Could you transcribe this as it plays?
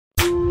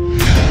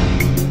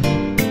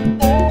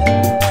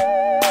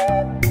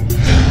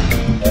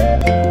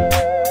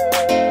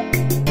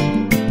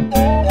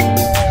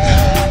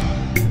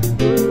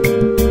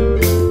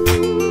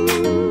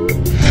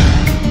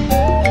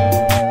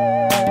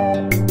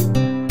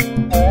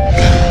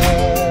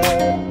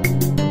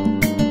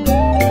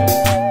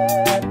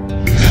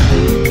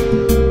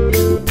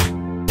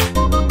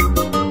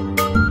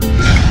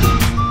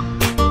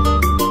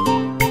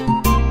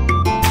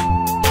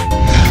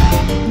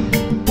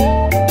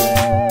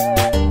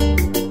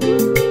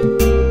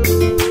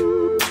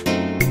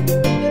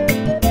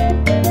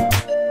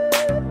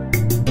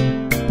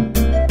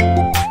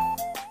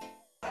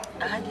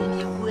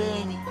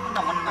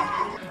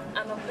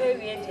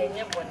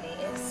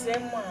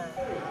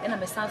and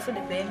I'm a son for the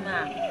baby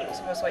man.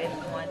 Suppose I am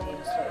one day,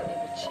 so I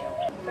never chill.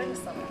 Thanks,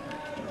 some.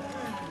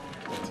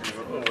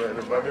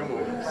 The baby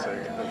will say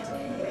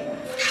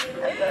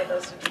I got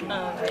us to do.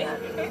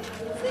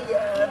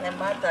 Yeah, and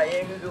matter,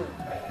 I do.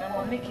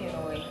 I'm making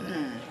away.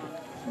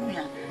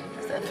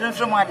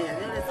 From my dear,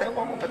 there is a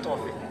walk of a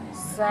toffee.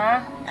 Sir,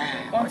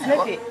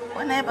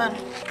 whenever.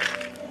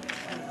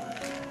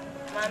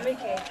 Mammy,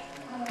 hey,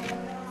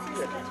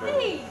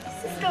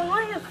 sister,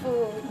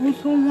 wonderful. Who's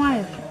so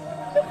wild?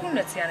 The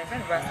community and a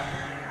friend, brother.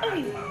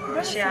 Hey,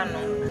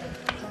 Russiano.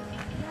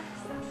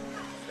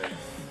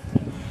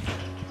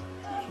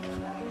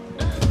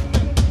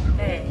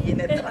 Hey, you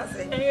know,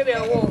 you're a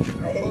wolf.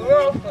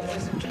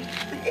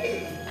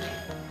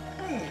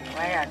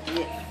 Why are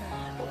dear?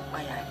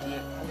 Why are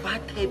dear?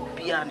 But they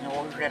be on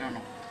your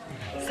rental.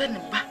 Send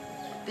him back.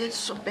 There's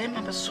so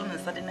bad as soon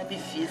as I didn't be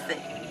fierce.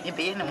 You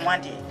be in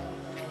one day.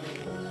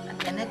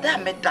 And a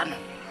damn it done.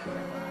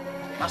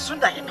 My son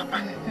died, Papa.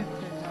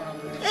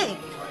 Hey,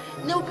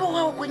 no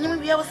go when you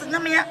be out in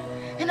Namia,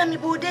 and I'm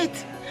your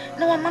date.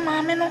 No,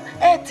 Mamma, no,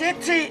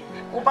 tete,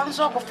 or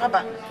Banso of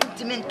Faba,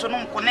 Timin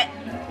Tonon Connect,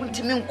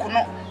 Untimin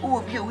Cono, who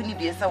will be a winnie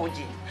be a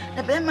Saudi.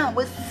 The Bema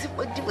was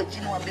what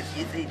you know of the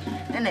fizzy,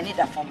 and I need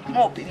a form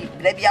more baby,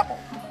 baby apple.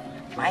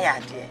 My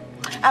idea.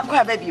 I'll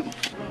cry, baby.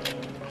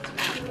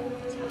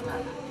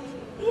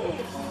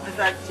 Yes,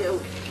 that's you.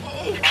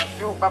 Hey,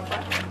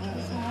 Papa.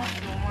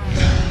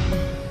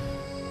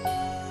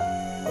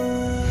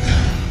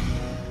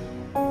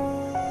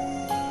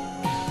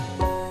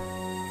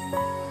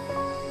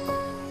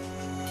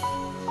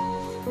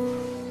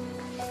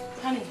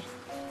 Honey.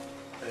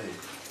 Hey,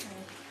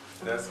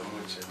 that's a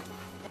much.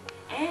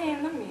 Eh,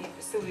 let me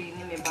see we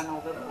need me ban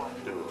over one.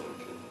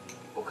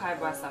 Okay,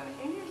 Brassa.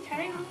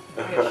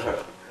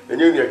 And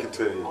you need to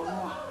tell you. Oh,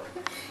 no.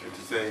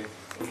 To say,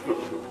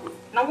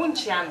 Now,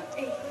 won't you?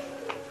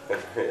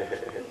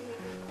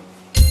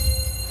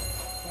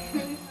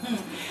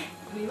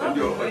 and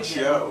you're a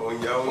chair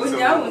on your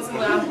own.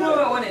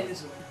 I'm one of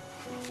these.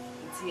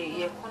 See,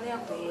 you're calling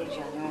up the age,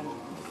 I know.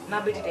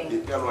 Now, be today.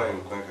 You come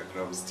and quack a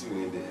crab, still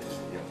in there.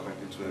 You're quack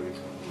it to every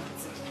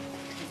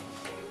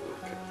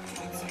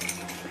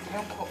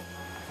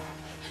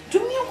do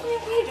me a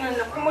queen and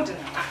the promoter.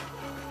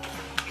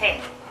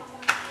 Hey,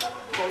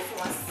 go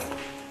for us.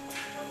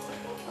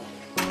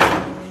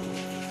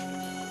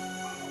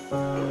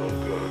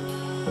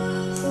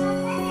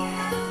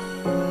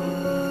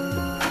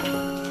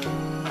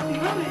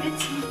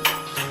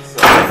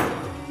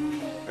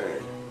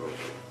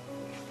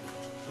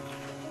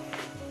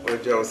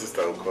 Where's your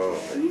sister?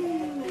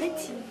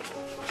 Letty.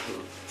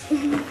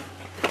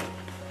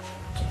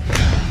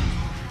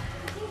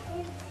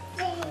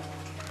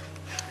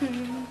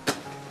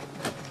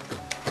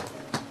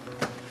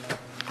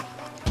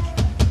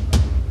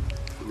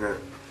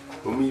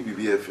 Me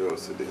be a few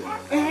also there.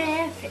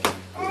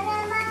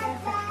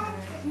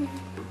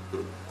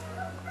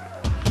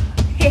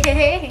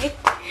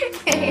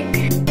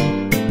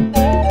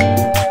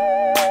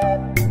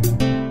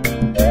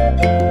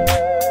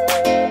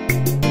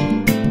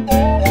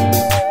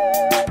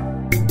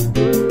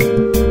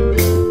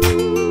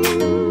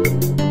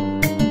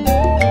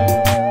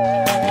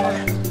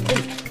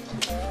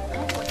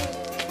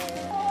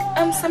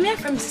 Samia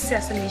from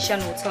Assassination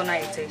Hotel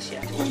night.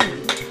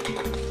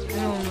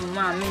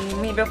 Mammy,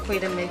 maybe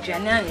quite a major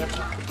nanny.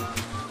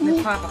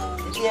 Papa,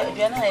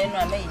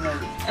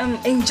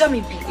 in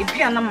Jammy B, if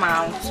you are not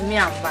mount to me,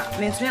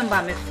 means me and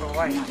Bammy for a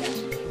while.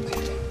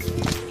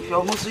 If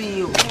almost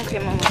you, okay,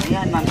 Mamma,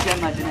 and I'm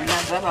German, and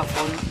I've ever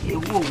found a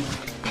womb.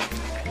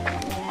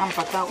 I'm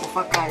Pata of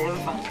a car,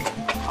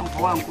 I'm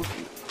for one good.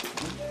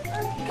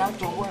 Can't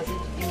do what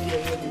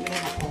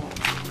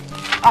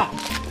ah,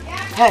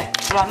 hey,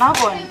 run out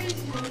going.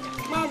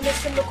 Mom,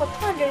 listen, look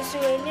at others who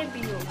are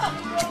in you.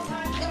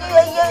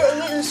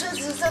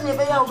 Send me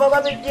by our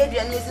Baba Baby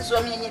and Mrs.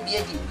 Swami and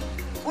Baby.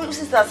 Good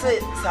sister say,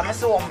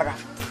 Samas Ombra,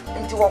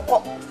 into a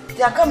walk.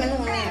 They are coming with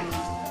me.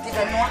 Did I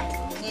know?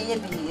 Ye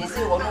be, is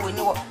it one when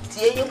you walk?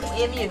 See, you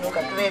look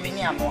at very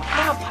near more.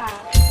 Papa,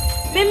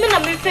 maybe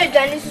not be fed,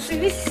 and this is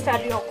this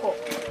study your call.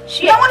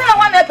 She only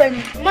one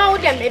happened.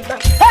 Mouth and neighbor.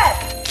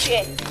 Hey, she.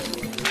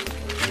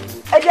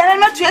 I dare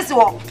not trace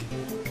you.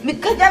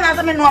 Because I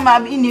have no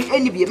mamma in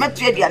any be a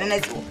material and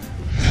it's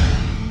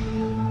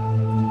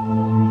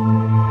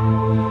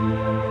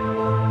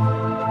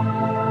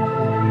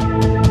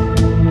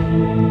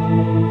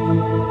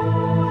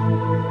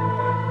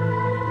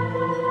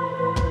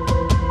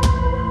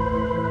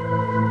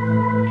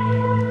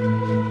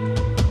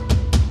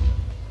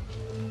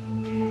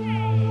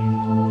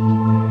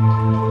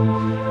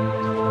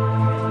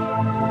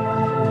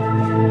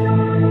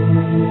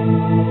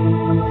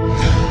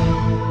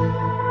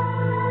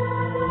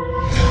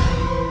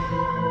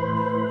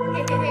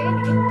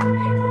Hehehe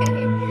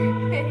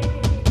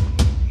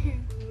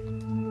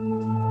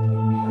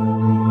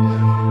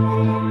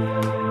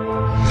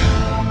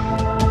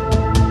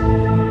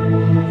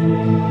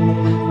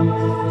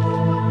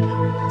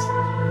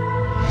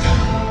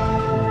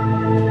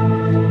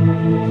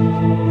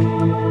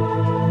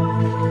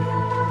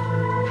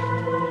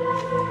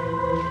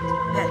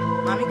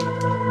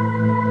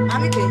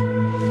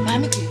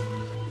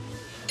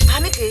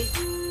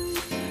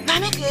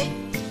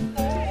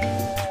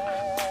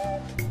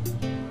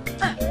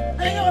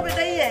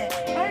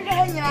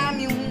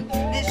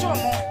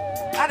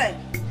Ada,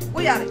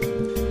 we are.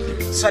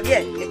 So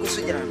dear, you go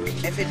to General.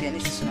 If you are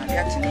so na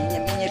ya tini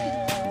nyame bi.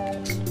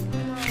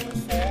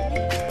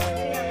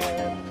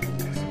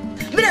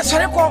 Me dey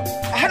sore ko,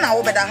 aha na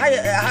wo beda,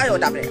 aha yo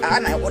dabre,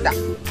 aha na wo da.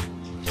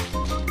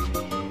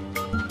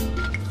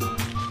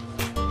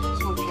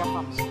 So dia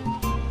fam.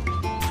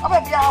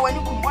 Aba bia wani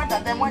kum wanda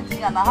dem wanti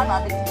na aha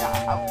na be tia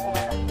wo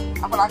beda.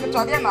 Akola ke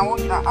to dia na wo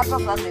gira, ato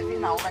sa le bi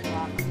na wo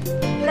beda.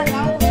 Ila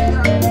na wo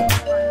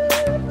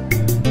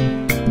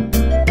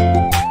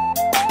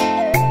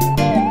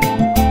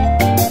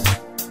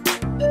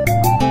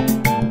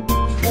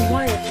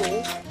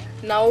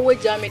now we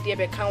jam it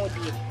be can with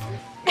you.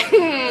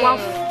 One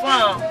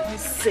farm, you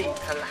say,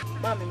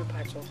 Mamma, me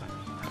patch over.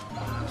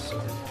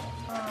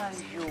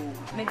 you.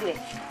 Maybe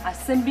I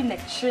send be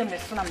next year, my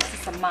son, and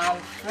sister Mount.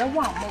 I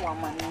want more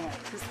money,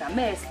 sister.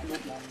 May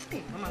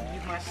explain. Mama,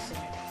 you must say.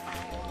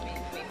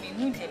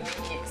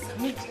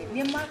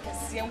 Me market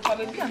see and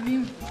probably I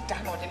mean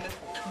down on them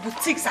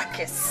boutiques I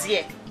can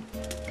see.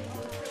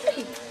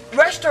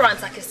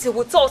 Restaurants I can see,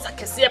 hotels I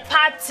can see,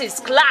 parties,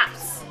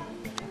 clubs.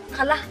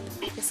 Kala,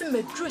 it's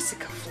a dress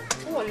cafe.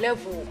 What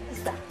level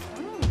is that?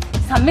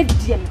 Some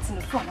media meeting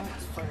in front of me.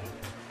 Sorry.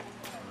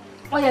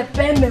 Oh, yeah,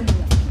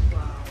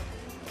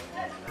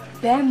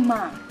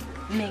 Bema,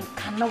 men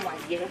cannot why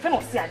ye. If I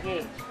don't see a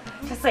day,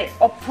 to say,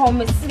 or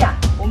promise ya,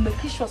 or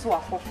make sure so I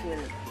fulfill.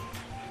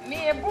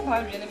 Me a book my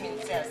enemy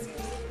says.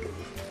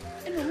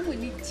 And we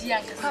need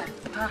young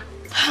papa.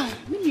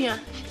 Mimia,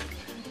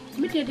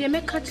 Media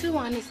make catch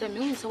one is a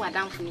million so I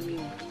down from the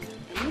meal.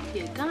 And if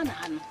you're Ghana,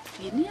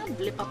 you near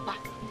blip papa.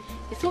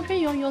 It's okay,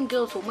 young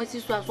girls who must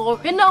was or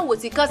now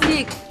was it because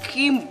he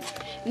came.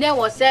 There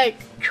was a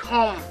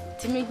charm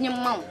to make your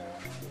mouth.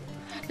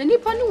 The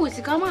Nippon was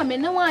to come on,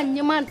 and no one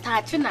your man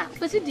touching her,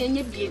 but it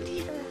didn't be a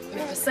deal.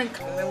 Mr.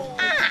 Color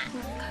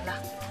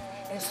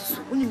and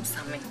so winning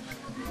something.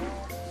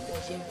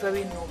 Was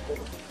very noble.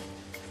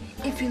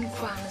 If you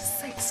crown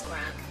sex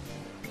crown,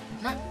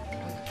 not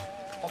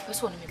or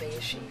person me by a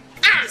she.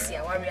 See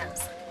our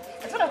answer.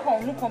 I thought I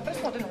call no compass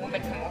for the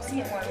woman can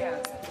see our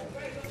answer.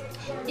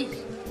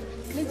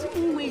 Let's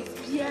wait,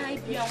 be I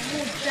be a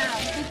more down.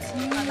 It's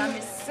me, let me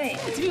say.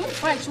 It's you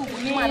fight to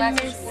me, let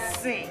me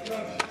say.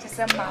 Just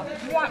a man,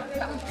 one,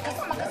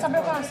 because I'm a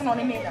on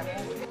a maiden.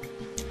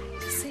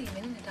 Say,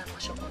 that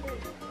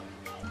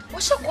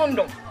what's your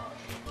condom?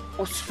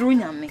 Or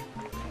screwing at me.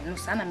 No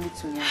son, I'm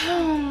meeting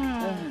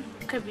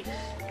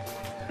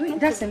you.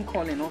 That's him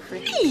calling off.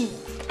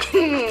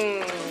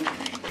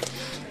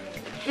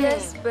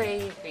 Yes,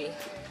 baby.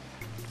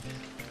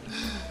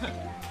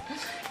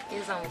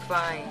 Yes, I'm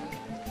fine.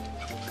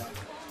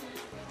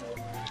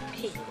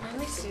 Hey, I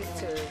miss you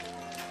too.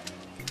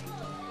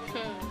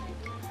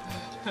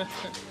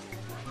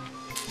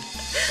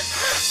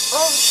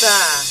 Oh,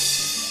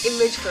 sir.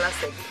 Image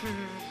classic.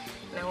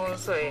 No one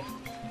saw it.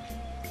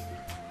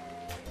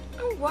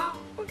 Oh, wow.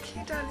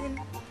 Okay, darling.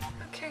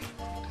 Okay.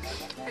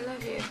 I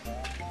love you.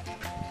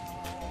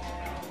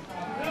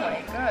 Oh,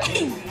 my God.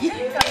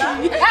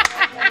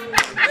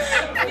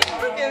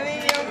 Look at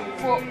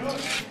me.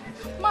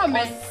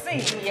 Mama, see,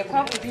 you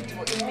can't put it to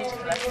image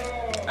classic.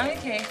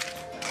 Okay.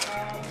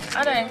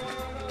 Ada.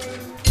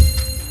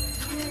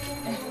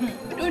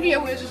 Don't you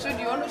always say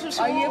you want to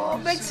say you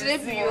make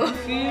sleep you.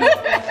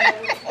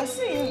 I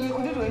see you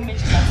could do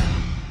image class.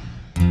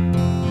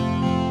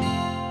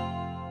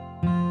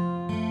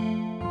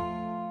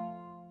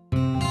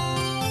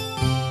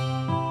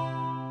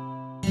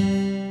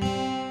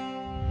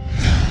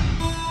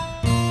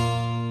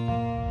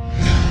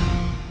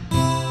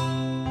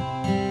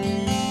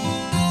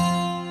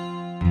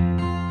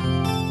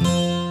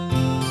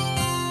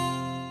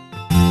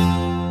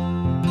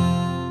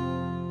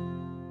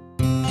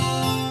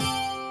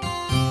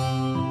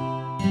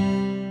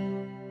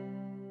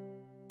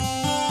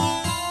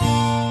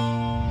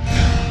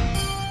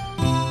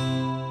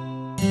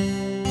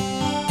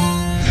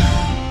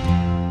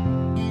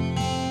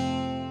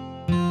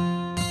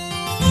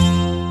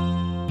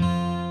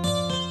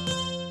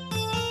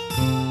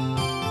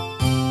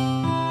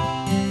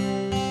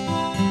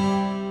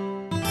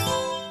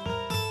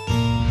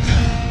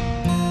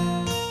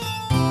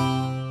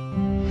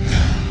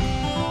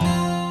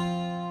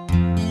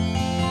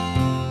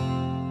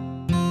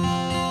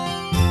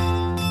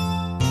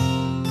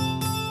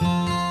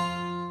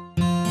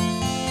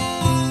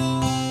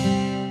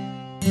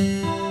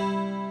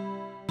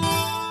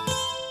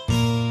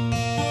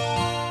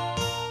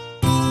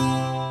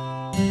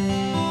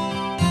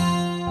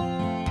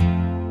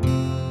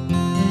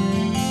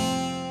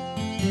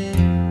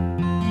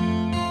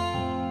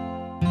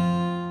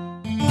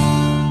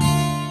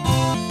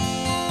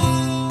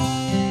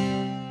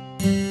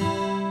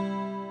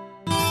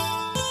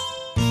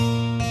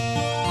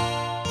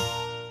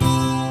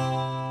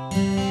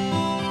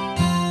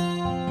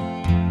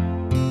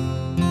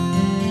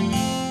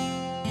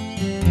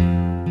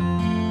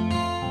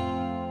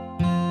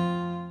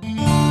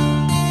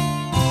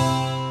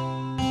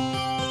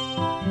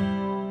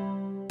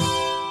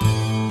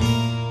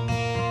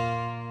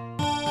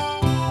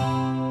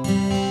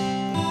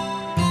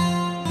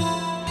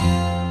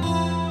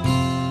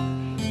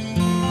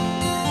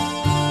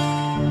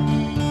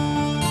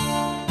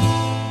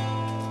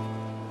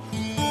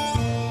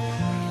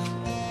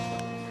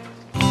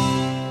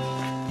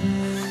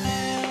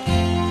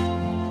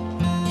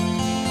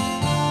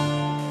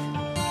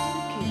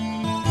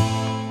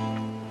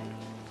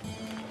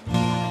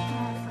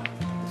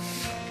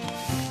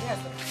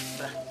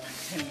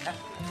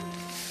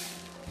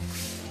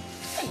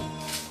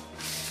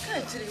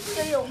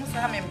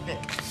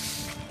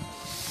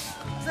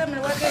 me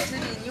work at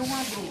you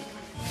want to.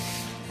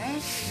 Eh?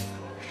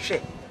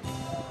 Shit.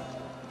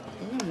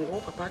 You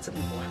walk apart of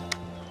me.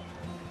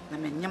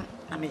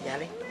 I'm a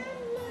yelling.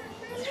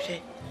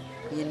 Shit.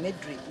 You made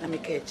drink, I'm a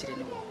catch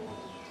in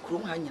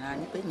Krum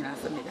Hanya, penny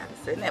answer me.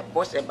 Send a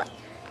boss about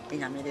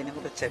being a million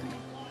of the chimney.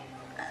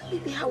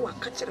 Maybe how I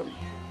catch them.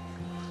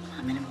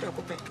 I'm in a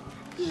preoccupy.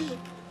 Yeah,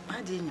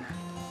 my dinner.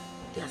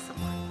 There's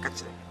someone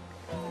catch them.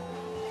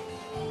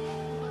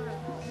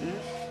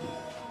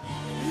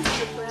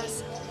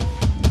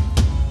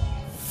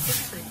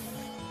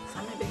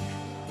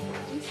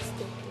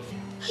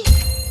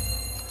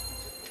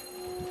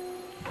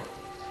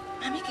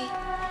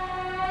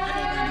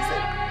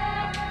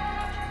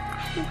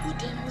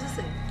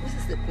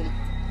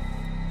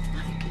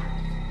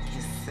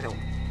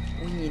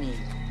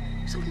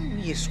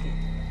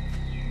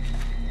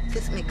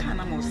 This me kind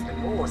of most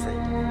was it? It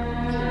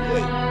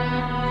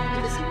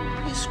is a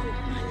preschool,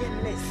 my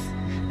youngness.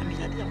 I mean,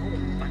 I did a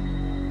home.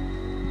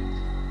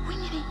 We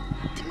need it.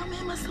 The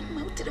mamma must have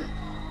melted them.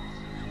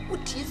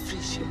 What you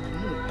fish you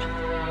move?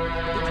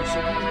 It is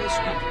a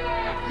preschool.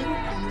 Never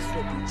come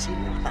for the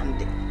chin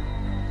Sunday.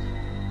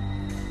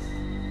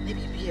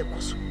 Maybe be a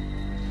cost.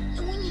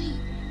 And when you need,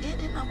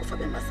 they now go for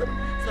them. So I said,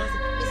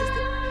 Mrs.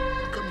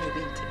 Come your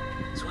bint.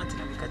 So what did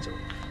I catch you?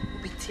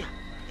 Bitia.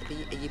 A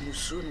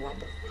musun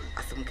wabble,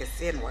 as some can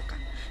say and waka.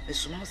 The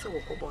Sumosa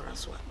will go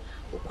as well.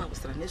 What was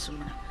the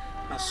Nesumana?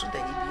 My son, I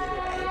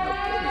have no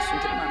promise to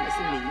my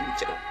messing me,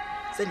 Joe.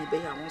 Send me by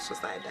our own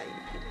society.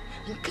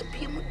 And keep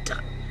him with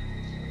that.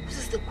 This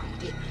is the good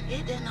day.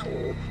 Hey, then I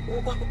will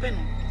walk up and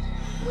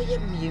we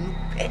have me, you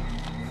pet.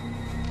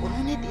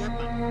 Only the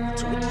upper,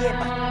 to the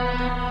upper.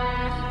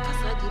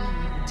 Because I didn't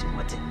know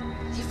Timothy.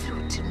 If you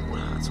Tim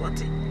was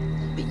what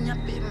being a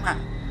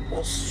payment.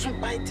 Or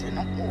somebody turn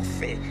up more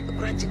fair, the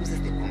grudge was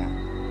the woman.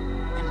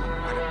 And my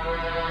mother,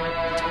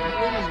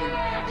 women,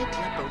 let the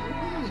upper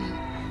woman,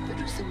 but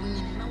you say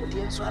women now,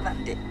 dear, so I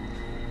landed.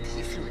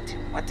 If you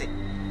what it,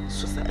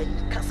 so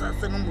and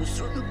Casas and almost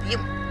soon be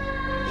him.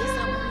 Yes,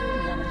 I'm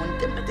one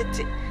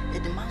temperature,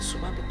 and the man so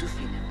happy to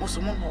feel, most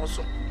of them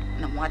also,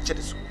 and I'm watching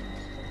this.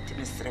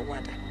 Mr.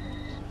 Water,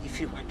 if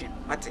you want him,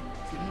 what it,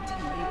 you need to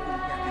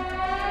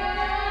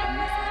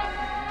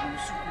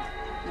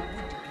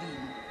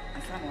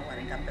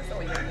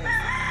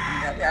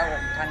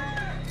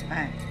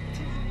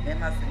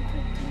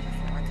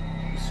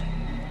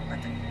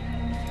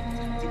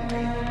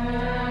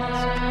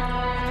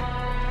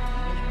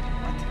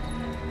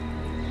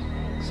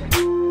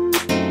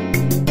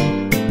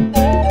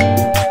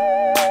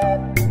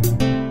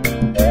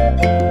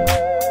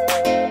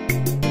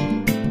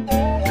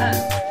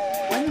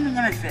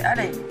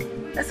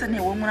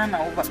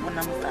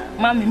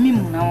Mammy, me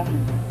now.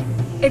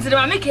 It's the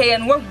mammy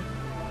and one.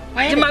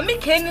 The mammy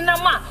came in a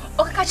ma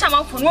or catch a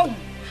mouth from one.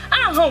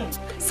 I'm home.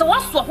 So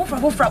what's what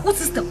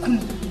is the coon?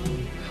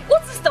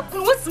 What is the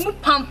coon? What's the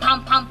pam?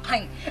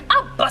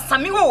 I'll bust a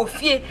meal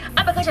fear.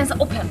 I'll catch us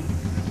open.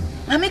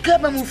 Mammy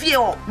club and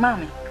fear,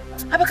 mammy.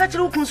 I'll catch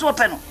you open so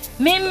open.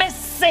 Me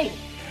say,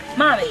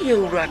 mammy,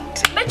 you run.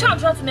 Make on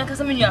try to make us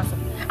a million.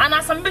 And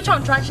as some bitch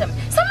on trash him.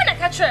 Some men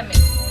catch me.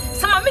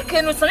 Some are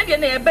making no son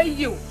again by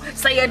you.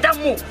 Say a damn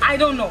move. I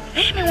don't know.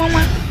 Hey, me,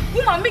 woman. Who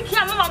are making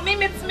a mamma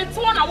mimics me to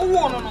one or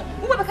one.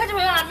 Who will catch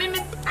me on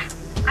mimics?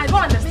 I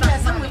don't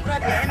understand. Some will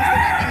grab the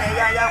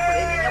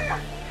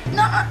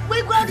no,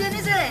 we grab the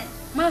anything.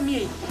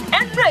 Mammy,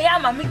 and pray,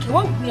 I'm a Mickey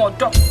won't more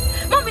dog.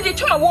 Mammy, the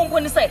child won't go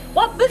to say,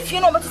 what if you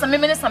know what some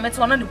minutes I met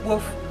on the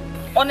wolf?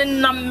 On a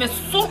number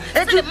so,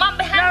 it's the man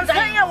behind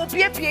I will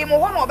be a PM or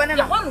one or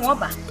better. One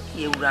robber.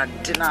 You run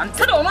dinner.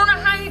 So don't know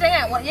how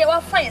there what you are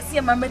fine. See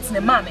my mates in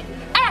the mammy.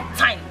 At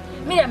time,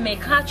 me and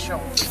make her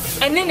show.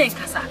 And then in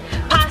Casa,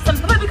 pass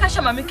some baby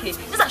casha mammy. Is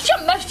a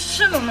shame that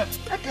she don't know.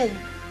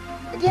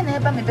 I didn't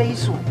ever me very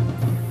soon.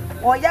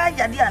 Or ya,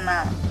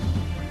 Diana.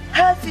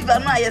 Her fever,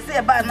 now you say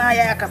about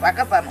Naya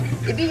Casacasano.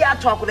 If you are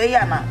talking to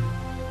Yana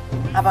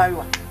about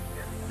you,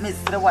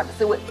 Mr. What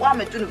say what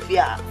me to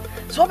fear.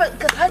 So,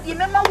 because I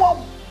remember what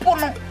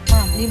Pono,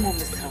 Nemo,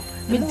 Mr.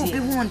 Be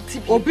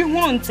wanted, or be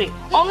wanted.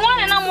 On one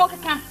and I'm walking.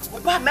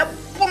 One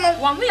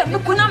way of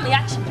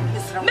Kunamiach.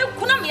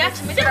 Kunamiach,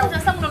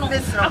 Mr. Samuel,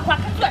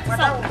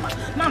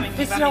 Mr. Mammy,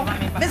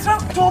 Mr.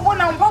 Tobo,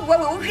 and Bob,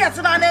 where we have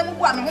to name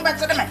one who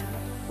better than me.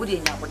 Would you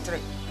know what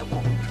trade?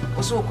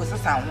 Also, because the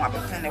sound one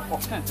between the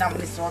book. Now,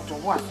 this sort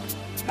of one.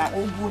 Now,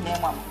 old boon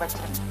name one better.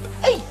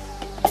 Hey,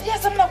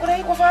 yes, I'm not going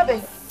to go for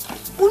a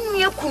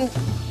Unyaku.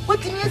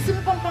 What can you see?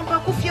 Pampa,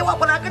 who fear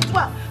what I get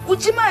to?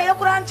 Would you my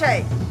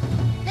grandchild?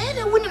 Then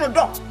a winning a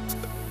dog.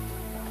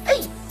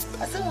 Hey,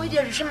 I said, we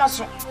did a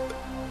muscle.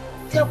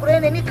 Tell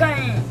Brain any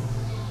kind.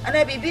 And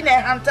I be been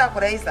a hunter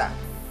for Asa.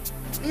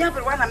 We have a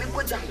one, I'm in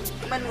good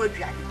man would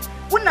drag.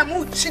 Wouldn't I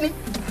move, Chinny?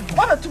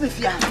 One or two if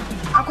you are.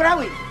 I could have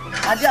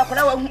I did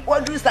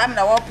what do some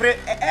now operate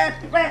and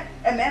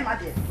man, my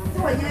dear.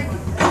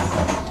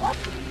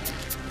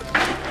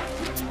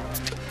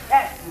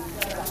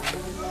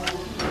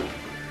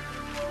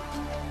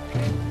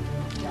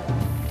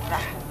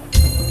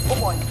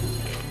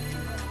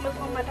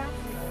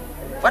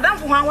 Madam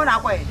for one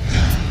away.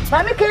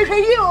 Mammy can hear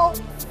you.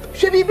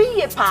 Should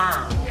be a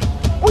pa.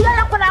 We are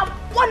up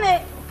one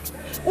it.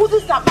 Who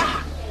is that?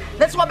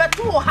 That's what I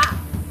told her.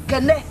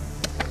 Can they?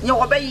 You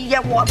obey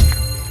your what?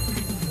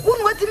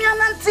 Wouldn't wait to me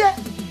an answer.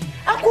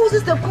 I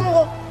cause the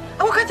Kumo.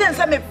 I will catch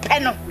some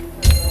pen.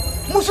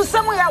 Musu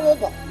somewhere I won't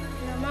go.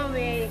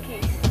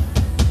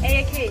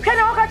 Can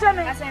I catch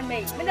me? As I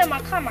may. Madam, I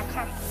come.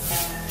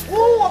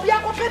 Oh, we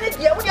are going to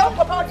we are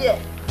about here.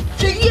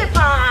 She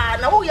pa,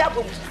 no, you have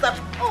to stop.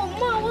 Oh,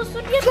 ma, what's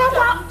the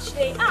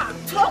today? Ah,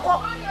 talk.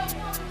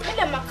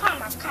 Madam, I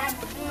come.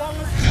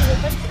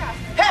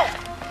 Hey,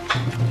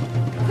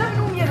 let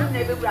me hear your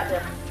neighbor,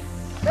 brother.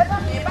 Let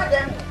us be by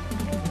them.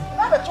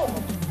 Never talk.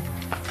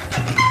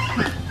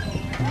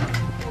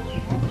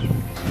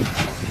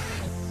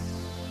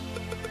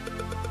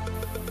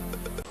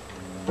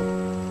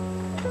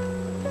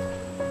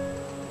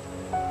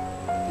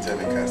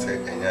 Can say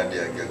any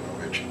idea get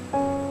rich.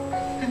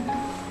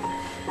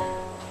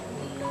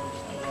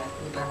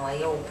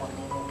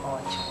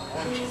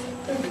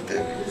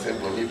 Say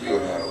when you go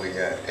we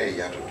are a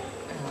yacht.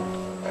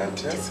 And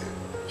just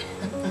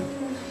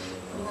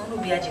no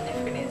be a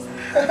difference.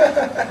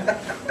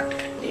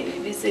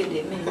 They say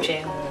they mean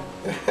train.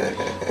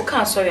 Who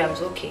can't sorry I'm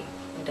okay.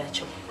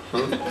 That's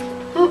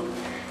all.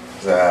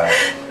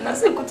 Na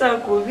se kuta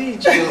ko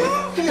video.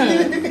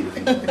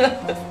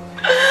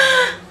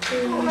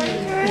 Oh my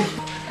God.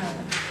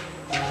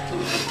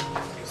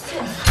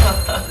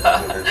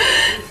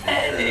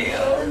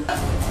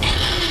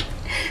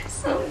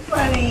 So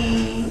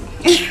funny.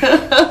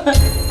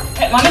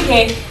 Mommy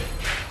cake.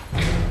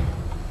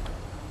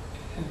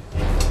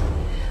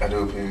 I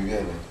don't believe in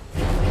it.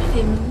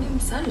 I'm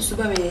sorry,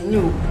 super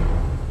new.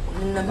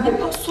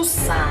 I'm so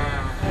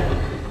sad.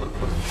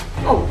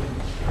 Oh.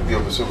 We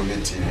are so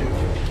good TV.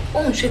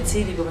 Oh, shit,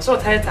 TV, but so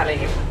tired.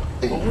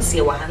 Oh,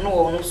 see what I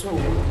know, no, so.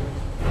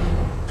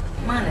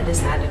 Man, I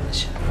just had a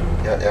mission.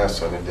 Yeah,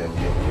 son, and then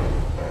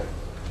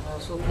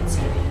also good TV.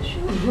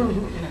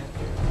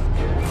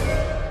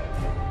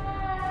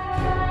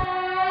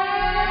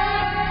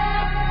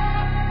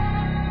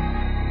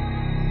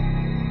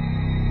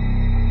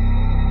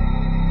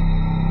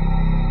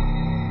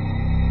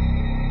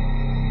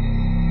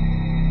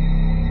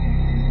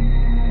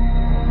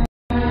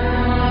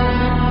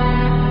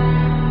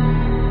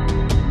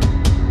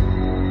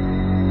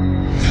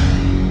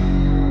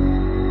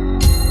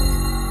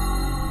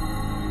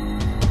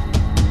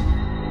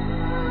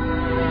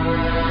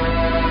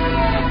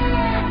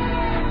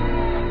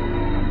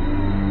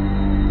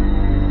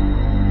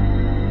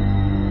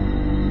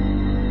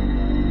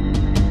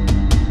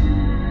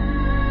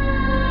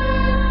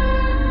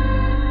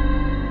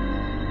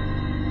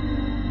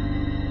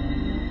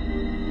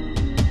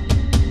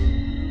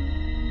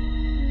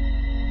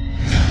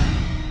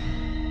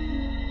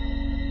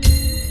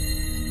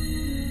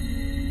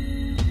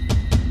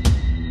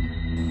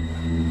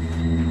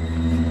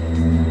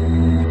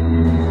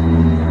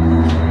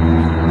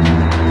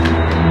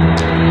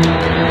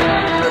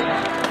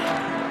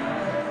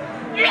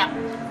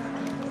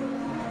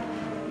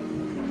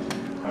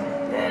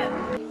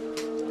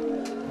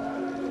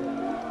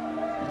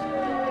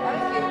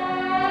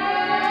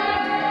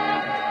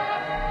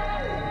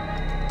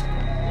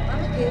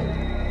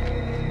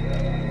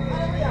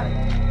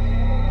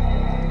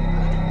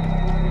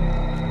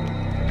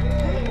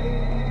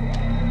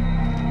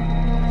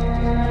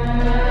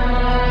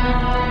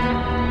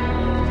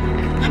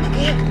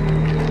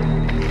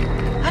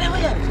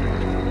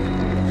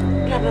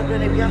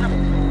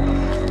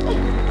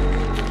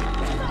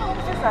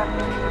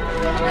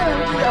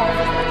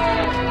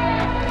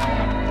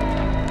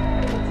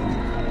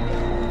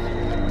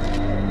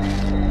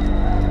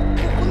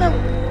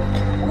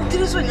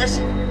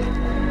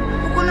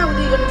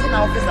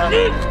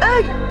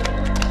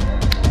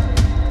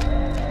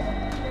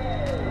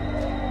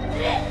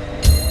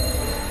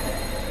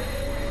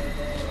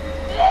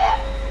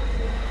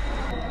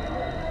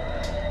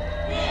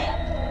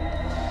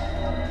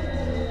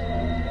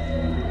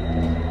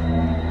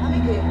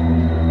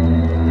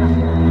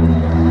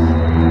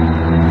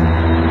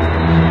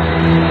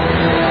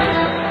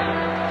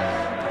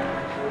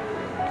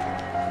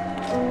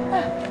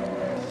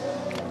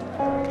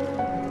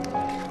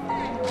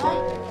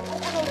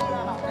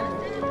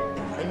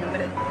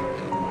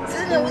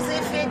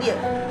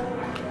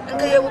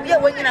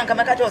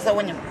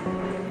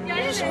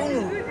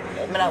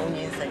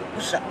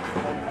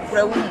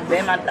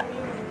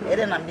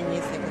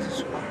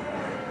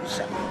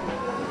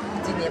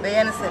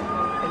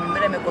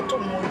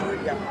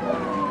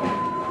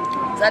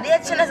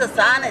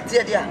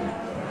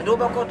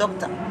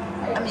 Doctor,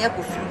 I'm here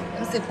to feel.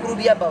 I'm saying,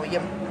 Kurubi about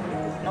him.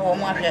 No one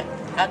more here.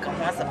 I come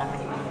once a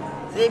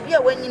month. Say, be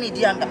a when you need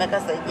young America,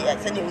 say,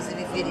 send you with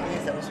the feeling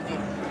is I was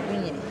doing. We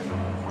need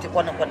to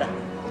one of them.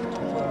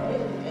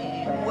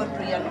 What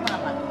prayer,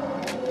 Mamma?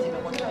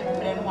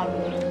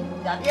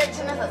 That yet,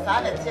 as a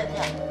silent said,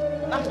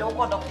 yeah. I'm the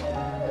old doctor.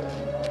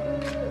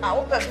 I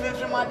hope I feel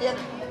from my dear.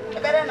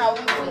 Better now.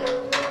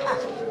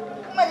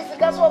 Many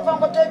cigars of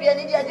Uncle Toby and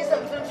India, this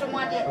and from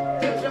one year.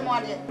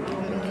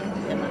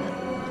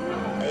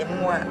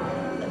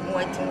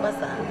 More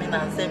timbasa, and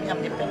I'll send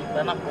him the penny,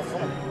 but not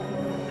perform.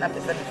 Not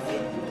the same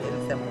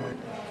in someone.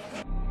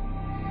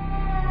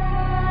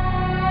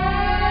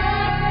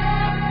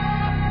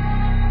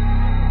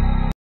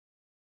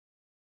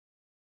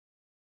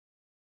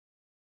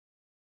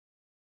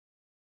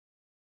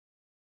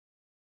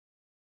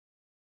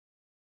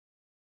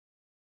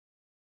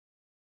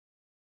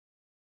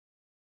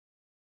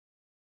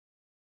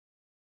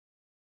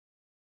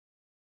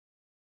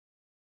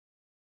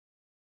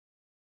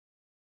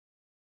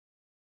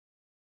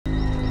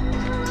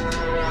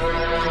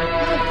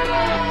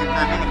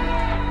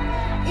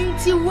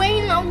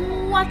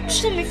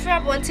 Watch me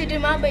for wanted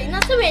him, but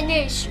not a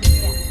nation.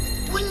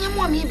 When you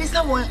want me, be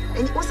someone,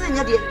 and it wasn't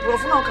your dear,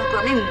 Profano can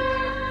come in.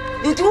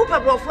 You do a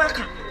broth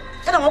worker,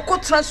 and I'll go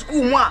to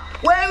school more.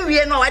 When we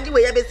are no idea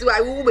where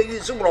I will be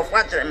used to broth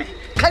water me.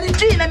 Can you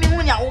dream? I mean,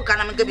 when you're can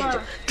I give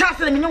it?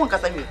 Tell me no one can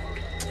say me.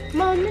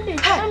 Mammy,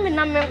 I'm in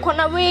a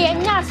corner away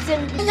and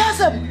yassam.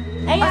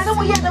 Yassam, I saw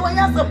we had the one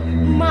yassam.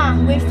 Ma,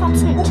 we fought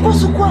some. Of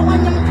course, you go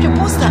one you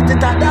post that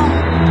down.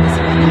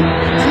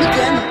 I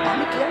can't.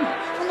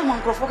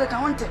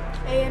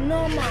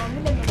 No, ma'am.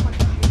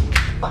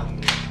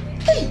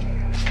 Hey,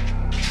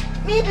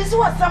 maybe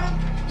so some.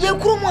 You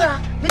come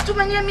me too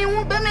many me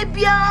won't be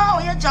maybe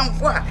or your jump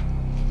for.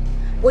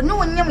 When no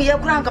one near your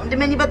crank up the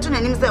many button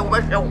and himself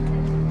was show.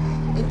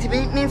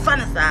 It me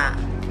fun, sir.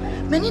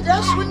 Many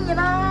dash when you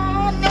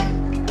know.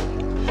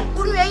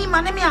 Wouldn't you,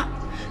 Manamia?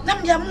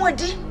 Namia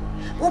Moody.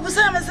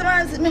 Upusam as a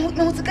man's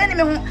music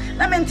anymore.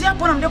 Lamentia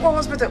upon the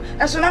hospital.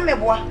 As soon as I'm a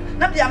boy,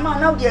 not the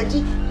amount now, dear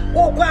G.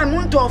 Oh, quite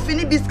moon to a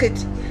finny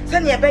biscuit.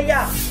 Send your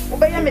bear,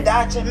 obey me,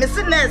 Dutch, Miss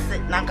Ness,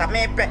 Nanka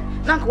Mepe,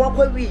 Nanka walk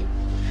away.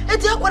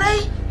 It's your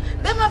way.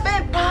 Bema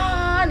Ben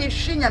Pan is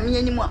shing at me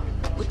anymore.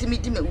 With me,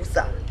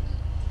 Usa.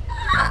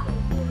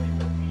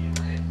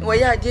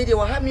 Why I did you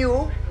have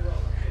you?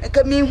 And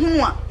come in whom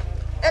one.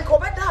 And go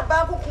back that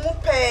bag of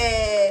Mupe.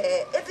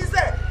 It is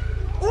that.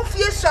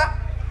 Fiesa.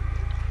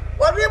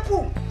 What we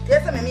poo?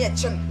 Yes, I'm a mere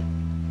chum.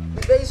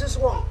 The basis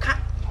won't cut.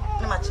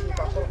 No much in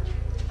papa.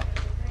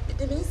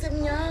 It means a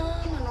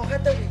young and no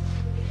hatter.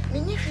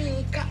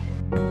 Minifika.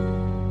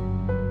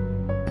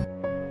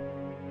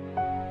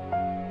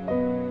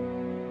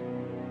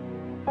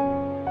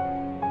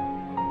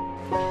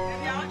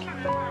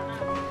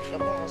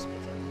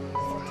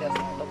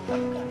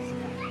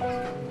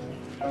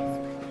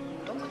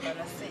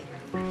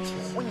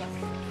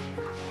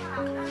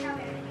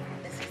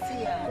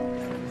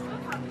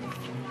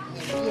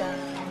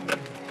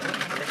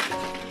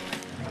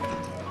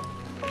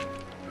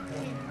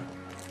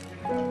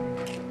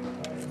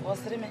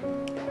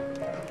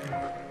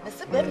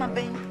 My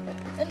baby,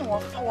 and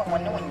what for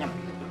one knowing him.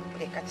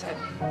 They catch him.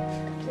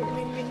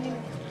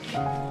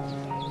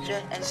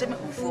 And she may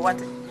for what?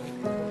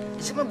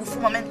 She may be for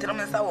my mental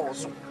and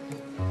also.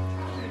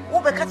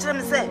 Over catch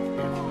them say,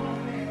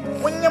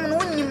 when you,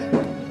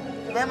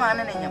 them man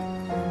and him.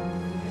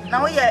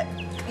 Now,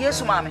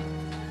 yes, mammy.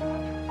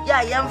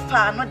 Ya, young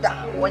far, not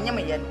that when you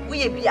may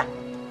we be a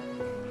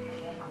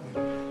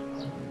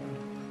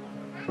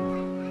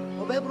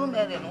bedroom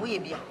and we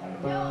be.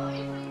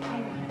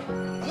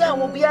 Yeah,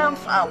 will be on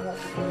fire.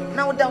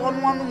 Now that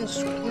one woman's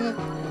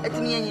at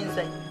me and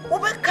say,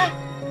 Obeka,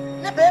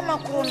 never my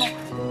corner.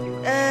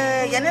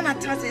 Yanina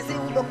tells us it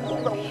will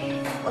go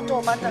or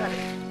to battle.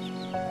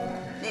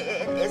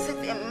 As if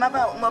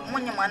Mamma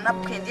man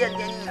up can dear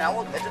in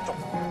our better talk.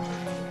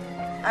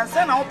 And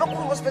son, I'll go to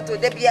hospital,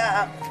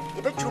 Debia,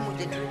 if a true with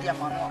the dear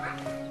man.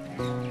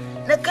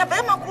 The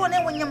Cabema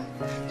corner when you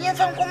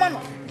found command.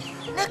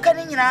 Ne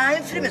canning I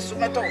am free, Miss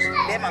Sumetos,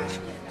 Beman.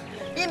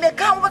 You may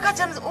come catch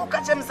him or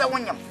catch him,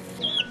 Sawinium.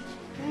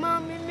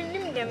 Mammy,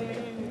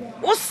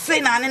 What's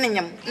say,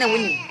 Naninum? No,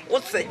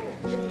 what's say?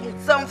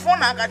 Some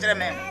phone I got a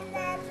man.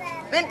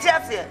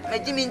 Ventiasia,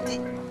 Mejiminti,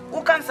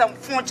 who can some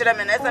phone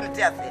chairman as I'm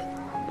Tiasia.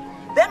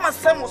 Bema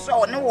some was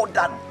so no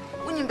done.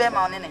 When you bear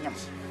my name.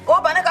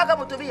 Oh, but I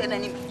come to be an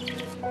enemy.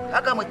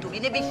 I come to be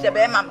a big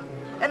Bema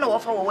and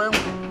offer away.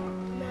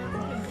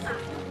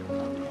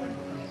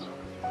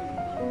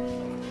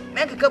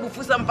 Make a couple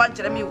for some punch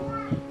at me.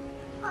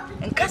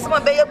 And customer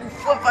bear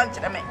before punch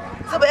at me.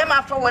 So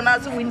Bema for when I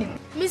was winning.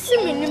 Missy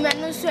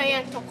Miniman, so I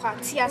am to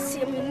Quatia,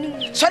 see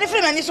me. Sorry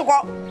for many so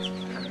go.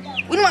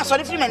 We know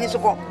sorry for many so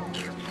go.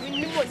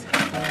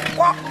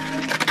 What?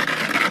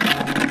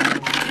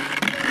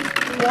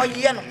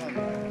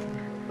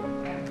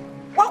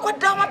 What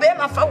down my bear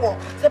my fowl?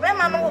 The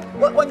Bema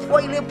what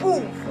for you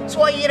poo.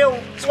 So I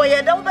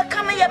don't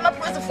become a yet my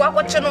person for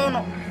what you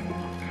know.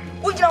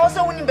 Would you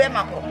also win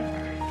Bema?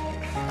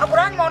 I put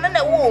on on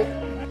the wall.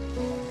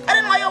 I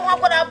don't know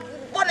what I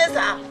want is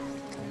that.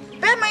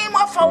 Bear my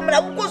more from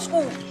the go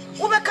school.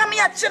 Who become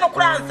here at Chino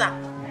Kranza?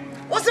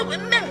 Was it with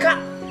Menka?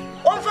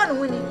 Over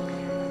winning.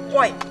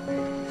 Why?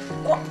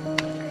 What?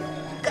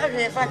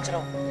 Carry a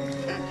fanchero.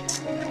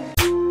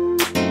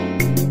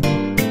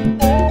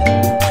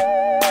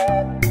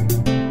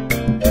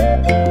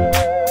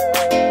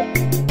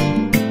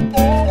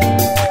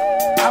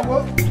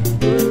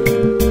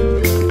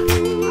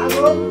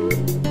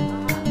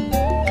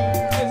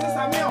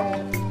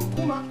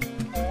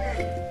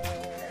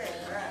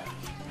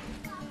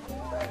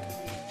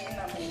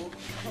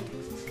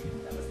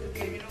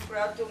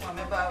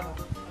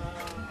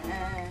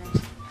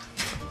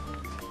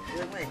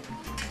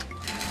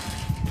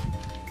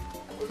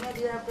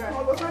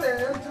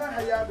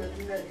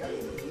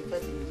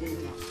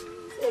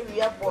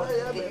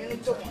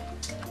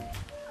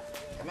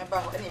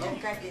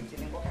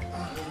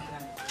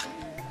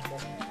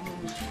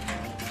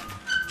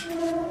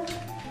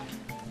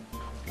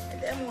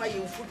 Why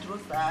you foot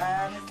roast?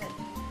 I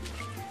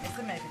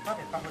say, maybe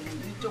Papa,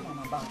 you told me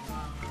about.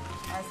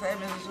 I say,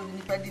 I'm so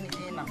didn't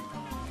dinner.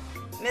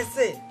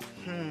 Nesse,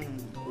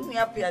 we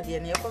up here, dear,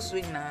 near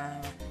Coswing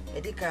now, a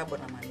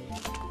decarbon money.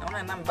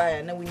 I'm not buy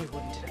a no winning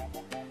good.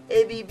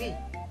 ABB,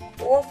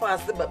 all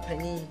faster but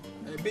penny,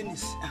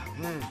 business.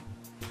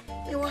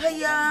 You were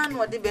young,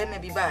 what the bear may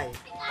be by.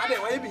 I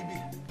don't want baby.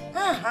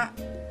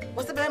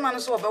 What's the bear man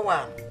so about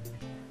one?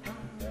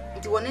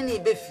 It won't any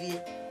beefy,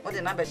 what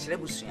the number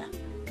Shrebusia.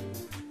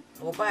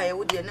 Or buy a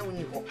woody and no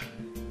winning hope.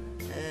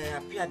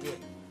 Appear there,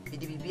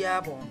 be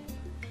born.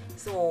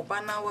 So,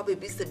 by now, what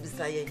baby said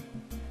beside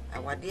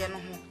our dear no,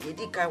 a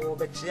dicker or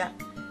betcha,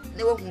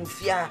 never whom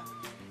fear.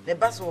 The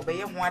bus will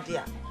be a one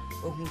dear,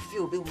 or whom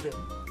feel bewildered.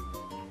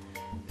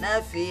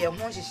 Now, fear, and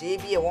once she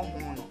be a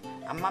woman,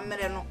 a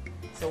mamma,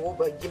 so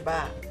over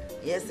Giba,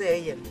 yes,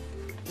 I am.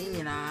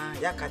 Nina,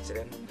 ya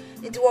catcher.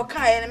 Into a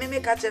car and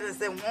make catcher and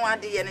say, one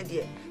dear and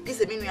dear. This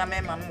is a minion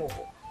man more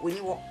when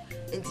you walk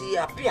into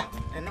your appear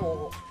and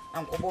no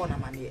Uncle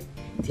Bonamania.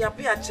 The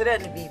appear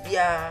children be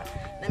beer.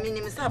 The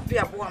minimum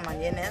appear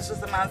woman, and so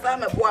some answer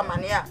a boy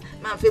mania,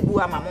 man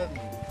febua mamma.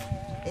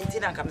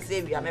 Until I come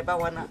say we are a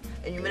bawana,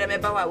 and you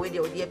remember our way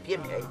your dear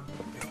PM.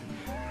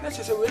 That's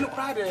just a will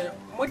cry there.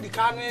 What the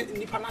car in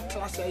the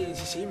Panatlas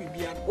is, she will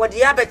be at what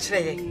the abbey.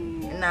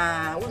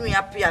 Now, when we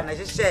appear, and I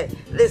just say,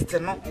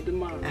 listen, no, the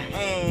man,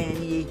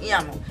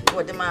 and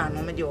what the man,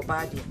 no, your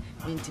body,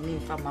 into me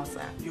from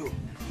outside. You.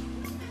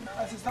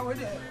 As is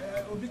already,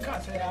 will be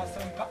cast as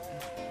some pap.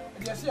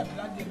 Yes, you have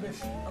done the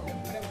best of the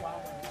play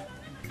one.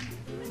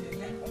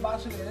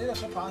 About the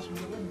so fast, we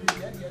will be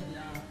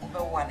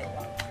over one.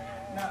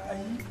 Now,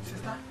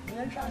 sister, we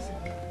are transing.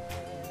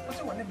 What's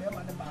the one the bear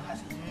man about?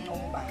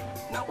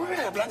 Now, we're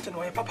a blanket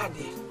or a papa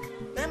day.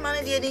 That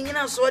money, dear, you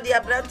know, so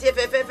dear, blanket,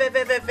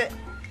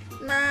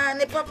 na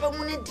ne papa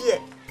muni die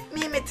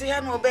me mete ha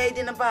no obey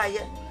de na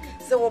baaye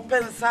se wo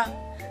pensa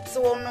se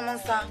wo nom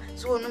nsa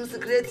se wo nom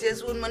secretary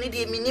se wo mani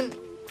die minim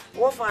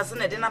wo fa se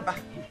na de na ba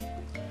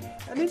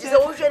ani se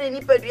wo hwe ne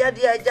nipa dua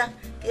de agya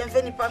ye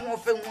mfa nipa ho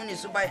fa hu ni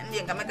so ba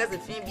ne nka meka se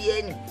fi bi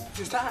ani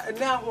sister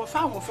na ho fa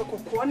ho fa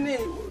kokko ne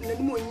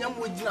mu onyam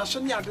wo gina so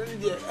ne ade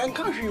de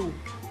enka hwe o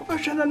wo ba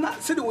hwe na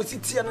se de wo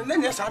sitie na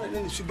ne sa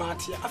ne su ba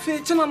tie afi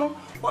kina no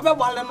wo be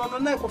wale no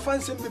na ko fa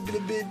nsem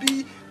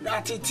bebi na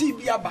ateti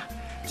bi aba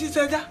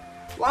Tisaja,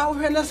 wow,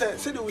 when I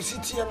said we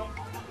sit here,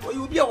 or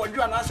you be a word,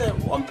 and I said,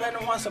 1 penny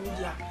or some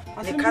dear.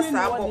 The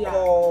Casa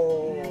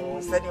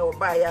said your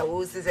buyer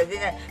who says a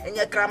dinner, and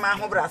your grandma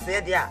Hobra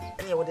said, yeah,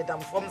 and you would have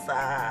done from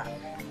sir.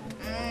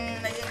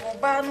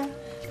 Bano,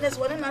 there's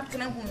one in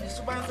afternoon who is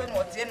Subanson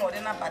or 10 or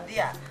enough a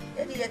dear,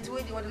 and yet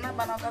we would not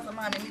ban out of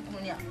man in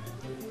Mikunia.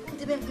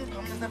 Didn't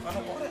come as a fan.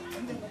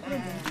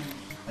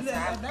 And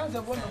there's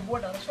a one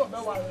board and so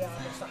while we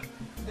are.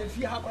 The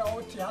fear how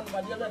out here,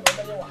 but you don't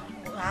know.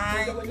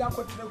 I will not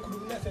put the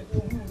goodness and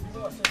you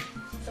know,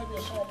 send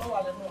your soul.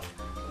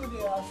 They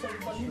are saying,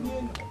 but you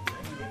mean,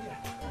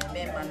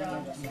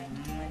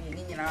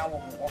 in our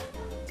walk,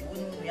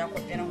 we are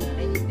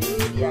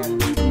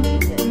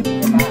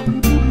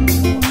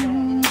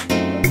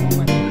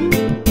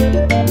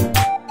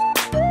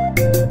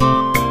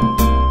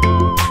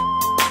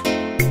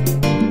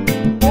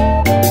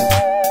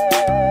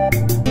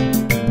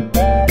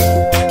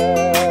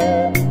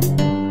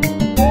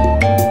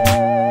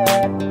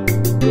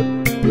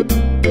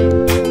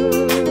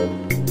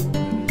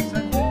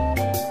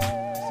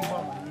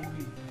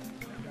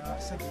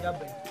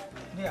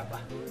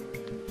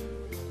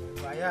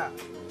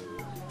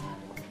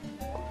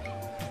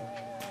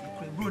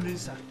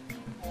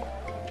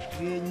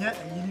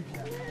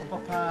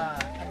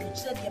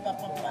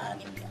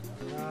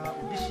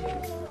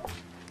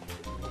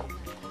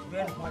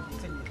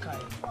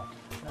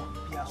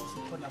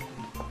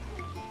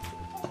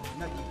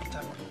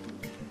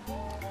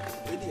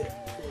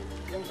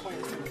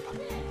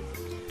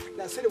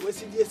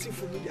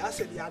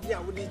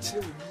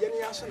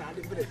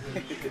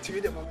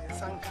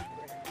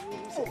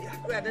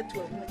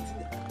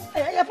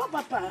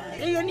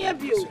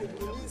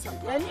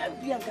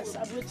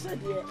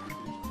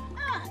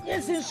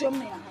yes, it's your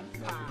man.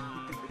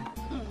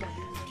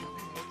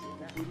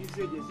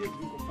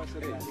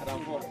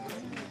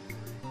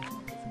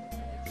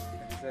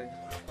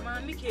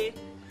 Mammy,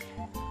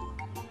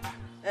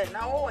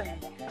 now, I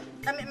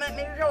mean,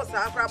 maybe you're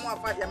from more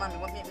for your mammy,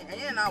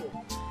 and now,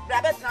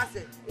 Rabbit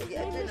Transit.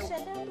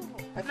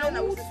 I don't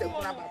know what's the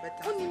one about it.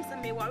 I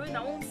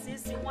won't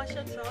see wash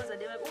your trousers,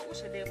 they will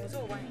push them so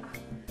wine.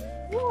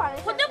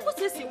 What the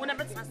pussy see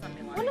whenever it's not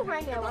something? When the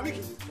one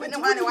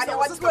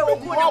what's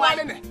going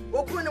on,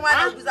 open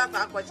one who's at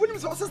our question.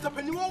 Who's also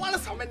stopping you want to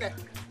summon them?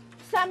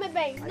 Sammy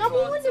Bay, no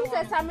one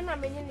says salmon.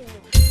 I'm in you.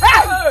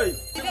 Hey!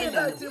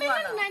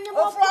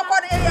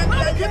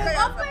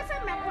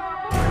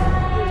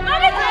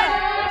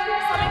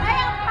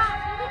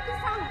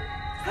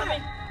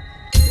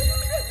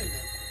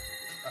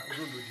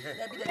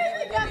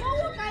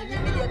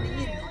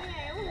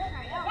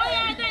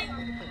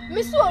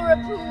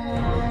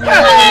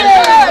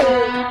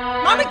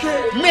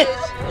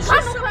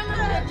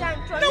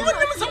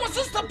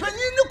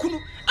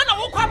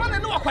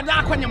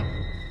 kwanyam.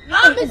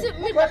 I'm busy.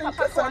 Me, Papa.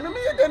 Papa, no me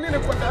dey ne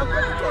kwata.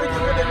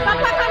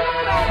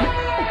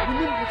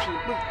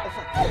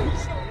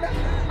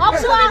 Papa, I'm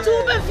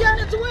too busy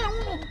and it's way.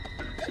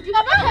 You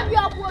never have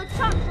your boy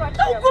transfer.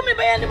 Don't go me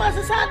by any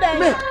master Sunday.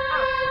 Me.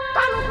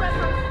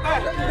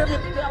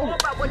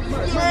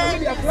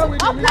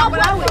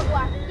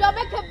 You're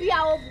making me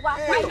out of what?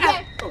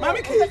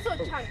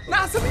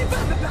 Now, some people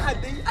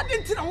had day. I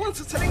didn't know once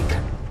to sell in.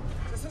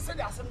 This is a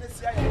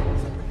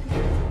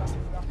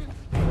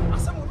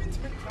some women to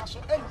make crash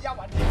and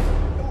Yawa.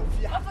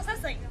 What's the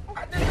saying? I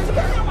didn't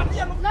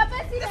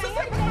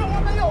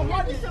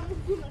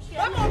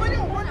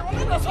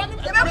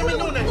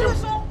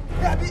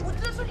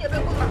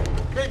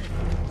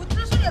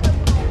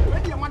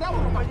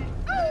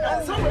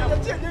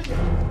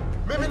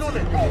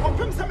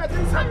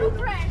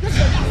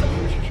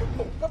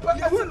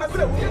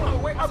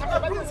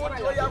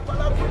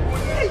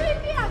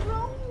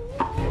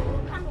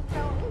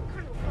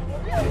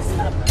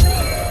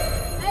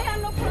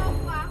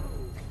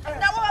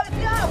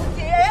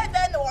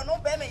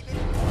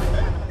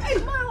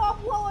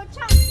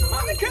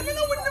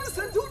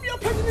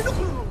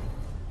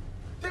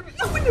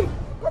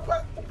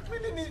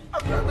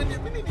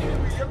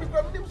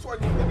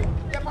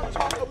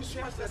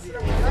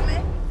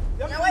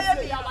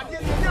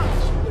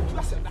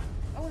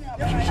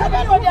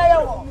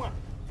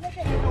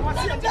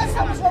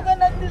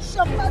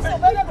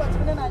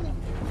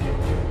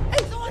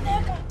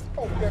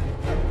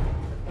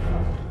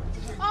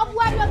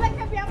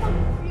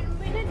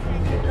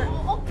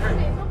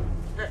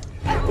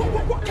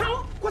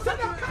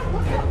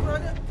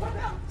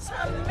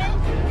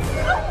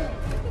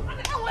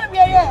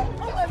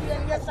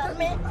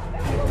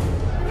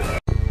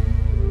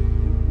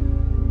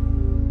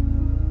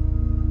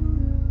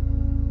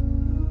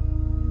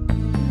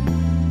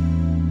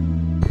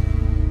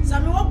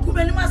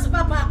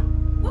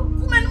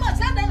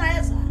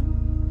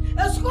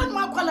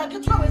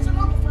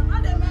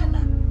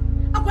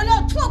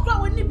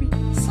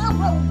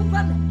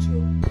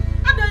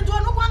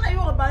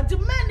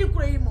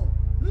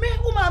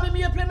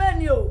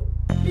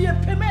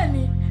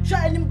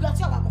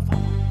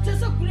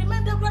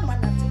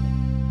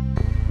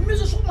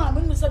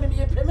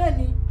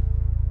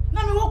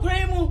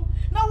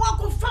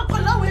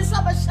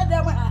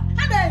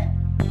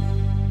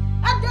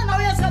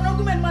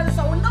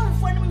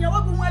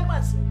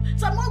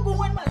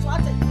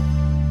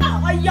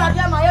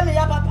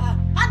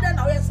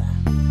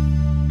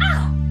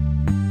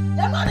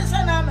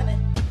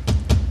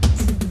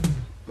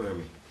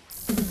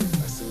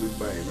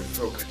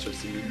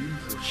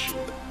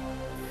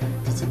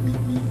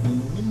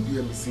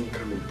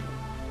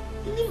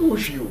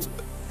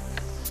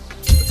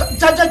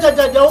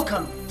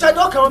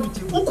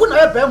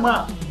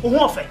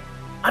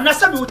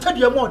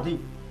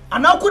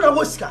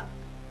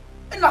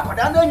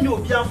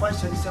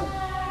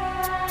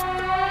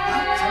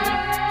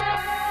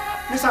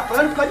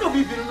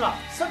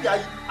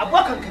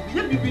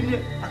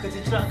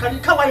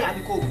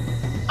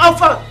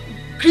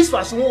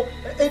Christmas,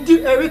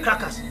 every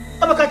crackers.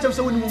 I'm a catch of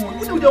someone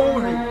who do the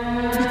only.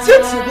 It's a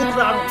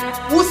crown.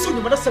 Who soon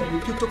the mother said you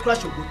to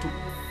crash your go to.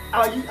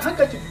 Are you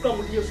handkerchief from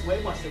with you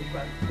where was and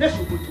cry? Let's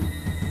go to.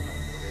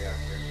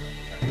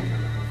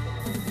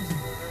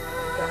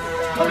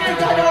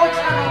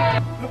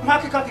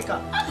 Marky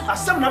Kakika, a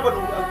some number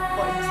of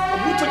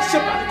mutual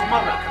ship and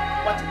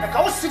Comaraca. But I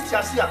can't sit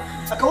here.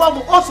 I can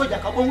also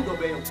get a wound of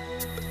bail.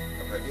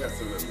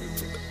 It's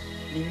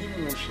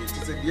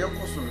a dear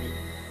person.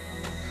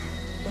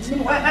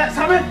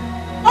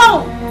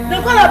 Oh,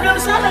 the color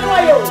of son and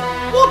oil.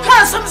 Who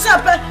can't some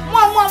supper?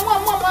 Mama.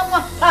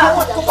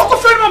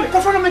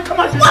 Confirm me, come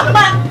on,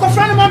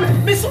 confirm mommy.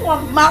 Miss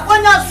one, my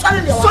one out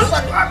son,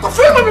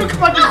 confirm me,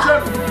 come on.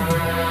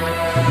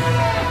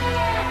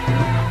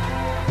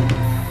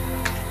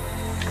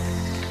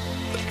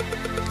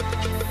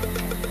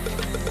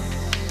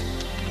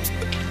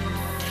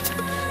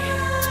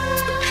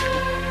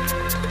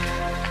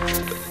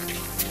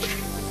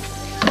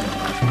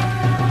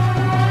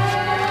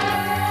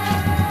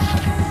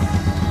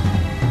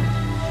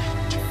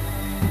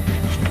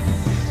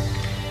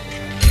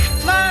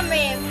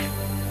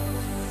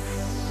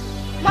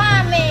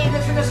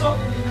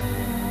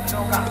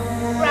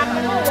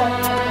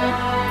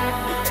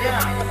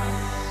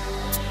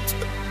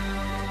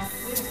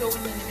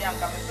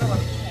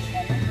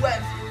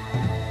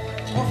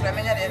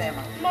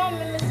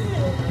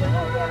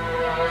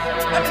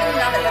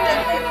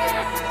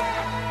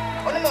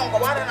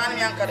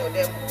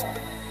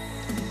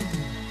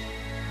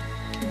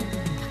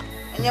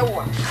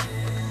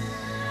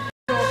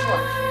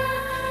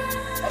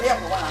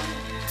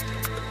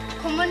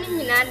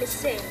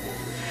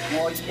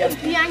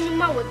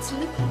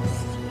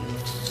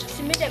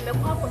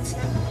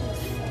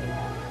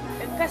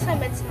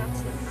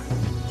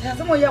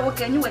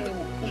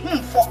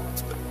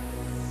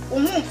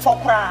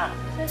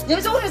 You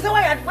know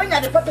why when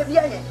you're the papa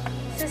behind.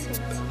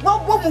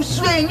 What woman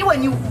swaying you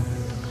when you?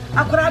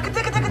 I could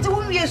take it to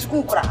 1 year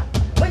school cry.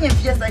 When you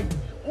feel like,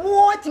 who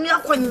what me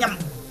akonyam.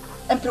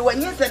 And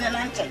Prewanyan and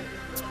Nancy.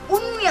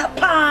 Only a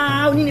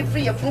pound in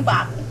free of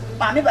Fuba.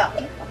 Mammy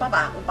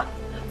Baba.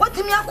 What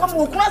do me come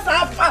will cross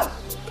our foul?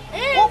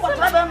 What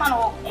clever man?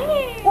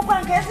 Who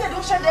can guess it?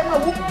 Don't shut them a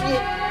whoop.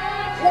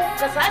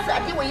 Because I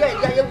think we are.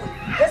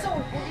 That's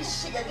all we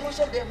see and don't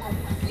shut them.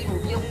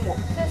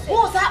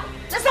 Who's that?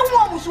 That's a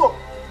woman who's so.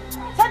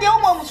 Sunday,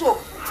 woman so.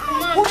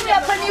 Who me a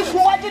penny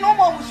for what you know,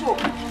 woman so.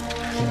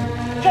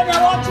 Can I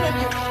watch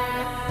you?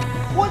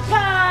 What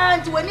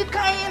time when you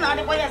came out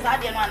of the way as I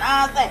didn't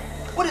answer?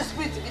 What is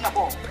spirit in a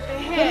ball?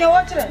 Can you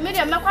watch it? Maybe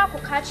I'm not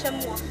going to catch him.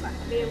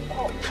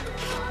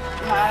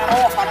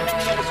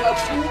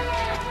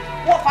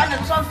 What fun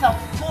and sons of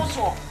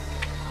Fosso?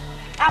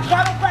 I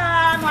can't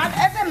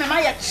ever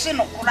my chin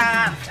of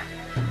Quran.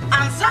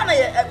 And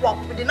Sunday at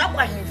walk with enough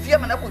by him, fear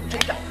and I could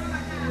take up.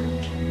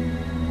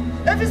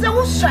 If it's a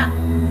woosha,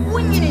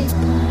 winning,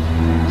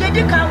 you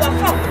did our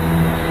fault.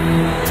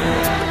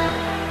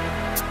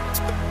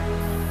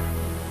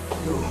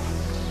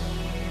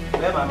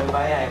 Remember,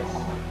 by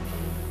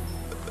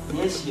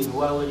yes,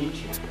 you are you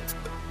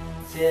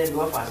say you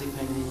are fast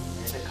penny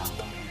as a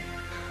couple.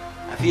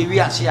 I feel we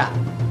are here.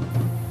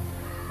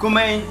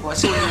 Kumain was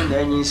saying the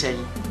engine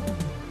saying,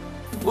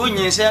 when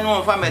you say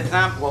no farm at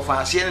Trump or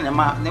Fashion and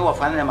Mark, never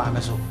find a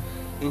mammaso.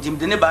 In Jim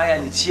didn't buy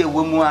any tea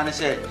woman and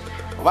said,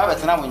 why the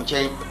Trump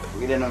chain?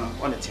 We don't know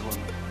on the tea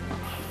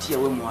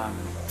woman.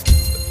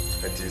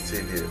 And you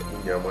say, dear,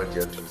 your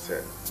mother to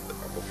say,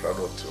 I'm a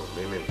flower to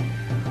meaning.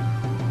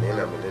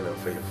 Nina Melina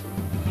faithful.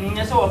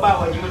 Yes, all about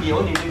what you the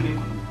only living.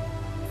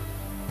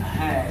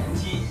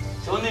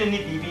 So only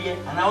BB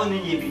and I only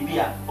BB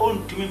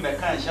own to me my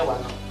kind of shower.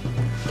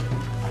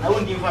 And I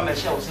won't give my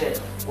shell said,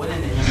 what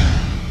in the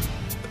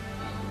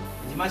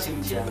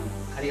Mashim Jam,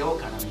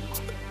 Carioca.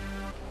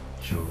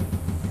 Sure,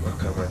 what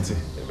come at it?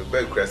 And the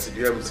bag crassy,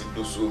 you haven't seen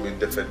those who made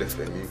the fed a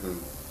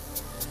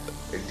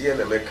dear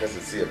and Americans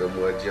see a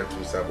more dear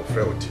to Sabo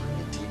Fraud,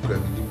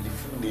 grabbing the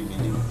food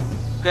name.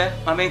 Okay,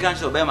 my main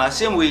council by my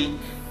same way,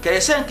 can I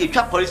send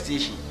a police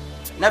station?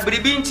 Nabri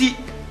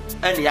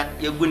and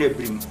you're going to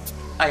bring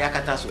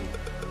Ayakataso.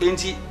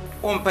 Ain't he?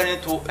 One penny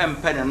to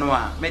pen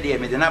noa, media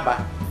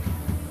medanaba.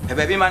 A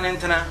baby man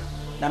entena,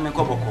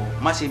 Namekoboko,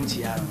 Massim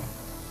Tiano.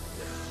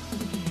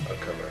 I'll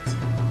come at it.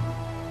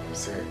 You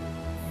say,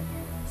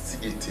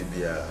 see it to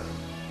be a.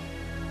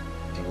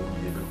 You won't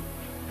be able.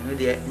 No,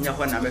 dear,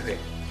 Yahuana Mepe.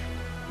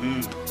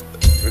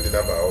 With the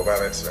number of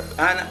Bavetsa.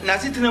 And now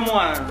sit in the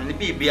morning,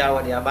 the be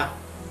our deaba.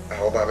 I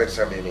hope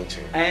Bavetsa may meet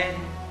you. Eh?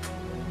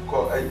 You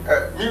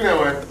know,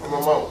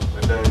 Mamma,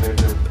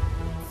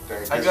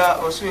 I got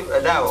also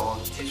a dow.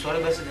 She's one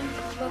of us.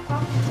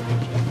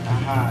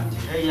 Aha,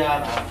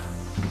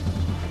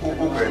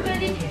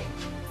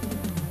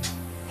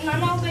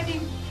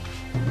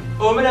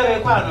 oh, me have a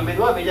quarrel, me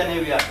do a vision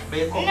area.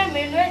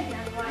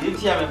 You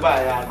see, I'm a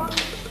buyer.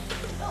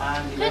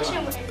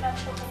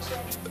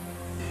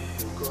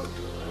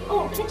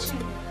 Oh, kitchen.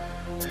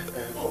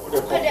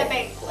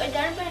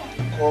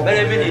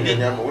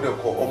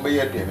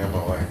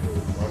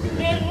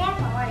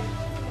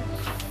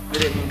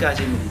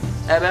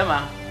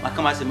 Ebema,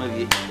 makama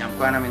semevi,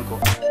 yankwana minko.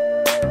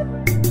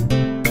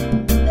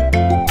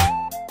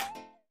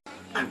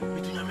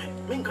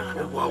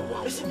 Wow,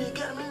 listen, you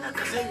get me not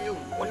say you,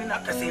 one in a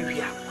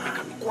Cassavia. I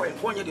can be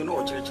quiet one year, you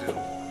know, church. You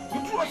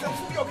do yourself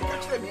for your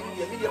catch them in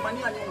the media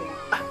money and you.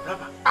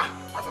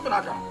 As a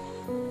banana.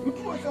 You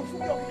do yourself for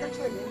your catch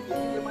them in the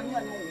media money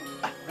and you.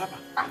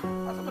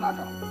 As a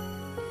banana.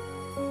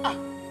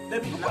 Let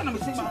me go on and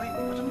say, but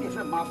I'm a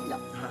friend mafia.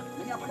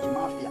 Many of the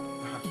mafia.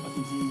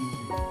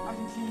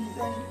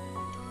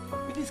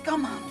 It is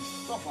come on.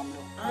 So from you.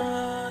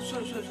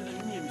 Sorry,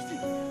 let me a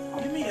mistake.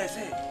 Let me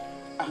say.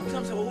 I'm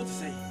sorry, what to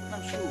say.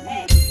 I'm sure.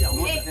 I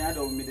want to say I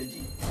don't meet the G.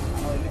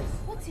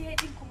 What's your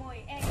head in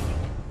Kumawood?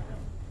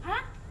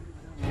 Huh?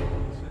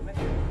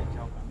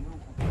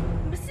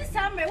 Mrs.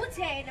 Summer, what's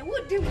your head?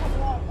 What do you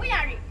want? Where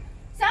are you?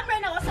 Summer,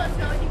 I was so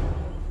sorry.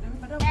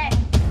 Hey,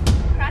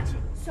 Cratchy,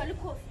 so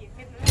look off you.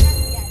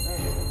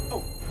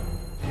 Oh.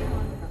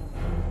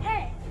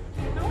 Hey,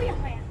 now we are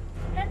where?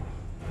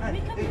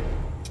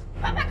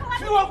 Papa, come on.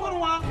 You are going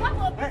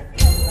What?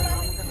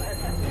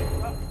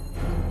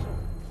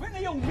 When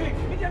you make,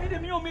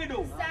 you made do.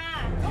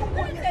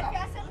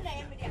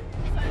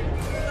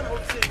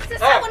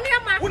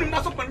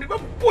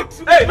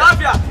 Hey,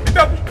 Mafia!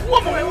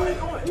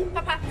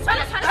 Papa,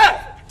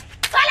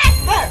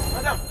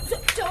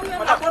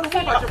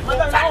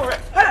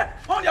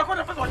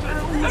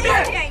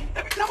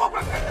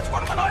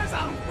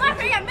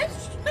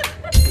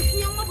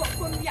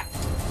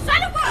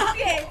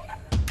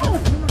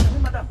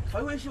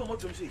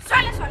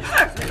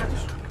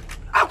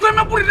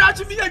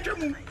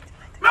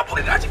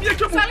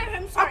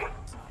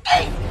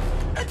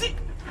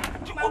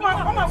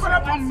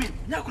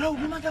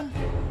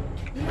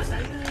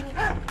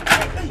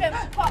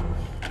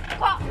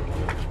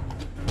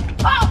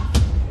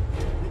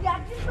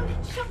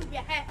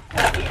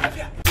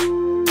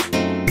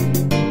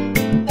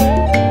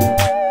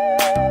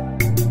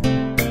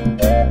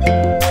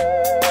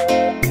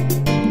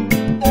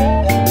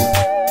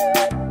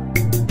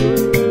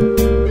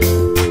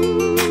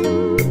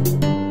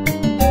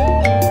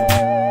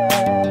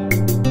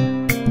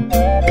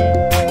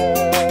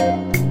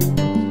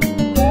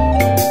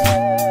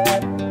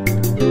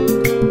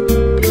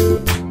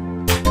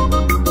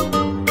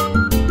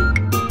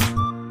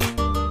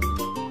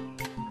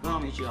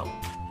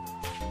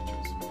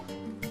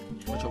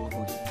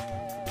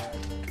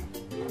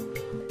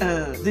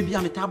 de bia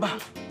metaba.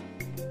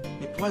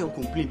 Me try your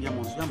complain bia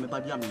mo so ya me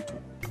ba bia me to.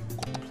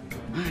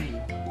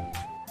 Ai.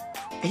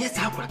 Yes,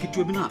 I could get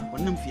you na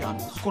wonam fia no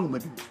so kono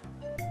madu.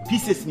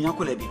 Pieces ni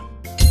akola bi no.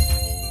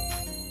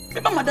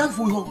 Me ba madam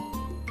fo ho.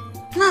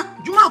 Na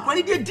juma akola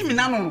ni di mi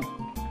na no.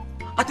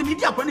 Ati mi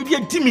di akola ni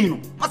di mi no.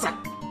 Masa.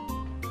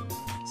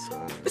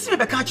 Esi me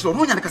be ka kire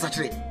no nya na kasa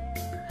kire.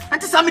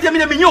 Anti sa me dia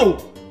me nyo.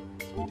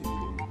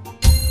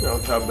 Na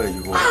taba yi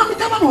ho. Ah, me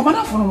taba no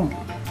madam fo no.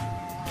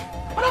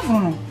 Madam fo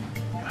no.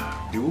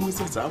 The woman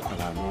says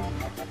akola no.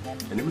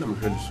 Ene me na me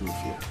hwe no so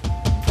fia.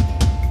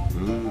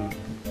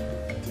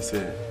 Ti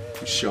say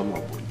show my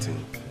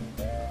bonting.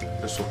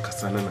 So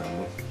Casana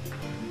no.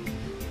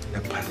 A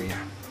paria.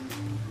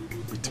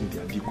 Between the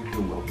Adiku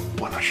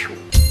Bona show.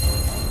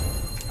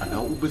 And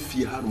now Ube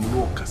Fee had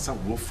no Cassa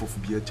Wolf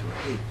of Beer.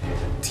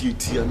 Hey,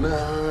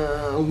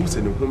 Tiana, who's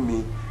in a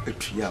home a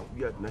tria.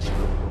 We are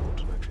national.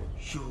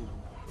 You.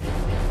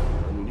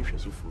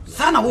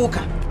 Sana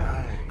Walker.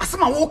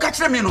 Asama Walker catch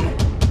them in.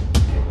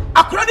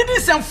 I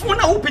credited some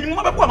phone opening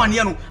Mabba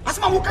Maniano.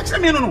 Asama Walker catch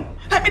them in.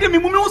 I made a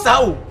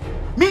mimosa.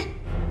 Me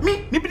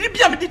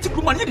bia me diti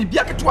kuma ne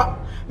bia ketwa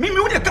me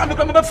wo de ka me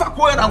kwa me fa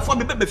ko na fo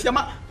me be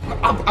fiama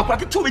akwa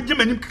ketwa we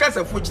gima nim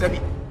kasa fo kira bi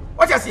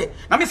what you say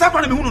na me sa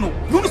kwa na me hunu no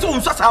no so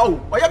unsa sa o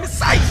oya me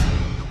size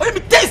oya me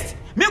taste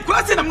me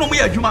kura se na me no mo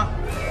ya adwuma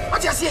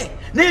what you say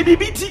na e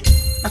bibiti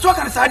na so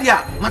ka na sa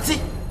dia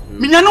mate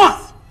me nya no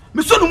a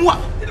me so no mu a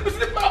me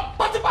flip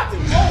party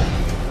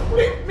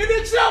me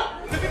de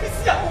chao me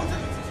bibisia o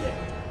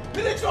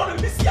me de chao me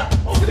bibisia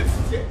o me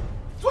bibisia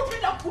so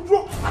ti na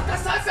kudro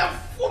akasa se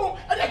funu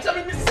e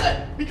de me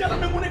say because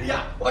me money dia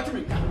what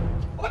me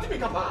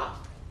ba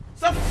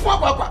se fo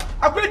akwa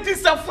akwa di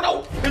se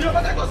funu e yo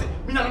ba ka say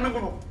me na me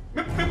ngono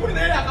me put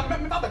na ya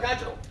me ba ga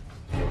chiro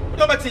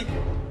do beti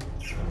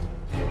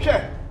she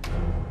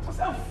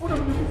se funu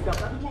me bi ga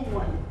ka do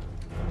mo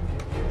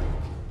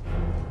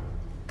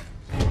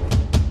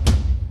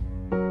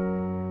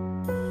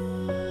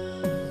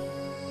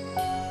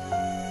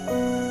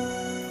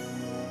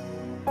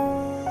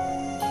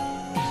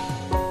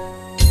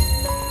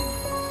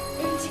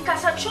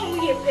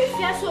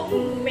so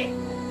me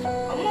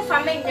omo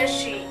family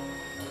industry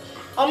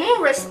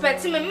omo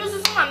respect me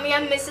so so me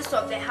am missus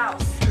of the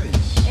house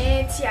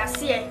ti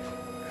ase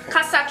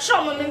kasa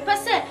chom me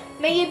pese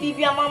me ye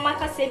bibia mama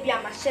kasa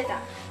bia ma sheda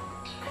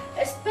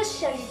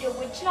especially the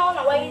which now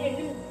na why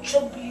you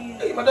job you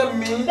hey madam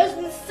me there's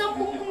so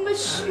me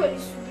sure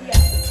is bia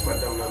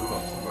madam na ma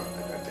kuma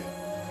agade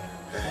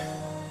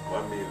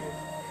 1 million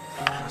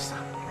asa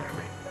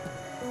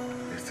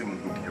ese mu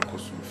bi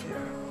yakosu fia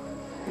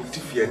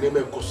Tifia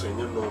never cost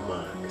any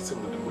normal, and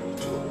some of the money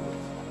to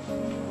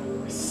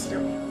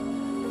Slim.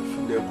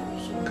 Funeral,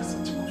 so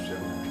Cassette will share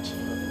the pitch in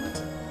the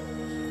matter.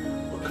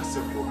 Or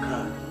Cassette for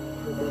car,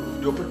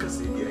 Dopa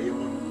Cassia, no,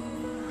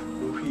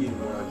 he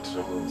want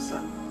trouble,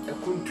 son. I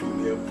couldn't do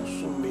me a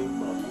pussy,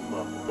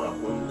 my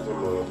own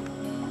color.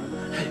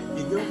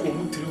 In your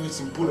community, is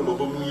in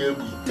Punamuya,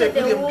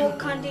 they will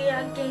candy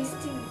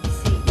against him.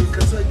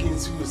 Because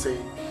against you say,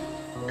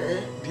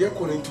 dear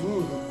calling to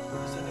me.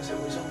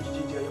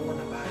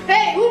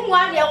 Hey, who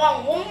want your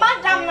one?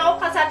 Madam, no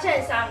Casa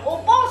Chensan, or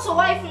boss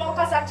wife, no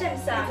Casa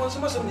Chensan.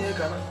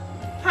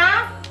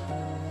 Huh?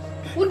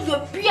 Would you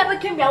be able to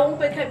come here? Who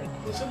became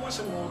so much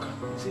more?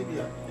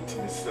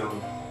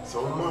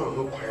 So, man,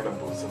 no quiet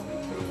about something.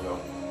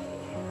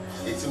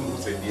 It's a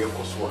most idea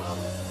for Swaham,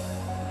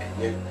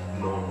 and yet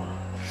normal.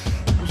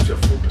 Push your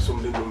focus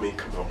on the make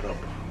come up.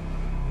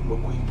 We're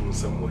going to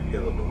somewhere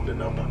here on the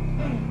number.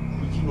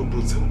 We can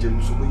open some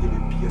gems so many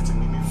appears to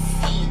me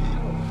feel.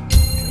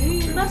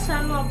 That's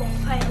a no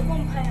bonfire.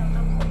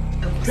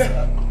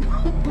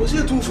 Was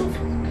you too?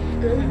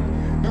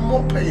 The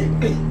more pay.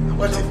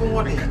 What if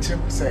one catch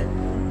up say?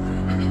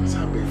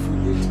 Some be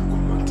fully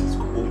commands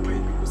go open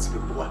because the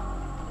boy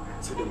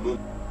said the moon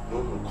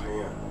no more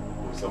quiet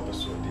or some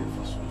person dear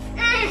for so.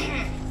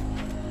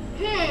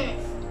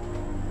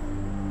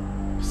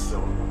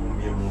 Some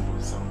mere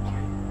move some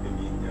quiet and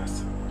in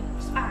yes.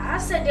 I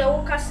said the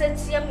old cassette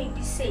here may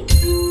be safe.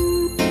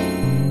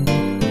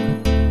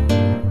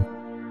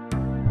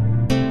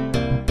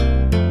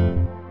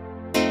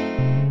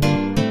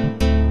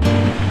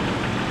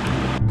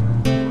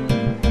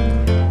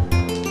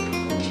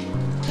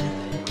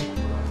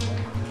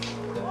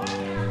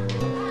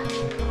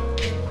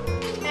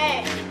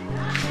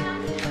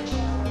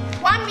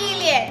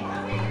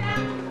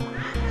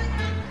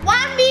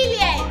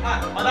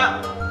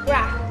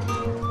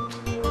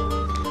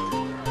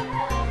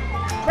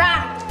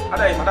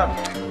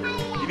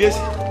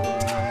 Biyesan.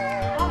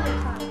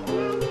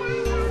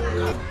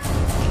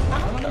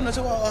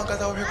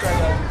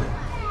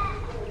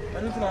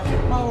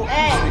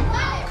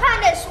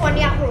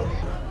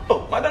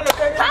 Oh, madam,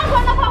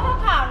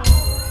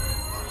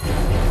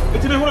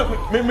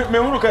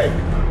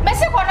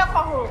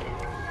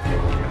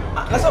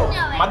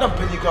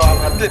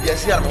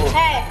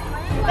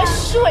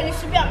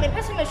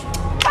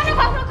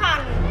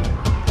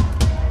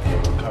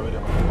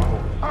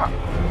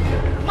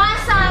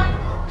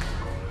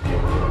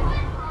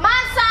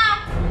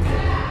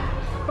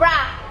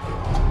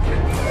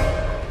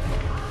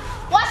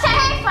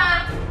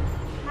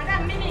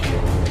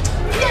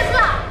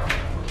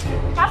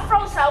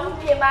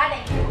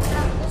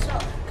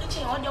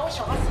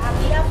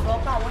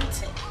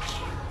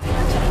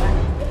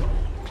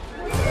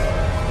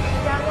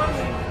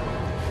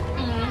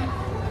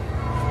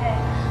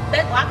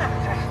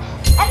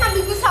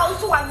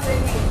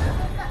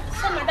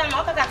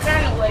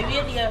 we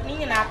dear,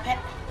 me and our pet.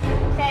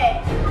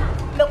 Hey,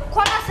 the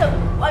corners of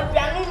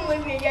Adrian when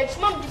we get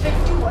mom to do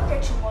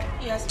what you want.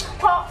 Yes,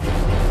 Pop.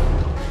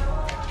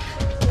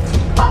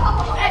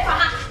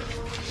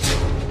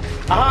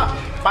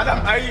 Madam,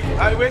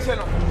 I wait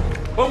no.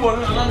 Bomo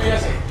no na me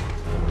yese.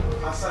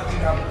 Asante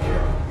Akan.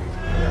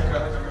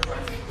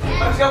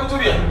 I'm going to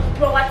be.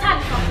 Bro, what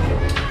time?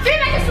 3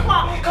 minutes to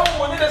call.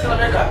 Come on, let's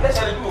make a. Let's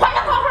do. What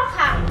the call?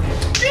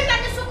 3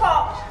 minutes to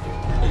call.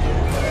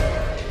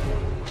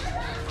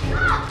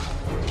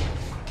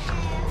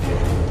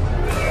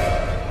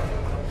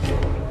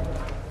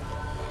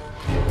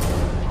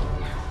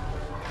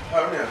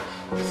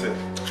 Listen.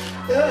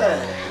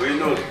 We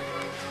know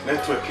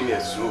networking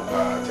is slow,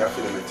 but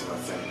definitely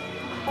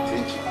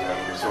thank you.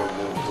 Yeah, so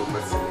more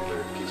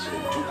verification.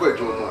 Too quick,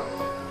 be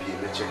in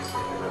the check.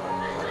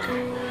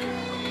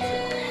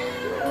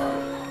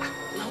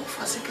 Now,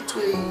 Asante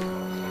Twi,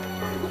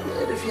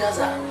 if you have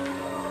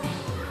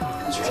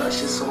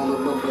instructions on the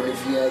number,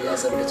 if you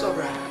have a bit of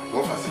right.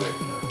 What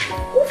facility?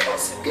 What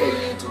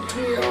facility to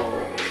Twi?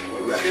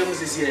 We are going to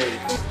see it.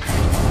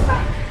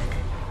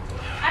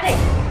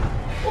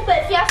 Who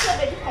bet you have to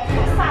come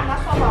from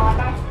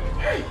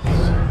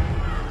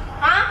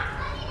huh?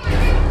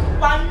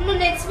 1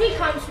 minute we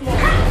come tomorrow.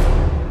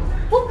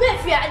 Who bet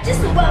you are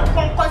just about to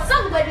come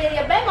somebody in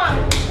your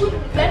bedroom? Who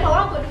bet no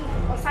one go to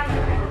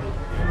Sunday?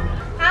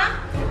 Huh?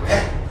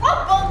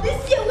 Oh,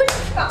 this year we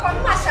Papa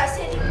Masha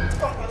said you to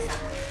come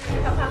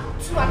Papa,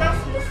 to enough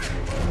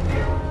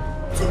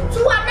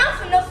to enough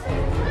enough.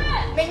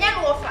 Many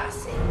of us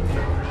say,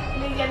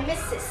 me and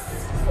Mrs.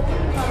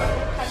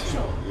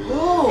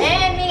 Oh,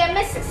 me and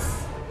Mrs.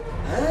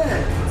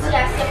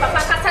 Yes, Papa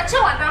Casacho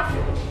enough.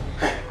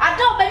 I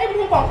don't believe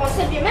you can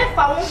consider me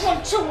for one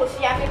chill with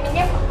you. I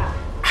mean, Papa.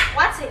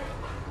 What's it?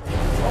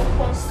 Oh,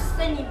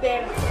 concerning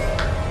baby.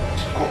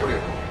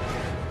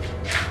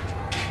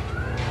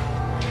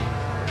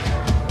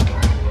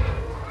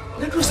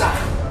 Let us say,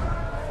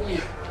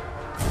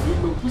 we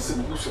will listen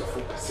to your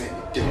focus and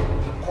get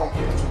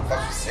confident to what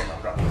you say, my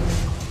brother.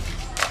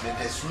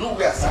 There's no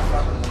way as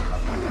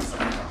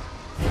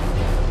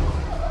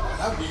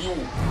I'll be you,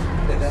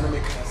 the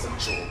dynamic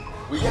consumption.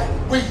 We are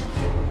wait.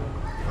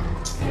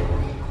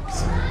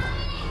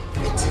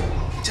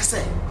 just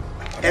say,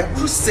 a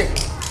Bruce say,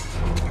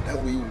 That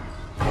we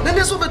then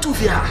there's over 2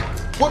 fear.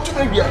 what to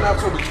maybe an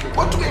answer with you.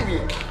 What to maybe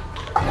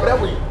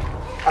that way.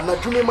 And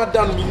I do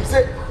madam means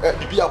say,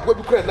 be a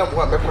web credit number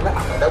one, that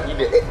we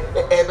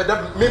ever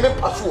may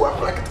pass you up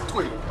like a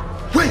twin.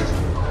 Wait,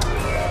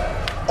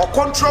 or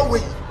control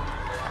way.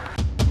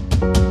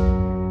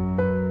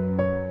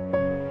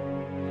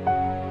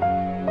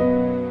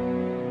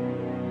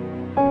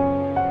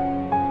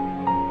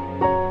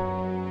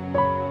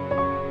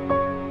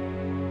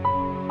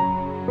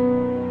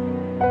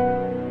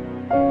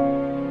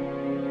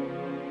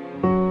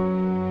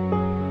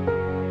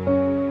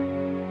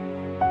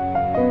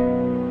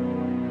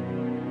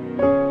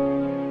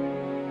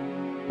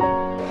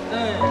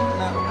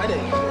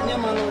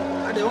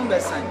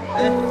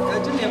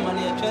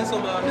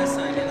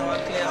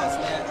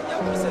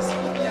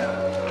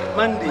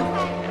 Monday,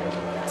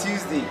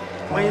 Tuesday,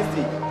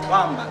 Wednesday,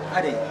 Wamba,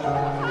 Ade.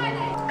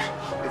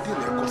 I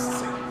didn't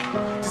say.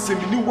 This is a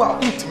new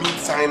one. Ultimate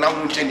sign. I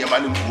won't change your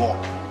man in war.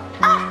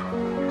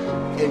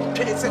 And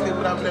Chase and the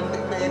Ram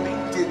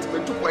and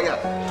gentlemen to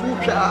quiet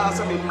 2 cars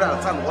and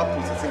brands and what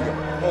puts in them.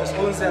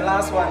 Most the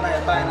last one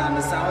I buy and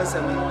the sounds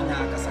and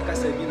Casaka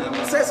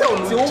Sabina says,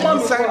 the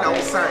woman sign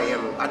outside.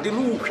 I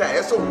didn't know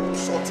cry so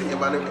sorting your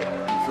money.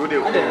 If you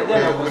did,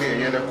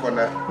 in the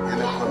corner, in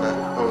the corner.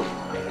 Oh.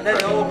 Then I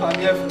open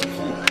here for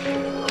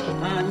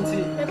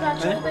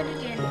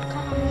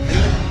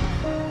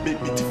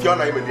Maybe if you're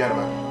not even the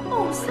other.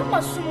 Oh, so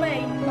much so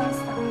many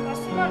master.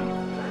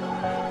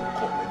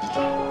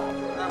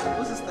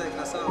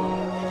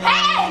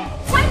 Hey,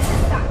 what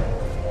sister?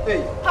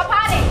 Hey, Papa,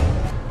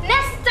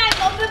 next time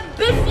I'll be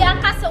busy. I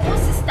can't say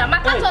sister. My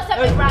cat was a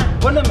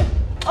brand. one minute.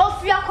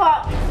 Off your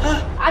car.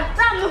 I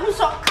damn who's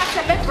a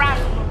cat a brand.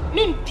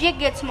 Me big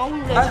gets my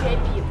own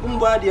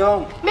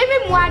Umbadio. maybe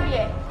more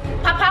dear.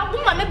 Papa,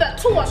 woman, maybe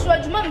 2 or so.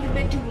 You might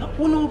be doing.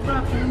 Uno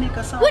bra for make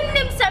us out. Wouldn't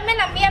him say men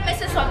and me a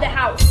message of the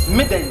house?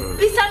 Midday.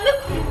 It's a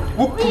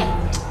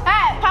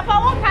hey, Papa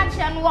won't catch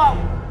and walk.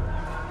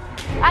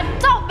 I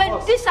don't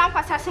bet this I'm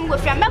passing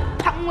with you. I'm not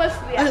with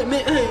you.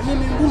 Hey,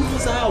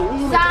 who's out?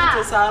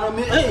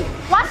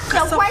 What's the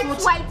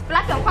white,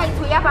 black and white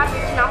we have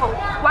now?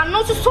 One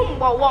not to some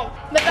one.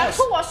 But that's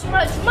who was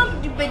right.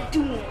 Mom, you be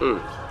doing.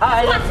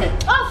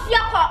 Off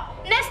your car.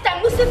 Next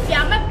time we see you,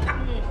 I'm a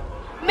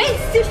may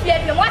see you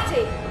and what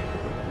it.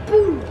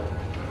 Boo.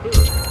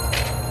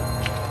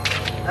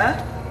 Huh?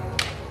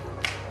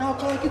 Now,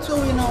 call it so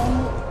we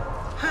know.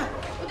 Huh?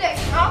 Today,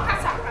 I'll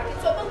catch up.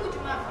 It's over good,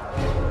 ma'am.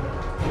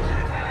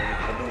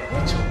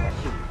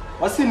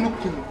 What's he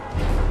looking?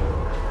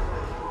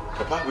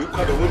 Papa, we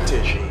call the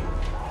winter.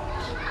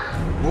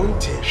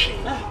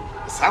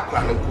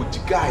 Sakura and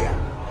Kujigaya.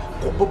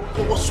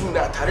 Kobo soon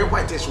that Harry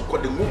White is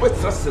called the movie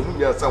stress and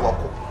we are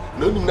Sawako.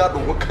 No, you know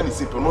what can you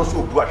say, but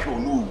also brush your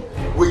new.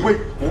 Wait, we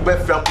be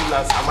free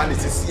ambulance. I'm on the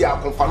CC.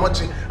 I confirm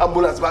not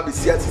ambulance. Baby,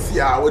 CC.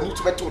 I need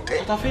to be told.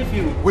 What I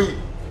feel? Wait,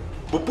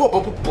 but no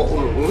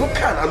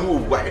can I know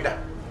why that?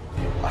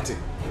 Martin.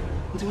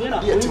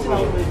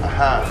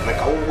 Like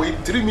I wait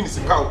 3 minutes.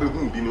 Power be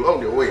on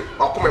the way.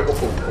 I'll come and go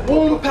for.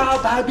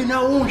 Power baby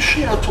now won't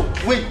share to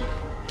wait.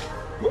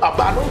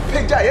 Abano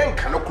page I ain't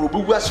cannot grow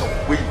was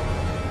way.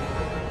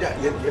 Yeah,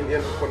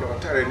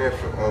 Tari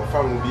never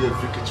found be a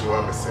free kitchen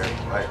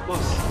 1%. Right,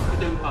 boss,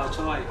 them part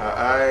why.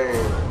 I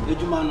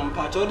did you man on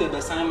part of the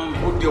Simon?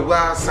 Put the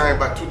wild sign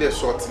back to the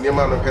short near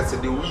man of Hesse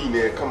the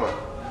winner. Come on.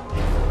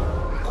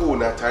 Cool,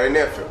 not Tari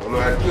never. On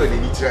our deal, the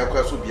literal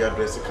class will be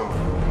addressed. Come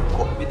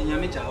on. With the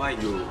Yamita, why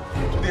you?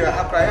 Today I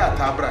have Praya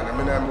Tabra,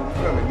 and I'm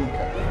from a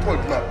Nika.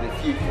 Point map the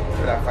feet,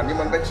 and I find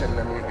him on the chain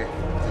and make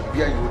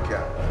be a yoke.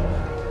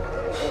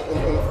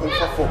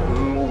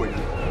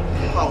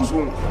 House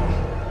room.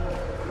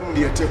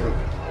 Near table.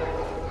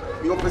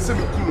 You person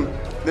me kunu,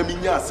 na me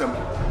nya asem.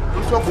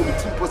 Nso abo me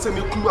tin person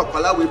me kunu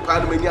akwala we pa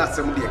na me nya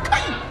asem de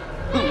kai.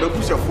 Na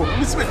busha fo,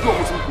 me se me do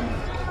omo kunu.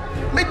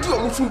 Me do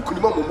omo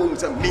kunu ma mo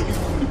se me ni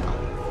kunu pa.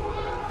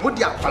 Mo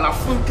di akwala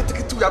fo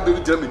ketekete ya be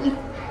jira me ni.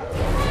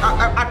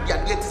 Adia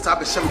de ti sa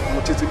be shem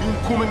ko tete ni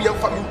kunu ni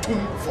fa me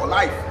tum for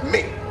life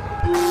me.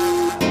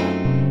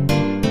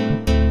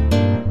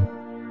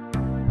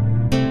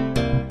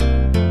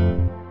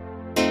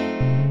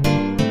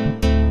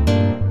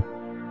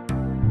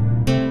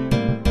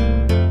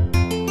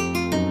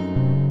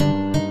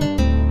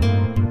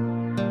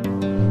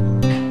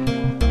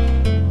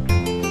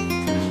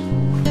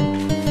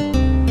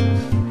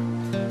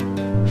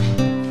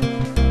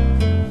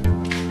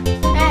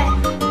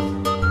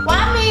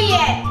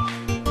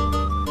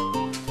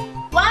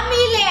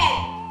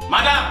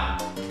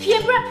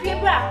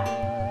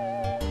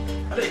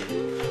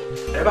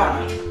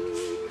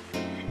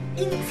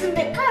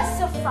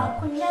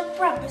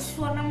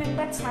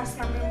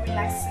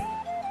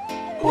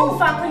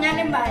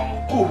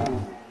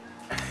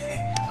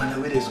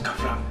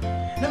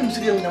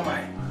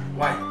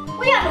 Why?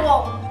 We are the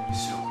one.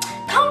 So,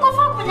 come go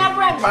for your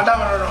brand. Madam,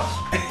 no.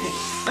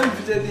 Let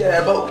me tell you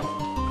about.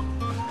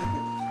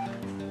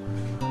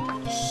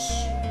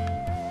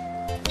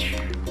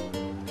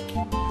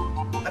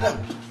 Madam.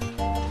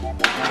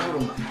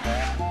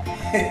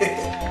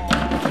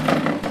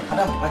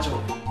 Madam, macho.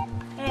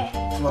 Eh.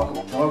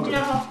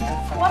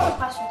 What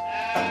pass?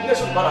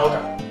 Yes,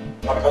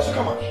 what pass?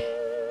 Come on.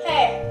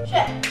 Hey,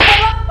 share.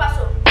 What pass?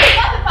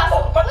 What pass?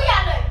 We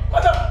are there.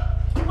 Madam.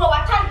 Bro, I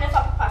can't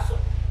never pass.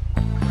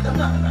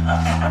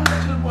 I'm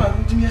not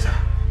going to miss her.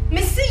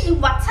 Missy, you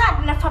were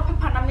tired enough for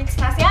people to mix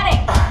us.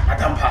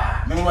 Madam,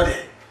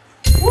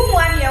 who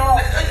won you?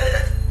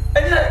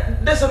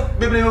 There's a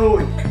baby.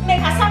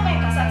 Make us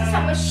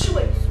some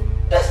shoes.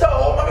 That's the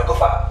home of a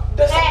coffin.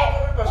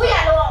 We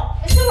are alone.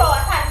 Mr. Row, a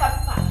time for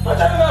Papa. But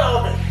I don't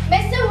know.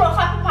 Mr. Row,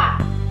 Papa.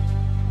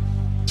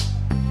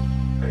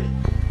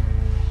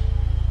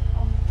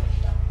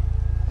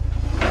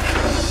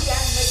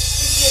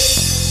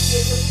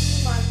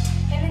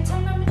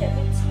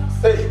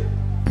 Hey.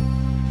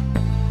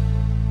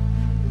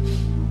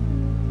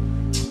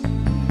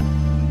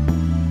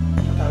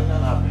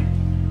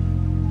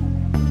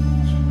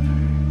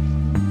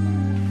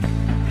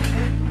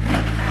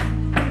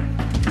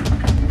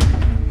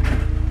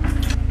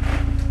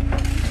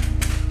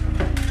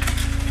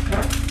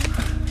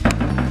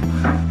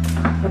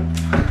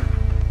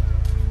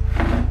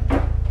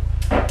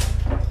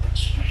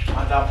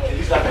 Madam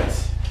Elizabeth.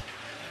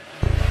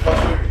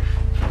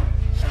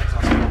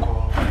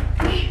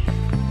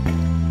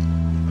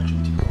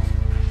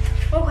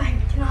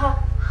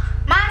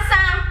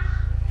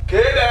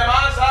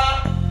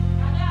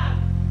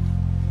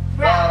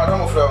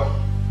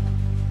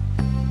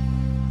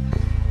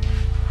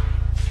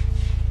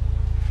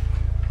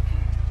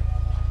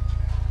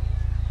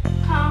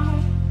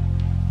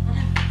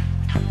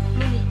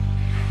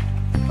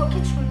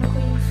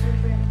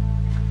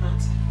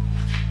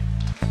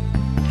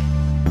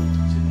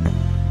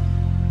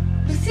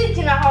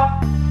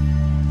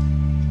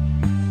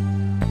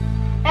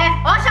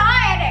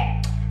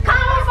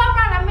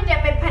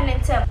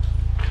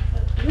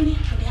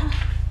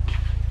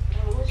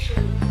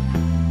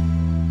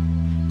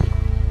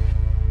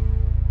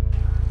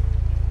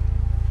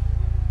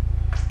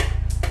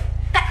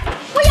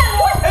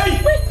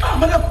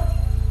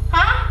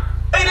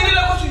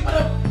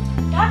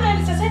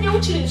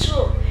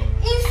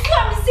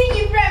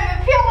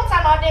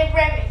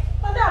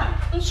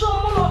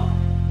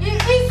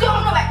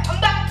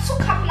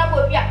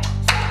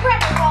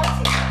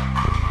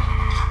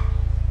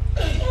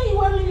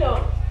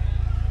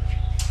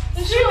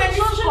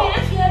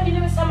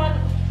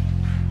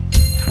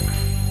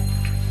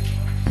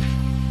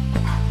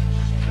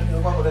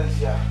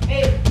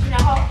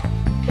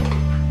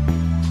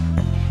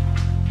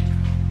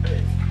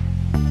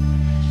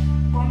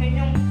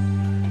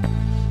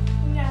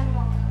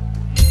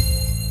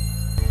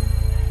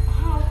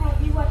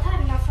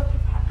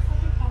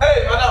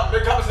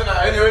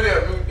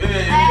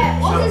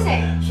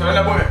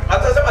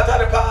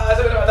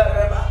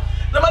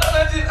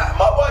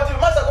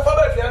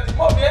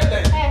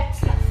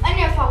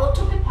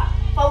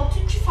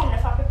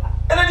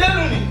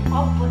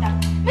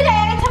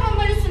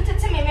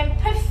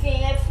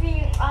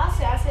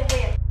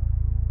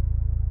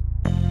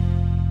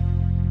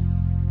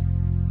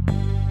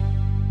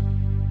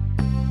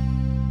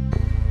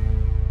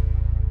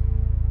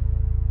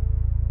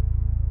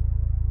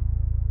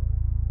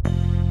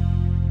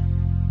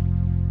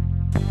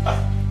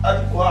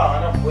 Adikwa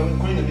ana when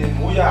queen me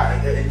moya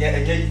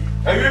enye.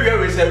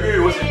 We say we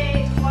was.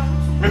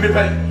 Me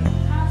pen.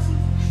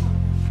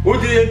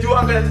 Odi enti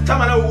wan ga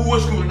tama na wo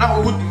school na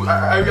wo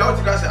I out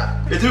class.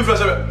 E ti flesh.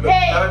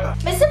 Hey.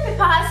 Me say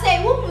papa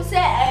say wo mu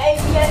say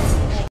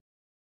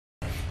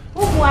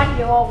wo mu an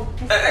de wo.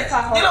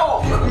 You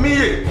know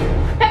me.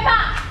 Papa.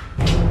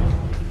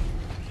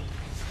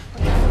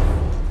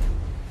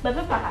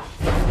 Papa.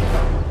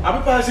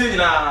 Papa say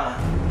na.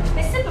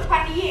 Me say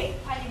papa ni ye,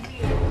 pani bi.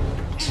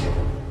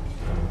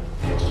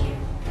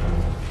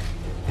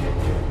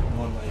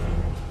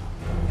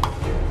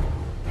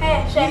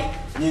 Hey, she.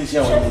 Ni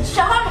sia wa ni.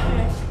 Shahana.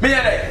 Me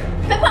ya dai.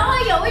 Papa wa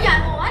yo ya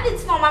no, I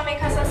didn't mama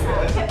make us sa.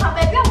 Papa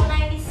baby I want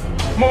to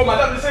see. Mo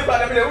madam say ba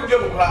na me wo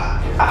djemu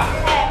kra.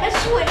 Me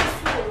sure ni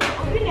fool.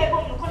 Obi na ebo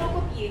mu kono ko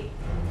bie.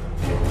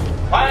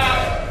 Aya.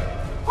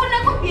 Kono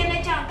ko bie na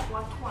jam to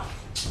atwa.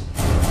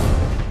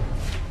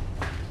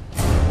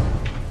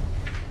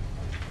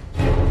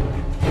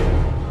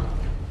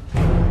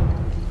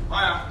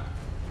 Aya.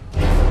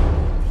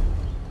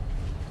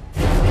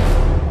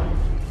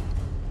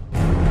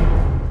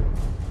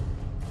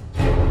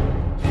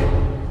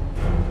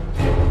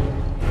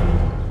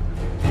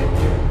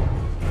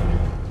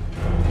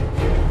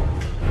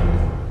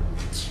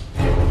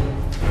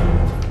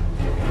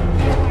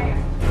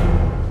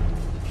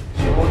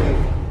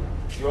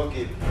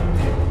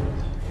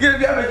 Give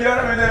me a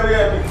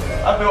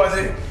I was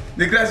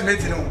the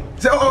classmate, you know.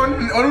 So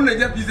on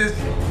the pieces.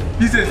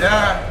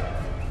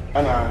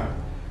 Anna,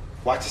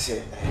 what you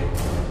say?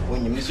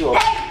 When you miss your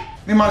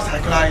Me must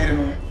have cried, you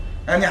know.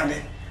 And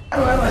Yanni, I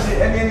never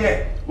say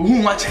any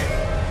who watch it.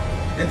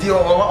 And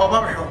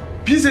the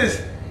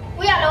pieces.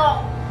 We are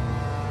all.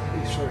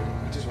 sorry,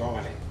 it is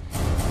wrong.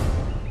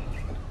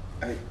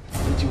 I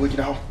did you wake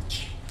now?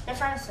 The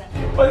friends.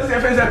 What is the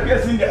friends that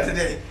piercing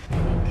yesterday?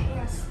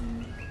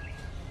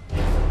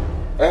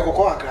 I go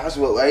call class.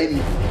 Well, I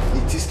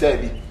need to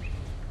study.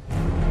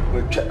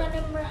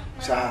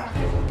 Sir.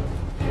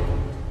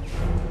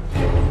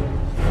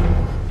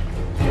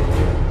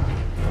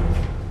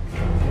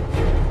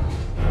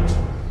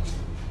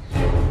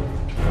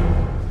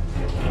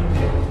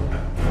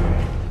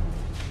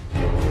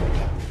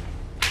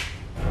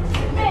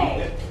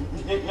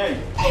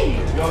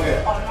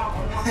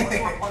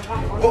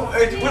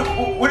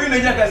 What do you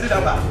need to sit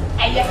about?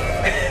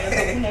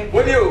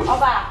 What do you?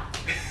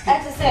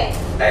 That's to say.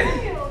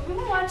 You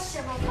don't want to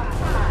share my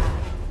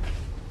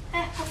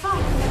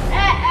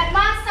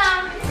Master.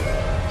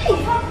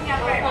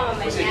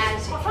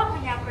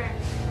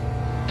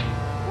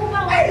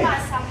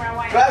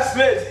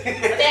 Classmate.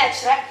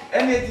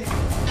 Anything.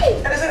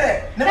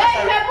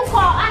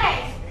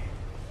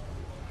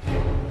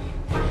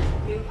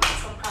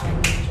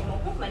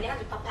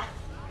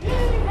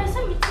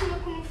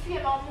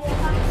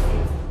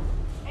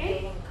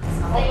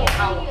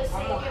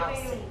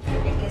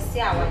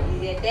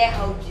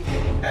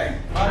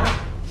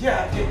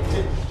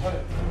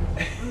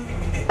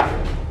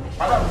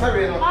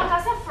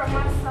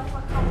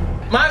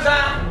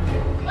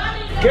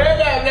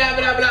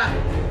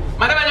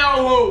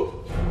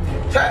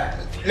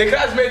 The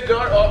classmate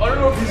or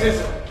no pieces.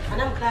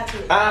 And I'm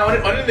classmate.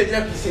 Only the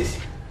pieces.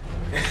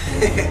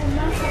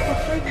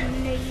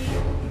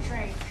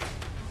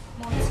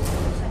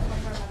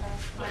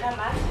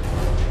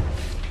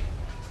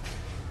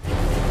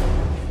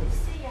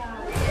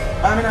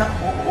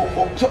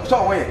 So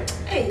wait.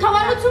 Come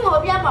on, to know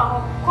about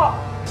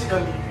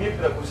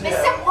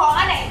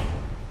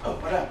Oh,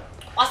 madam.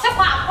 what's up?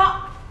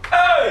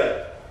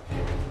 Hey!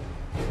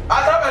 I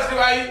thought I said,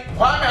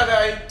 why am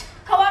I?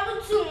 Come on,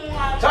 to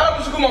Tell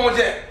us to come on with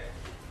it.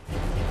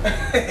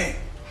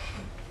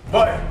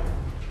 Boy.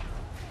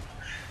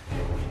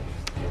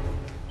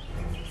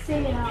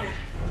 See how.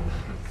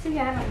 See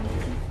how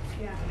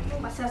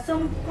but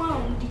some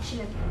one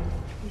teaching.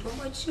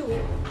 What you?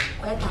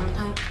 Quite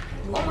time.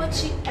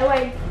 What you?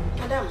 Away,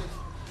 Madam.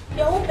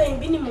 You're open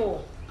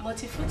binimo.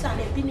 Multifoot and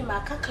a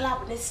binimaka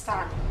club this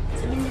time.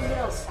 The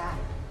minimal, sir.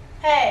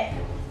 hey,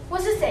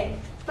 what's the thing?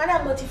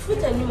 Madam,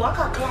 multifoot and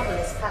Nimaka club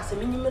this past a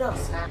minimal,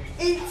 sir.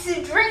 It's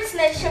drinks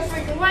like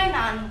Sheffield wine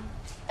and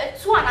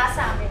it's one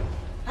assam.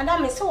 And I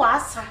miss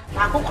Wassa,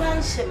 like a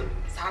cranshim,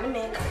 San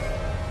Maker.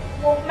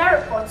 Well,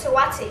 Mariport to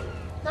what it?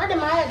 Not the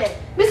Maya day.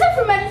 Mr.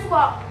 Freeman is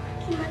what?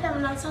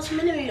 Madam, not such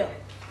many.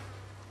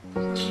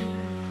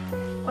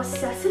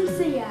 What's that?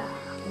 Simpson, yeah.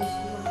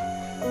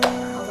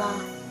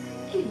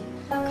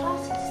 The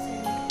class is the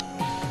same.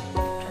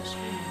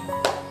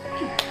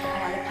 I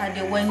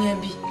had one year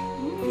be.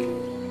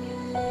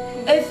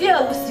 If you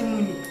are with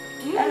Simuni,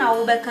 and I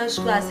will back to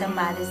school as a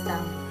by this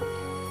time.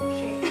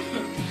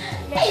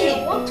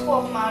 Hey, what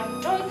 12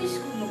 months? Join the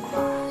school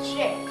class.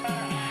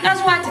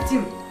 That's what it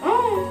is.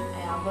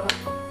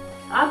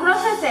 I'm going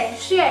to say,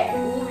 share.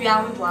 We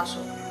are to us.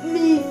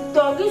 Me,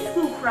 doggy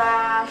school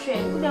crash.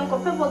 We don't go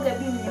people get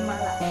in your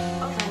mother.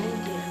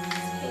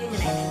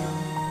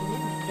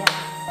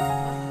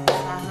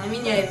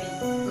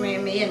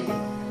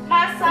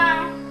 Massa.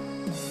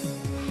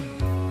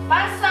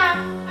 Massa.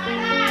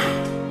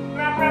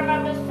 Grandpa,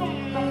 the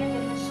spoon,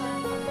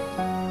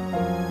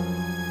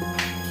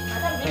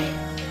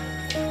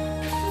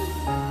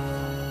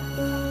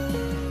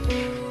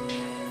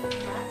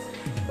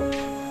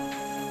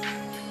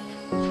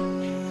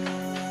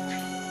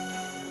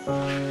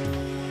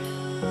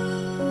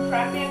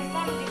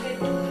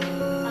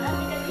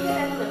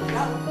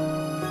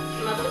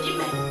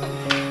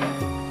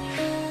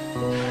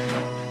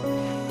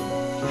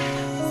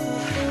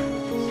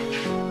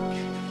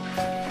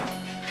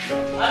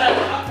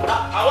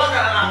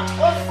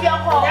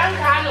 fiako.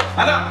 Yankano.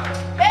 Ana.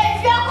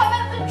 Fiako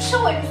me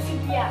show we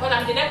sibia. When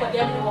I'm the neck of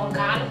them won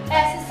can.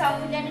 Sister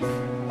we dey.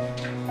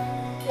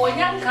 O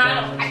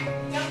yankano.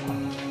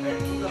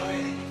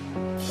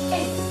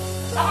 Hey,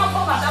 I'm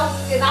going to go to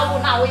the house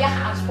now. We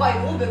are boy.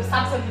 Who be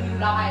something you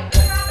like?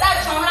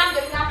 Let's show them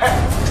the now.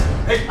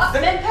 Hey,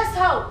 then pass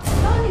out.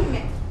 Don't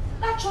me.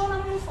 Let's show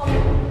them for me.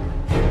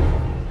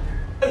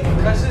 Hey,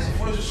 can I say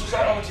for the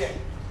suicide out here?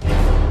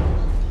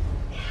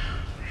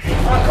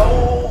 I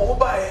go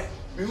buy it.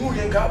 We who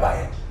can buy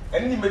it.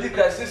 And the medical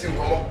crisis in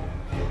common.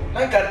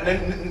 I got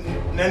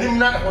Nanim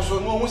Nana was so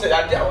no one said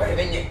I dare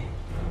away in ye.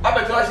 I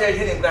bet I say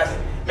hitting grass.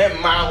 Men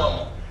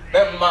Mawam.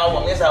 Men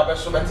Mawam is our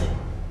best somebody.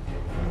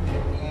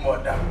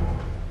 Mother.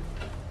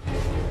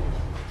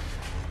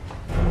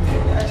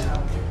 Yes,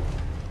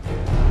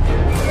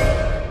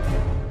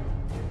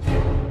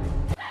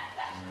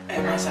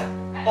 hey, my son.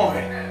 Oh,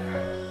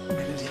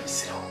 Melody,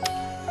 sit down.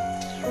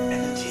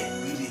 And the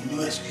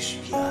new excuse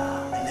you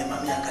and then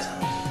Mamma Casa.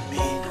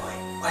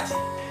 What?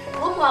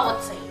 What I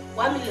would say,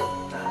 1 million.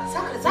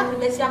 Exactly,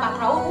 Messia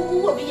Macro, who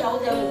will be out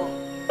there more.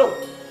 Oh,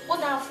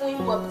 what are for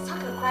him? What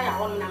sacred cry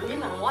on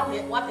him and what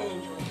they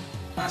enjoy.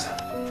 Massa,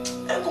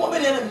 and go over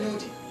there and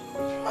beauty.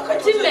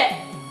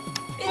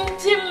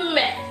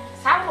 Intimate.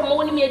 Some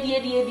morning, dear.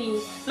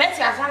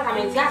 Messia Sanka,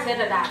 gas at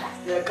the data.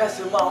 Your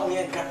cousin, Mom,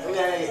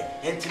 intimate.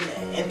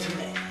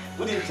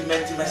 Good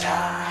intimate, Massa.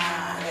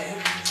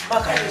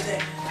 What can you say?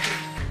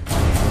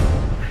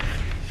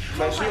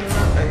 My son,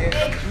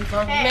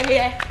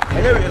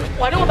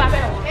 what about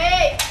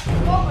Hey,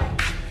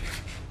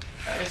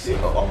 I see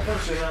all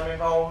person. I mean,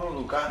 how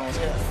look at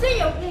say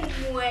your womb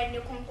when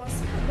you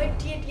compose. But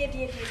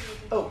dear.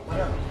 Oh,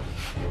 madam.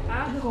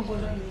 I'm going to put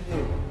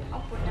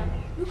down.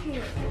 Look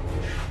here.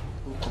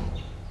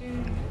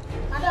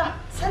 Madam,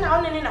 send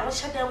out and I will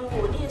shut down.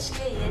 Dear,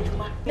 stay here to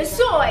my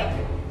soy.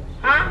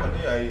 Huh?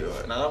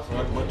 Now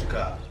from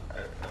Motica.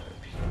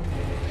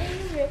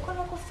 Anyway, I'm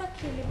going to fuck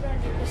you, the brand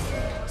new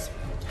hospital.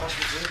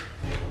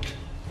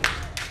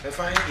 If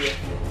I hear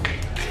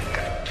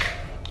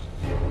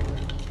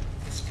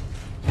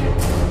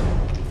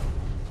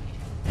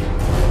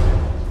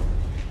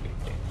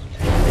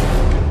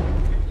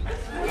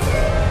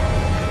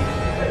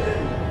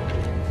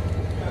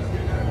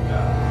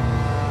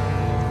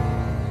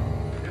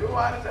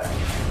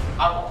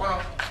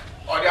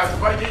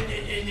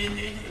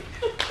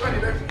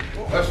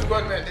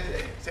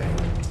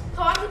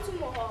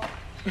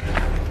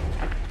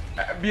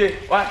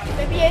what?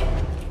 Baby,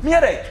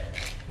 Mire,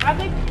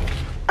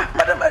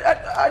 Madam, I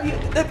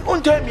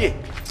won't tell me.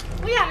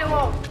 we are the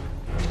wall.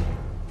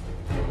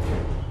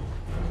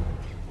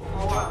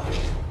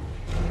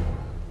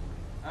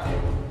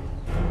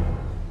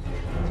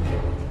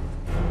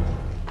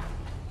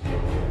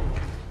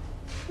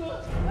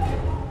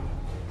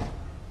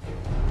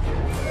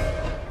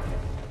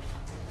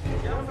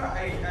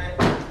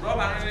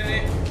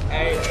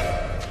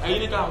 I need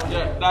to come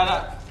here.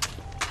 Dada.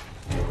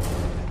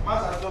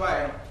 Masa so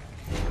bad.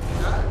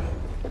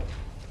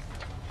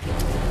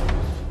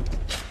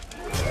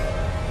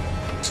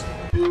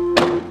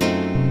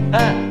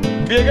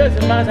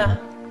 Biyesan, Masa.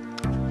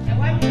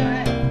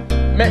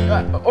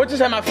 What is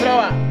my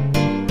flower?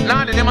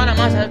 Now the man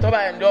Masa to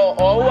buy and do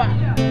or what?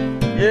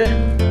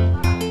 Yeah.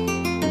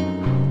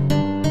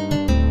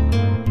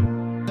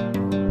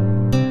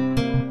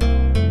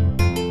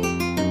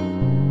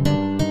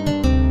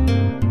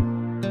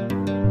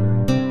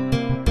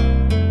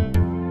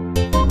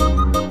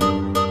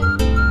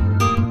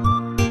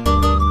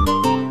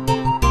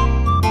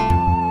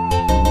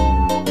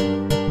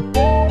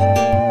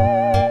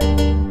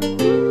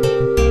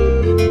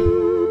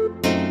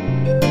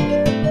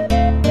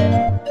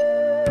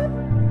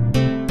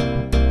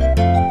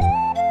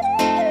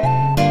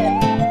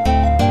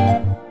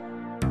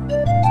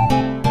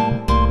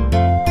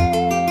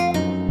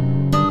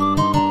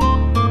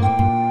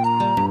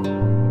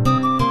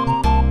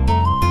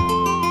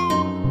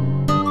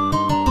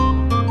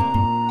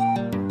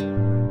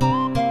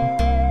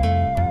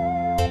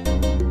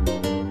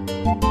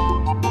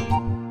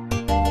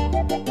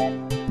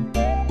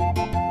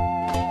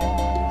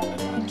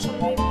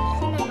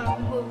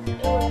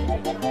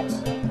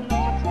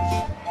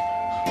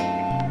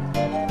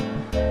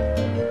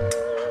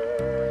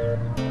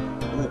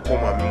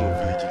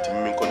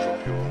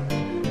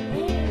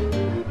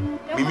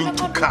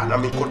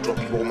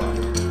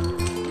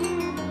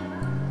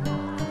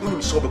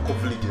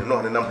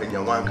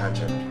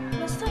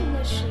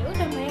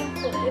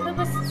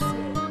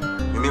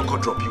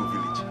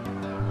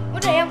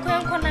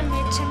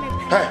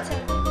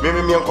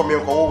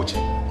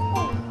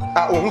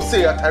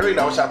 Say at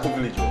Arena or Shako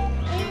Village.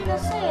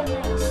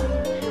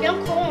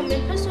 Young call me,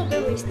 person be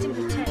wasting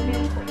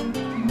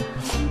time.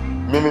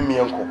 Mimi, me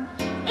uncle.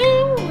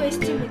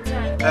 Wasting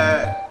time.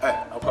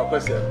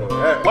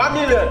 1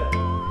 million.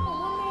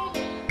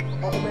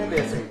 Oh, man,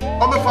 they say.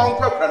 I'm a found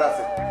crap, and I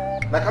say,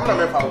 like I'm not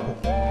a found.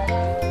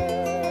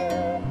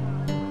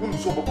 Whom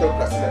so book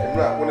class in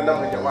when a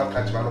number in one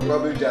catch man,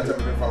 probably just a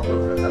found,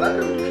 and I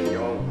can be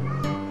your own.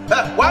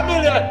 1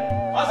 million.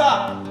 What's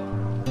up?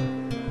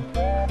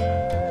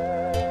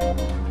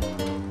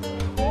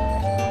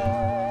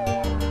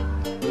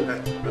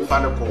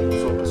 final call,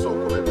 so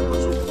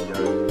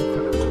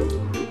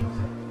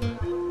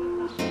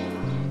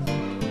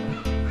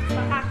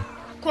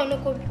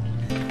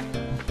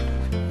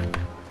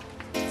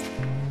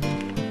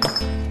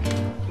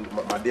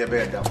my dear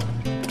bed down.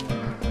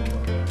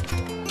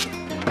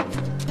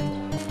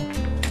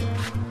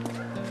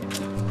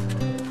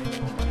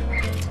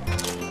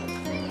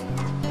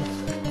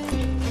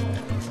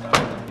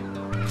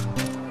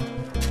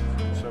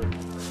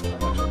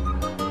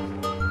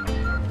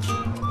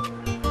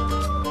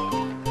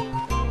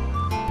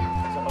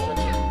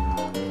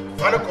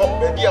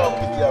 Maybe I'll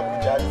pick you up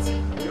with Jazzy.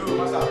 You,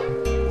 Massa.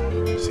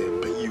 Say,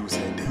 pay you,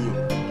 say, you.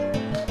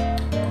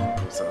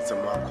 Some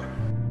Marco.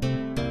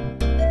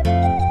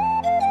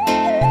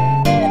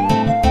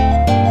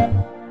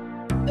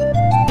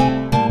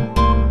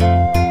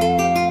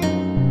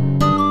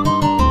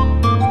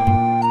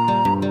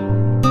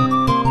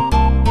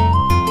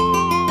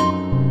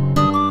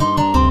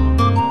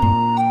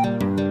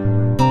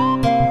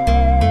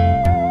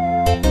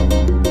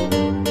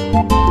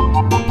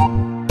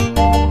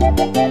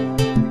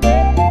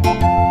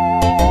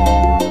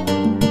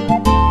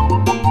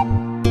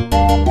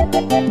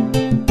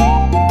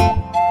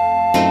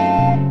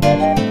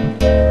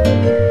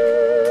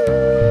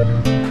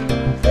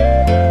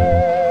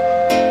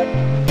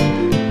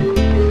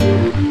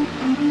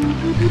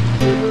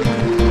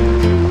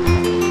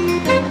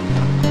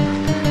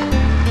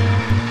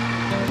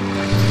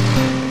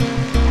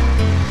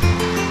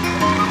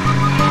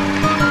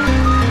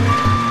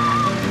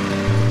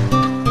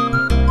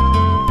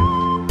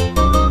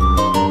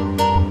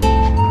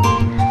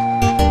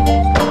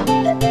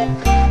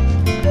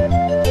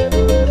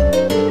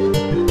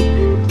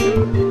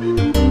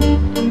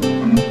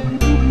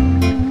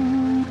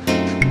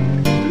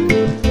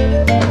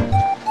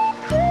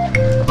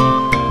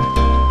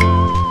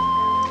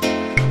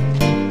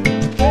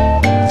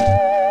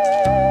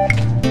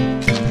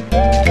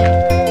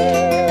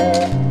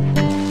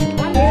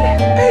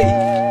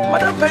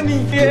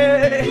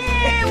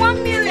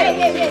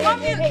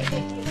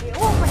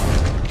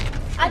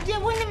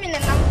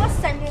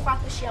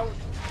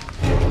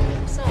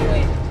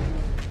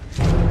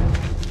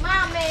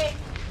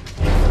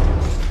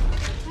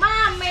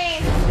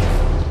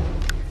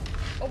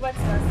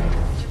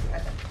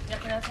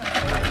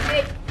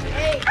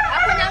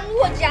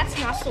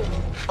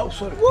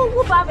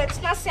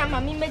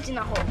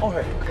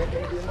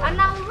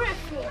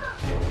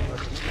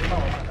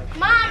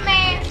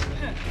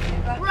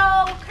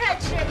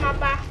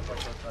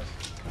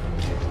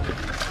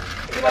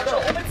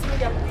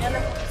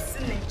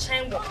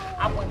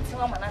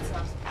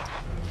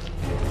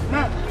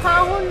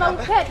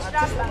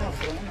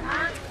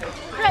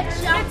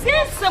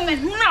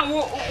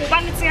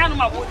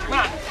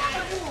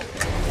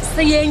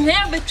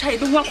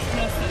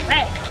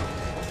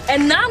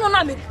 And now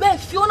I'm a bad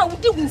Fiona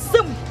would do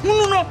some.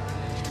 No,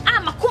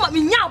 I'm a come at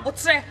me now, but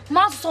say,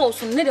 my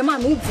sauce and let a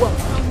man move.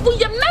 Will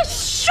you mesh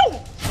shoe?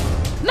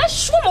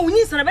 Mesh shoe, we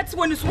need some better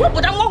when it's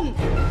what I want.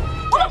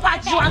 What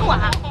about you?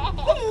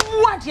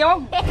 What you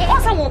want?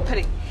 What's a whoop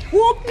penny?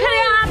 Whoop penny,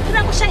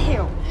 I wish I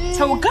hear.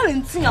 So we're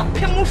going to sing a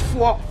pemu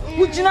for.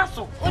 Would you not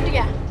so? Oh,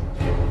 dear.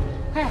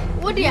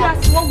 What do you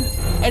ask one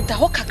at the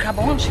Hoka Crab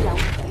on you?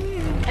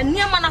 And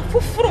near man, a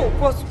full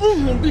was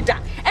bidder,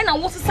 and I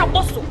was a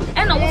bosso,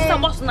 and I was a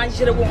boss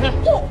Nigeria.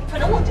 Oh,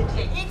 but I wanted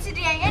it. It's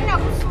the end of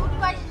the school,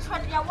 but it's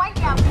what your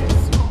white out.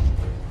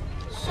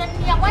 Send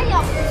me a white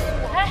out.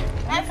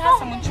 And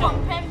someone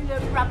from Pem, the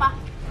rubber,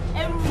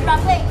 and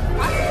rubber.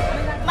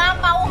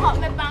 Mamma will help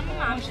me by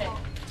my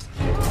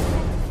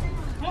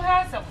who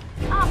has them?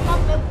 I'm not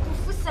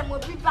the some will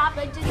be bad.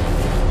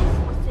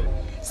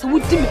 So we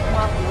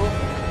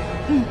didn't.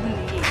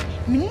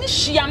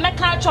 She am a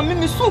catch on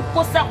me soup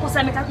for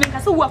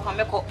Sakosa, so work on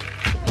me.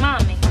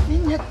 Mammy,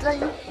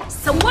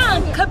 so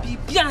one could be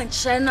beyond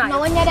China. No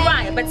one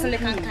yet, but in the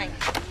country.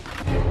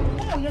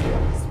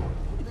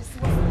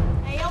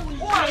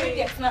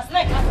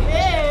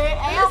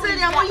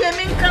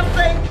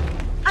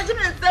 I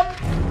didn't them.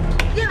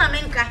 Yana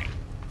Minka.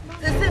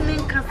 The same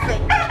Minka say.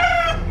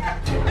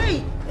 Hey,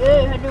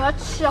 what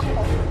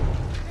chuckle?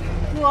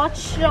 What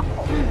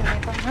chuckle?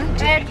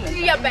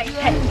 Dear baby.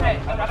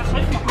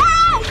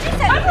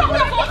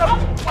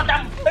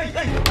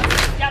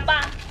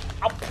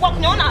 I'll walk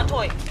no not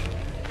toy.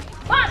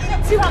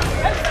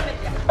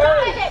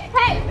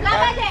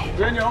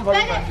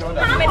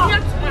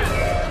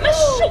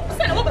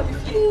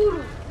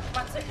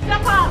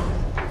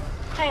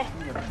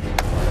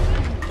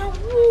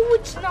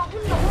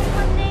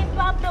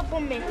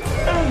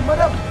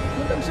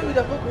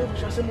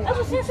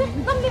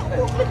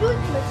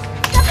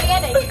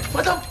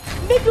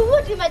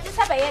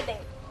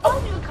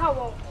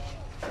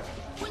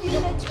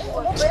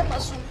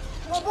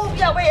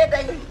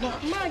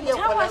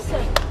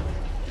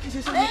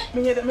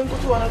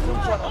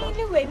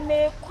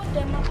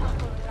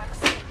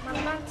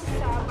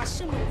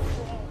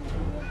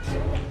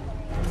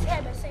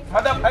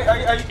 Madam, I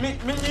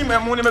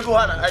money go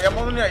on. I am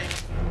only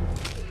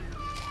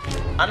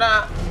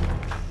Anna.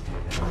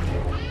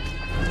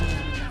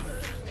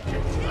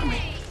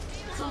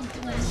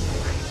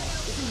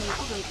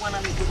 one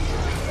and go.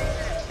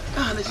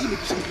 Ah, let's see me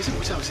say.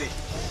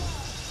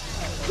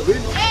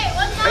 Hey,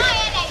 what's my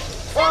headache?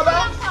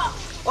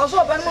 Also,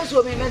 Ben was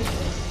so many.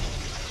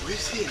 We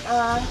see.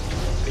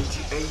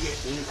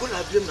 Could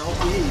have been now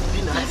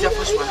been a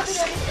first one.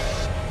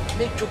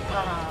 Make you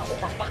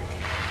papa.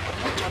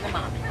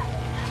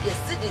 You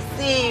see the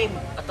same.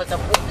 I thought I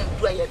wouldn't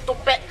do a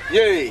top.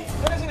 Yay.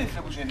 What is it?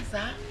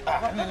 Sir?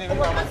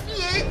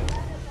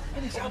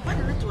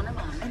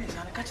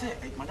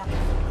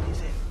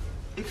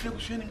 If you're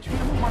showing to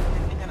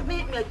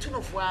me, a tune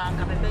of one,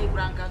 come and make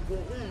rank and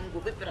go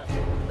better.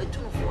 A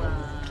tune of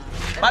one.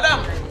 Madam,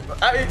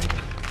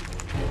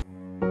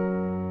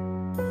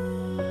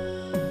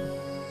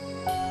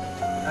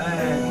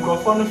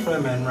 microphone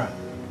frame and run.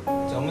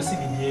 So I'm see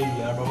the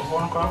area, but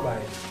phone come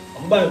by.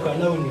 I'm by a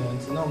no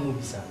news, no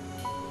movies. I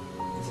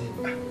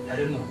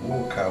don't know.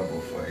 Who can't go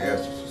for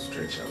yes to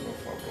stretch out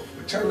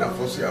for China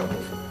for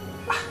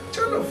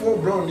China for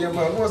brown, your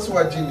man was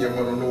watching your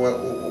man on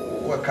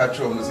what catch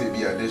on was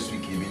this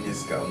week in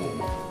this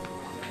game.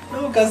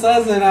 No, because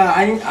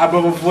I'm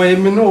above for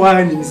him, no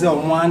one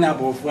himself, one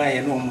above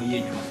fire, no more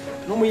age.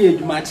 No more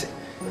age match.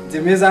 The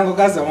Mezango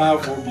Casa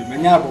for me,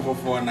 many above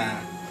for now.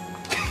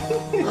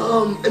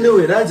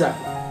 Anyway, Raja,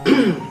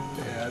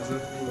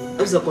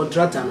 as a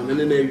contractor, I'm in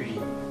a navy.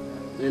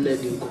 And I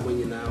didn't come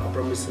in now. I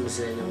promise him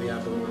saying we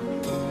have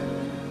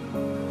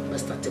one.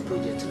 Let's start a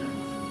project now.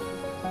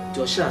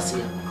 Joshua,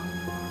 see,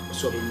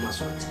 so we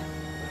must want.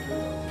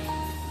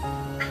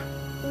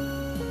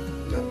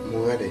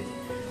 Moade,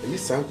 and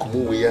this son come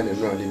away and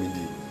run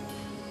limited.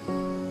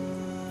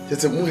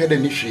 Just a moon had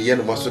an issue,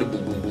 and master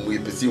boom boom boom, we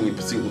pursue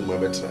my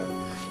better.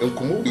 And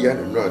come away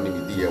and run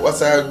limited.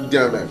 What's our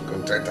down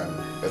contractor?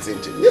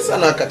 Yes,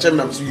 and I'll catch him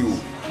up to you.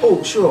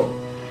 Oh, sure.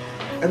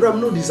 And I'm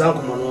not this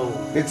uncle.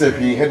 It's if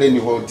he had any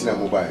home to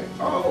mobile.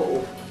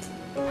 Oh,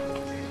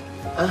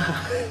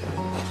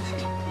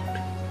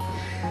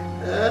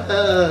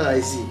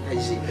 I see.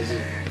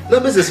 No,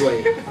 Mrs.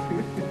 Way.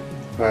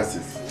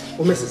 Mrs.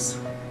 Oh, Mrs.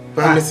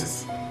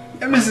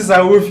 Mrs.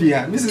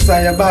 Awofia, Mrs.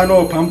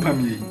 Ayabano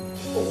Pampami.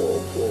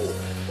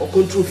 Oh,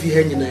 control fee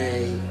hanging,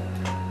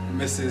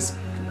 Mrs.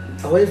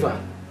 However,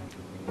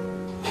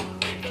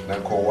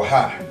 Uncle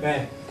Ha.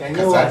 Can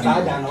you was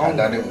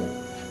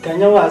Can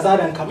you was that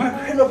and come up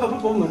Papa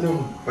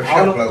Mono? But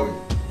how play?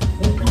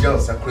 Who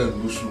does a crane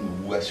Lusu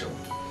Washo?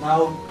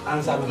 Now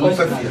answer the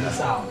question.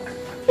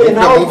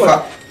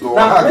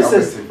 Now,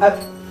 Mrs.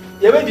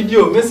 Where did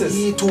you, Mrs.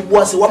 It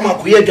was one more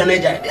queer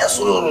Ganaja. That's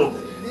all.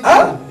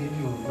 Ah,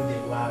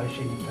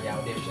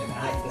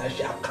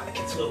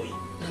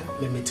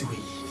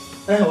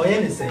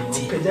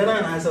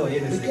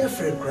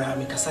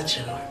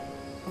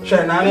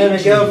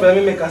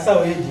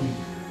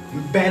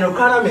 Ben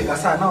O'Connor make a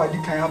son now. I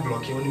can't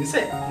block you when you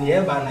say,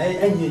 near by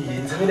and ye,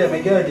 it's with a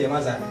girl, dear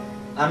mother.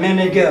 I may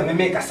make a girl, may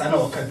make a son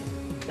or come.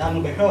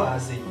 Down by her, I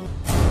say.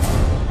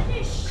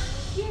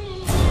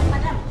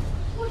 Madam,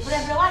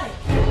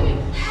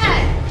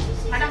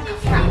 Madam,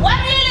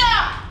 1 million.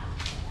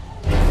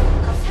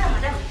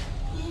 Madam.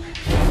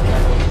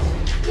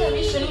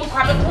 You should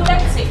come and pull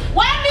that say 1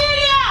 million.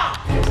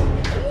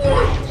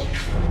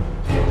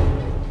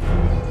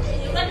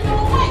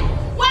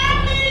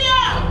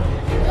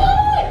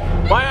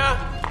 Maya!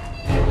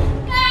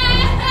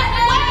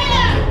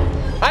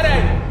 Ade!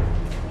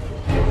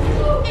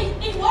 Hey,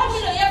 1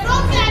 million, you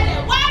broke that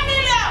 1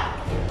 million!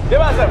 Give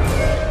us up!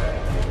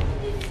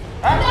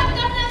 Hey, madam!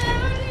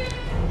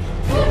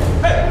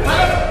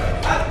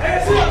 Hey,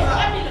 see what's up?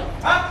 1 million!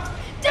 Huh?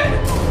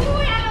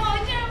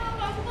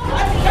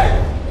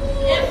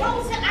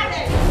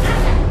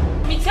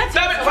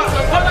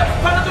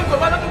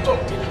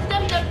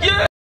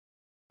 Yeah!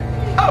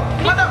 Oh,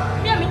 madam!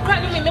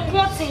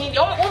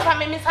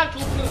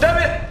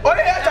 David, what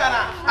are you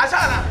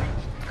Asana?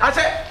 I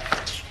said,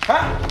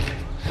 huh?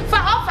 For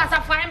how fast I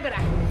find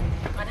better?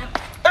 Madam,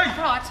 hey,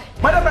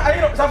 madam, I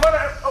know,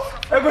 Savannah,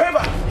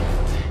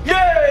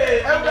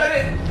 yay,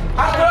 everybody,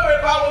 I'm going to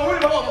power.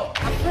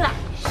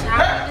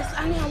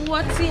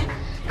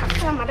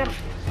 Madam.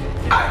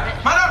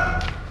 Madam,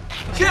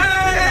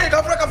 yay,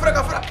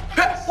 Kafra.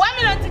 1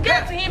 million to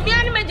get to him, me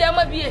and my jam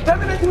be. 10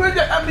 minutes to wait,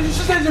 I mean, she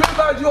says you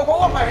about you go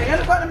up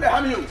and find me,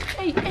 have you?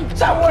 Hey,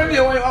 Someone, I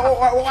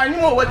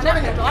know what's 1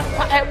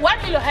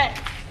 million head.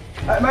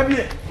 Maybe.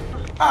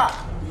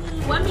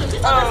 1 million.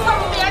 Just some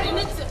me, I didn't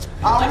need to.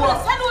 I will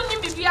send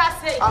him if you are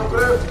saying. I'm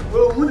going to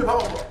win the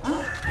power.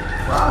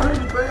 Well,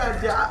 really, what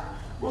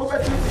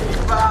about you?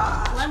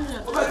 1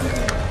 million.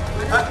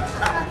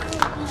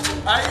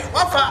 I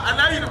offer, and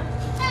I know.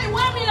 Hey,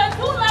 1 million,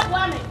 2 lakh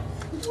 1 million.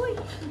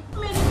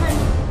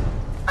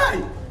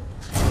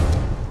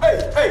 Hey,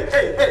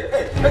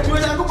 let's go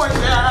and go by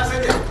there. I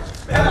said,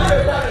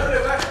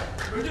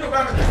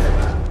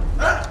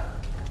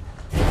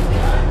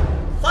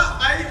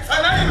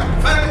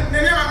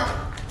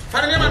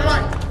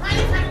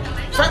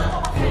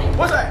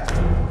 what's that?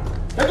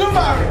 Hey, don't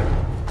marry.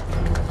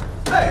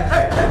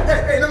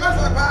 Hey, no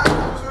matter what.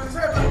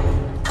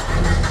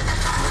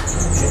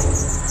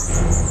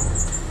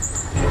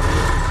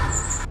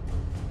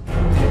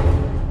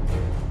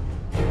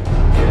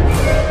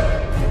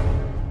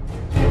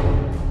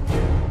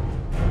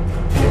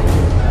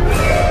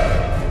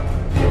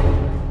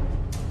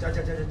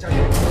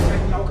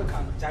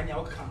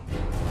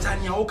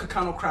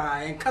 okaka no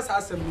cry and kasa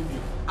asem ni bi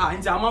ah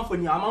nti amanfo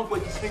ni amanfo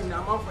diseni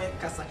amanfo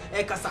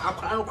kasa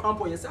akora no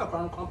krampo yesi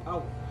akora no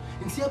krampo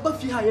nti eba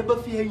fi ha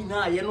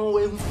nyina ye no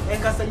ehu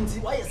kasa nti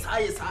waye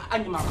sa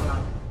anyima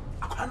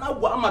akora na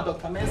agwa ama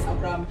Dr. Mensa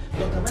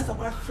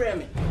kra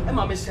frame e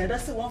ma me share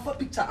say one for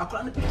picture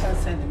akora no picture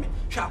send me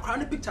hwa akora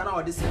no picture na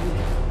odi send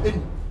me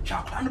eni hwa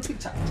akora no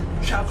picture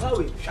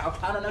hwa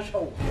akora na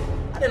show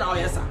ade na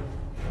oyesa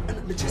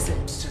and me just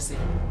say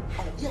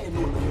oh yeah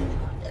no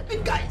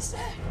big guys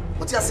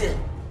what you say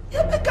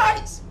yeah big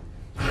guys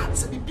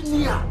it's a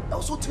bibinia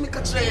also to make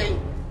a train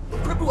no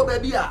problem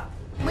baby ah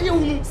my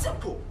you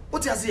simple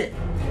what you say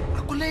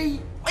akulei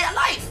my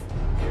life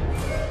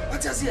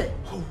what you say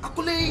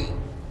akulei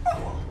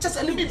just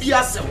a little bit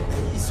yourself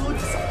it's so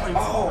disappointing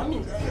I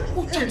mean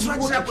who try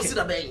to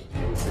consider bay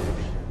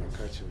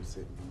catch him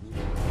say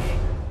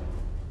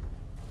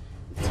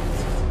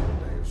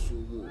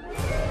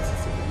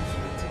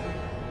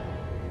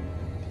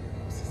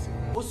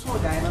also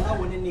Diana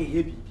won in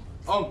heavy.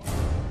 No.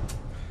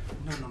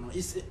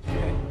 It's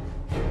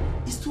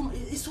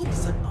so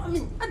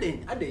disappointing. I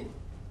mean,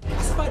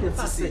 as far the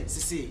first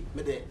say,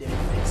 me the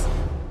friends.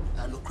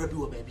 No crabby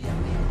or baby.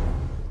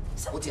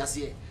 So what you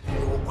say?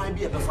 You will quite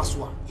be a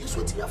befaswa. Yes,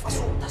 what you are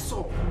faso. That's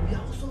all. We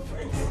are also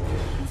friends.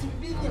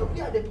 We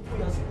are the people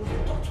you are supposed to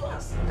talk to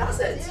us. That's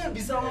it. Yeah,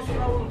 bizarre also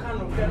now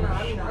kind of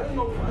I mean, I don't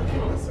know.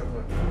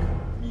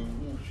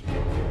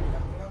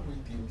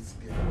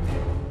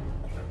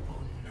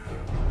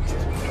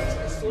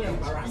 It's so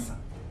embarrassing.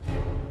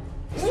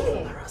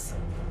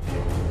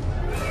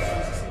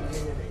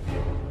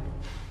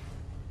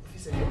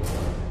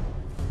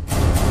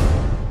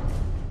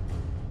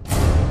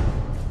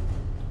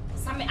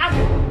 Sami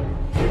Ado,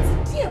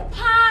 it's dear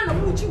pan of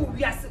Uji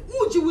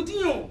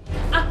Wudin.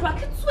 I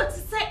crack it to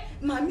say,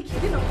 Mammy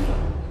Kidin of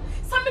woman.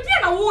 Sami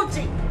dear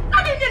Uji. I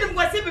didn't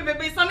want to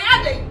baby Sami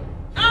Ade.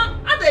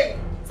 Ade.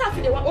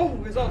 Safi, they were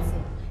own results.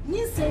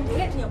 Nin saying they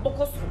let me a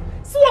bocos.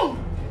 So,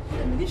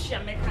 the militia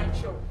make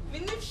control.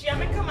 Militia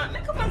make come and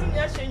make a man in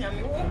your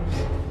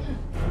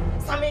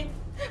Sammy,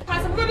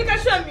 pass a good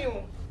show me.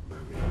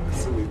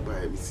 So we buy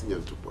a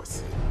senior to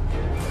boss.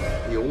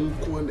 Your own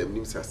corner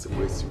names as the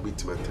ways you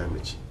wait my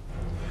time. She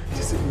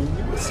said,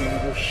 you must see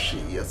your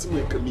she as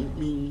we can meet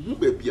me, you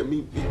may be a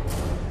meet me.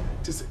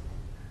 She said,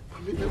 I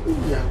mean,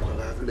 only I could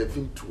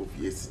have 12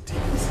 years.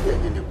 Is there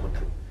any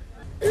water?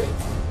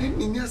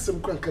 Then in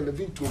some crank and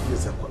living 12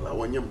 years. I call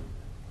our young.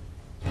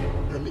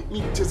 I make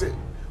me to say,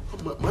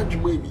 much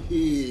maybe,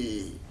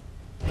 hey.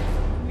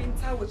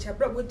 I would have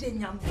brought with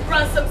him,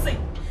 ransom say,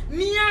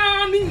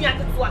 Mia,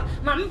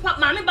 Mammy,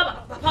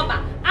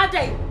 Papa,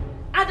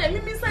 Ade,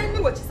 Mimi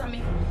saying what is I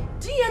mean.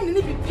 Dear,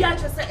 need be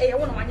Beatrice, I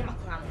want to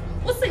Macron.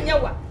 What's the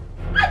yawa?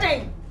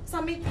 Ade,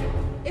 Sammy,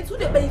 it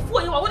would have been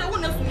for you. What I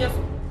want to know.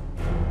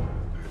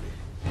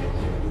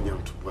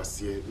 Young to pass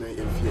here, night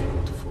and fear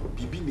to fall.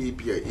 Be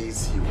maybe a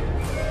AC.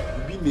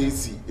 Be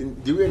lazy,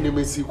 and the way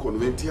never see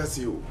convent as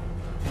you.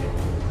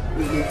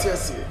 We may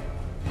test here.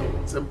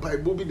 Some pie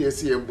bobby there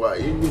see a boy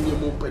in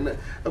your open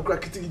a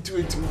crack it to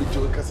it to be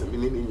joy cousin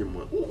in your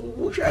mouth.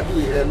 What shall I do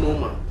here no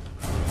man?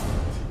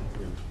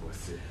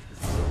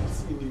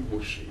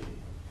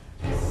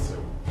 So,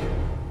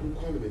 who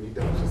call me any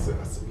doubts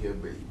as me a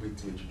baby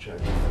to me to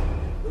charge.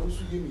 Those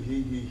who give me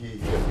hey,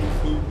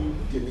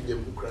 you get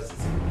me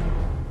crosses.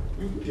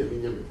 You get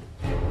me.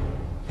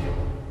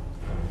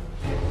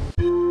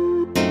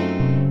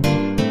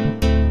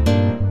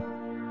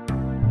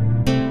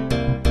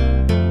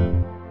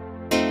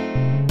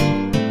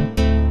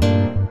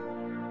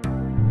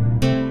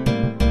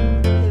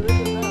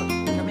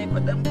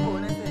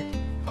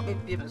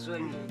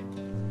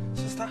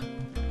 Sister,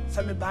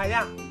 Sammy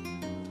Baya,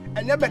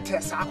 and never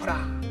tell Sakura,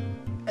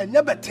 and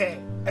never tell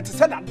at the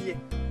said idea.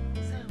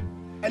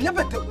 And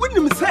never tell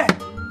William said,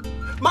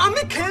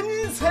 Mammy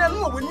came say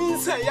no when you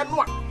say and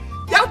what.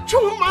 Ya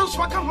 2 months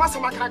what can was a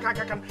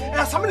macaca,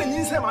 and somebody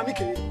needs say Mammy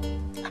came.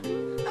 I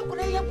could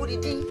have put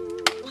it in.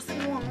 Was the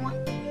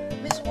one?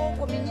 Miss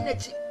Walker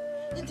Mininachi.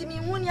 Into me,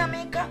 one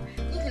Yamaka,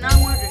 you can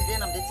now wonder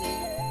then of the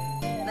tea.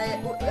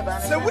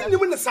 So when you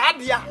win the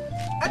Sadia,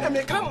 and I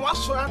may come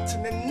wash her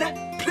and the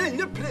net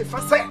play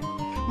for say.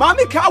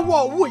 Mammy can't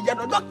walk wood, you're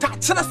not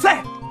touch the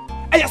say.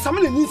 I have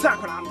somebody needs a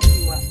crown.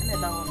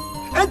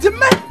 And the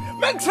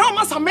men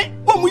trauma some men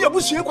when we are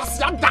wishing was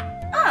young.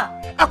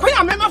 A quay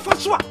a member for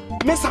sure,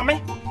 Miss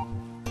Ame.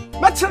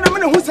 Matron,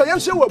 who say, I'm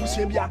sure was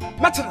Sylvia.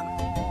 Matron.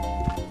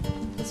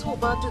 It's all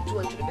about to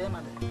the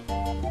Bema.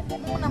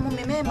 Mona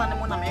Mummy,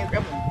 Mona Mary.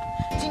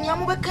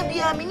 Tinyam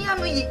Bakabia,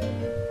 Miniami.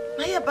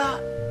 Mayaba.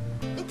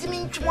 It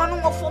means one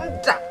more from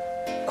that.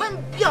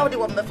 Quite beauty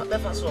one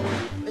better so.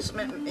 Miss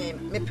me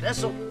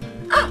presso.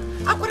 I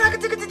could have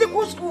taken to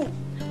go school.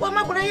 Why am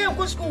I going to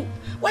go school?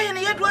 Why in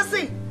the yard was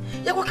saying?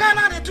 You can't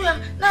add to her,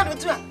 not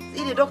to her.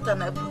 See the doctor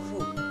and approve.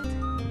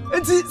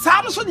 It's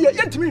Samson, you're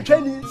yet to me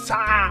training,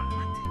 sir.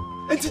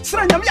 It's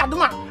trying to be a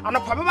woman and a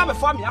problem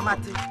before me. I'm at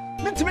it.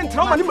 Meant to mean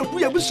trauma, you will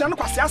be a bush and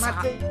pass us.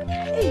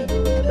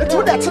 It's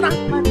what that's not.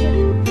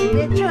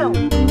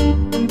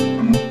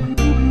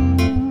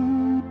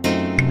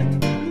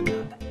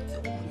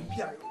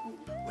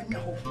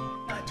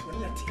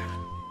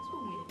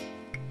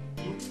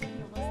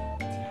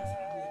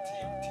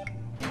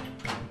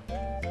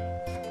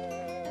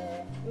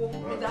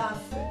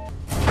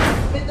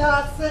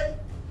 that's it.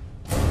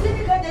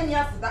 Didn't get any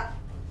after that.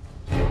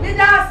 Did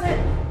that's it.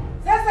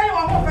 That's why you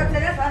want to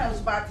tell your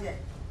father's party.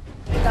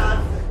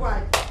 That's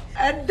why.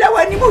 And then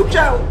when you move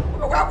out,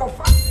 walk off.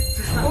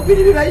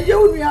 Obedi be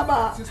you ni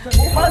aba. O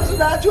to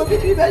that you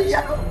obedi be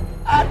ya.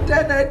 And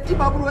then the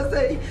Timabu was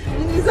saying,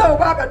 "This is our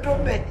Baba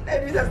Tombe,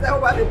 and this is our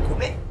Baba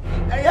Kume."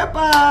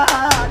 Ayapa,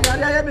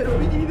 I am a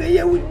obedi be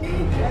you with me.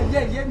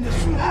 Yeah,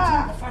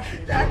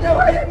 that's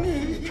why I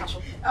mean.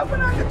 I'm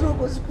going to go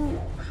to school.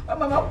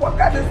 Mama, what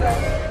can I say?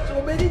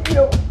 So many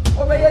you,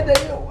 over here,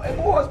 and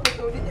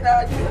hospital in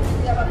our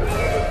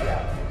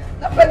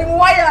Nobody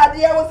why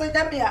I was a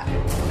Namia.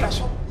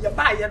 Castle, you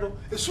buy yellow,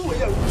 a so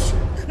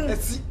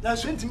let's see,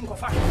 that's when Tim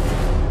Coffin.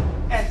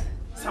 And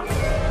some the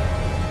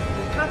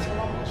can't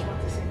allow us what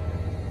to say.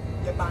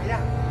 You buy ya,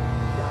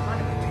 your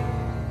money,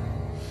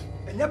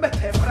 and you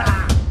better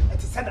bra at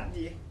the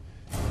Senate.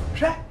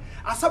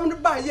 I summoned to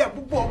buy ya,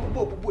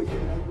 boy,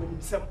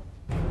 himself.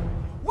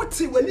 What's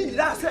he when he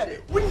last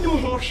said? We knew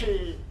how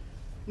she.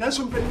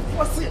 Nancy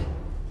was it.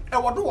 I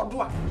will do what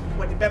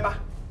the Beba.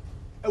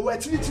 A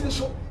wet to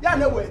show, ya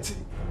know where it's.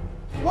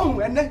 One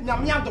when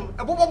Yamiadum,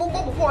 a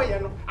boy,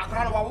 and a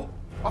crown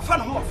of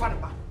fun more fun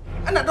about.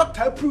 And a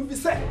doctor approved he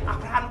said, a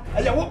crown,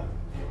 and I won't.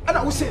 And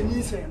I will say,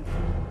 me saying,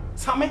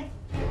 Sammy,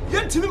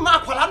 you to me,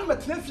 Mark, while I'm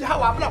at Nephi,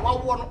 how I blow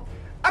one.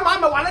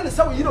 I'm a one and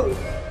so you know.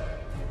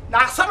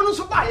 Now, someone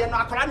who buy and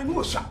I crown in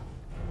Musha.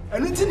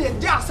 And it's in a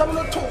jar,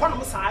 someone to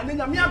one side in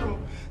Yamiadum.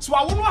 So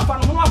I won't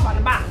offer no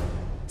one back.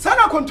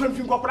 Sana content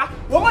from Copra,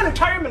 woman,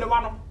 carry me the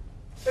one.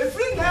 A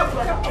free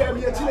never carry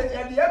me a till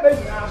and the other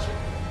house.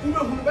 You know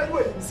who by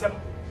himself.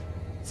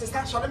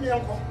 Sister, shall me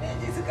uncle.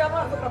 It's a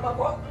camera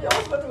about your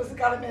husband was a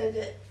caramel.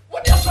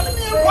 What you're showing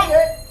me?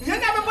 You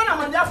never want to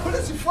man, your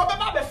police for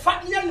the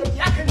fat young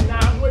yakin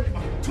now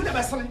to the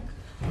vessel.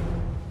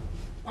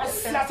 I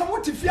said,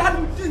 what if you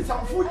hadn't did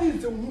some food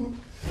into who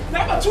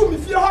never told me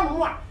if you had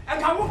one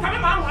and I won't come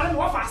around and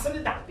walk faster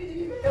than that.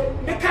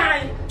 The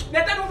kind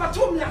that over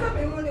to me,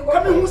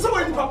 coming who's so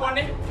in for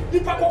money, the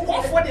papa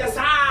walk for their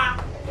side.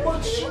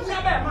 But she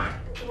never mind.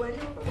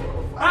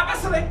 I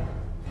say,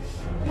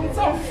 when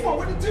some phone,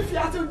 what did you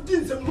have to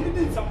do some who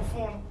did some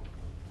phone?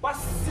 But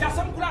see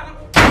some plan.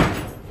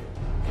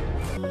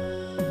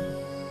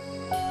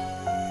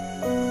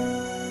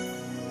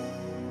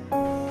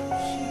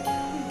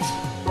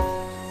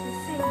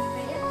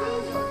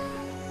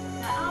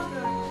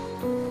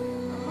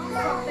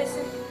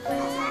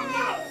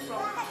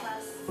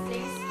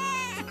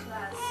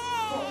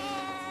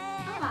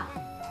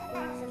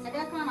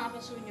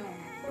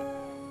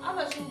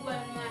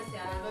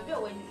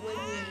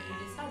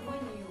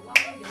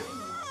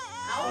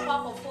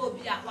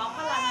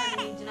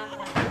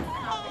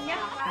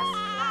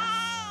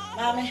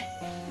 Mammy,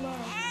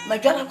 my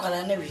daughter called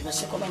her name,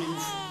 Mr. Common.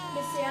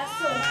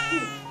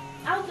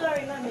 I'll do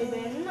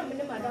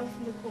remember Madame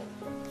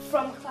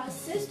from class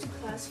 6 to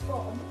class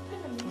 4.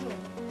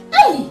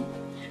 Hey,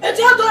 it's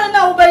your daughter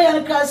now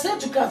by class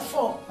 6 to class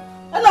 4.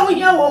 And now we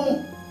hear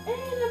one.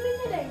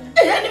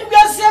 And you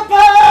got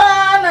Sepa,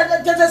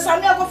 just a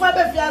Samia of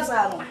Faber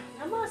Fiasa.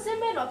 I'm not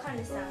saying, or can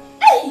you say?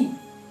 Hey,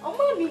 oh,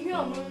 mommy,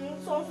 you're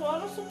so far.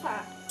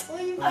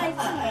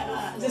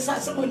 The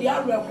Sassy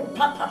arrow,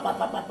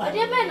 papa. I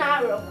didn't mean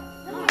arrow.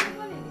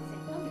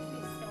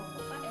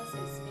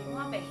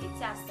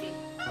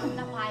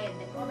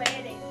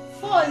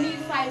 Four, need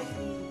 5.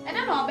 And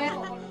I'm not bad.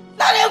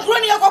 Not a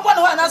crony of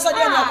one answer.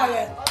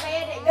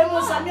 It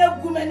was a mere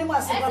woman who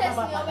must have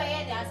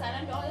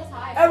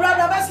a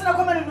rather best in a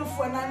common roof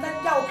and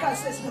then go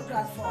class is no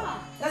class 4.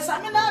 That's a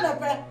man on a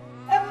pet.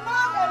 And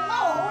mom,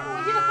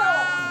 who you know,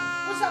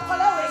 was a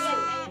color.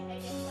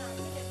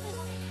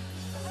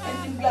 And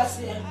you bless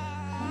him.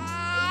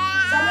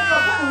 Some of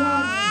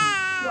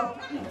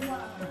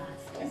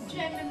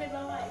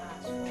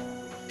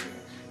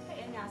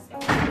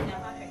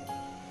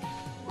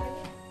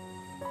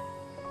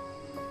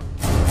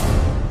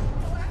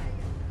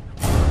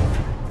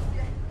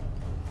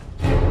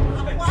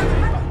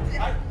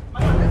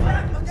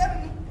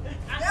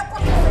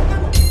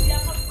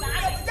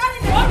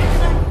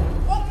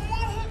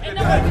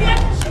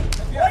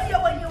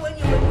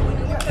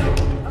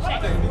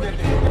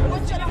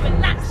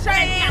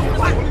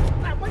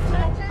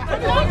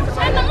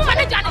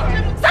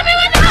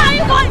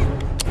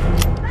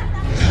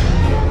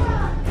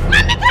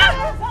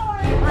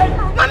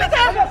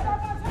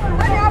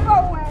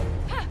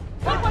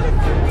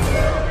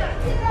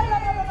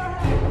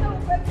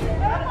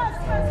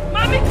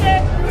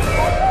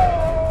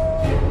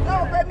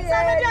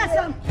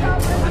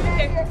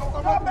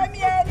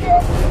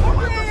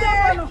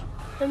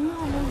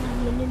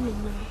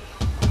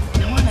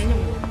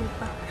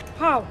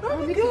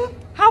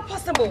How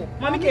possible?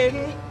 Mommy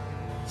came.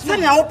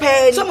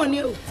 Someone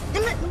new.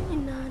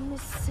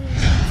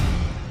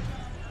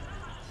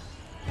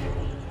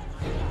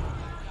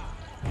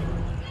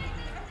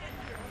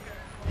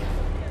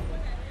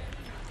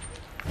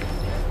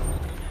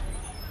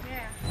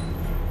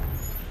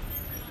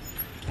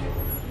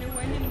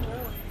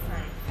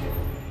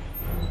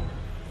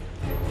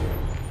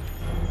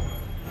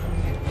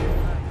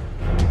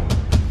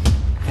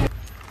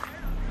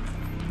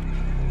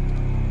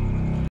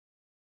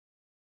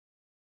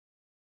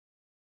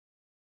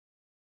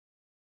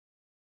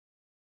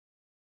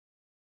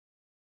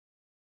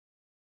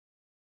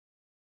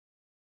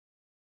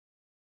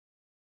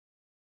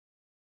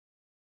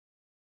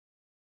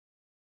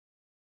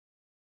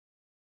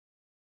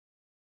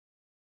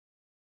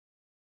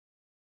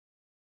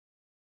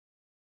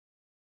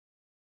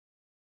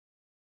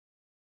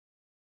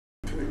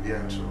 be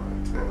actual.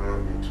 I'm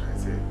trying to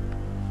say,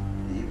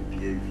 you be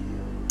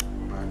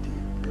body,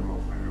 them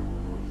of my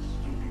own,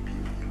 you be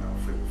now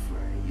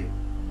flying here.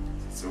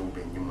 So,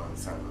 when you man,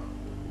 son,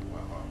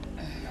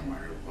 I'm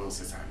a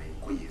sister,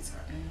 and quiet.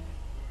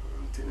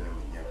 I'm telling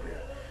you,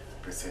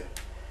 percent.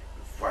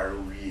 Far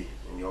away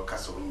in your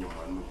castle in your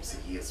man, say,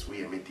 yes,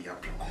 we are making the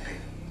apple.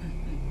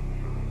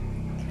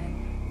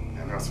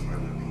 And also,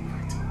 I'm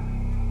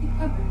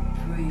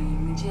my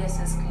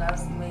GSS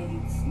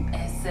classmates,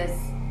 SS,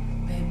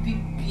 baby,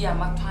 be a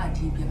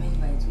matadi, be a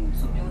invite to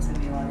so be was a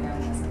real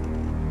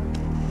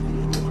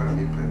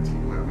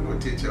I'm going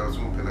to teach you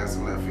some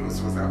peninsula. I feel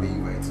so happy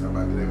invited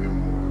about the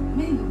more.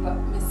 Maybe, but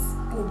Miss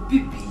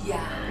Obibia.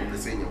 I'm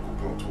saying your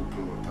coupon to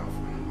open on town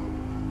for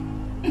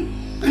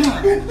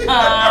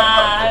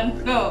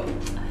no.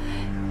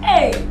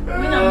 Hey,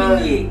 when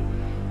I'm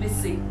in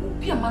Missy,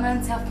 be a man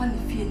and have funny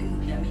feeling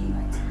with your main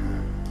night.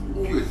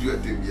 You do a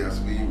thing, yes,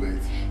 we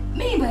invite.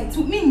 Maybe to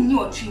mean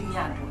your tree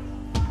yard.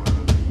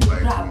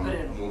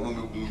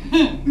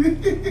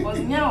 Was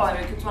now I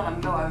get one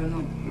and I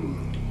know.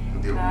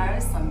 There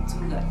is some to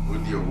that.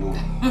 With your walk,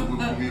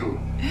 you.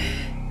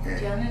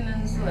 Janet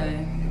and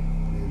Sway.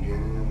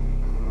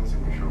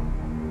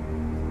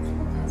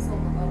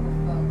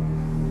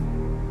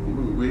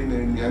 When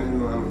and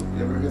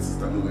your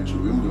sister know that you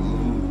will.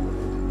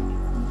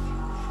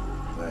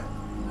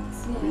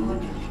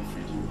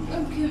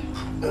 Okay.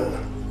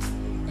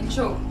 And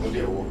show.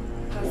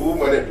 Oh,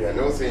 my,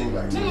 no saying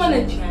like me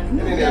manage.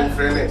 And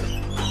friend.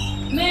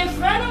 Me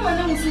friend, when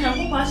I was in a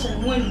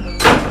passion, when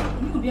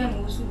you be an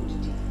also.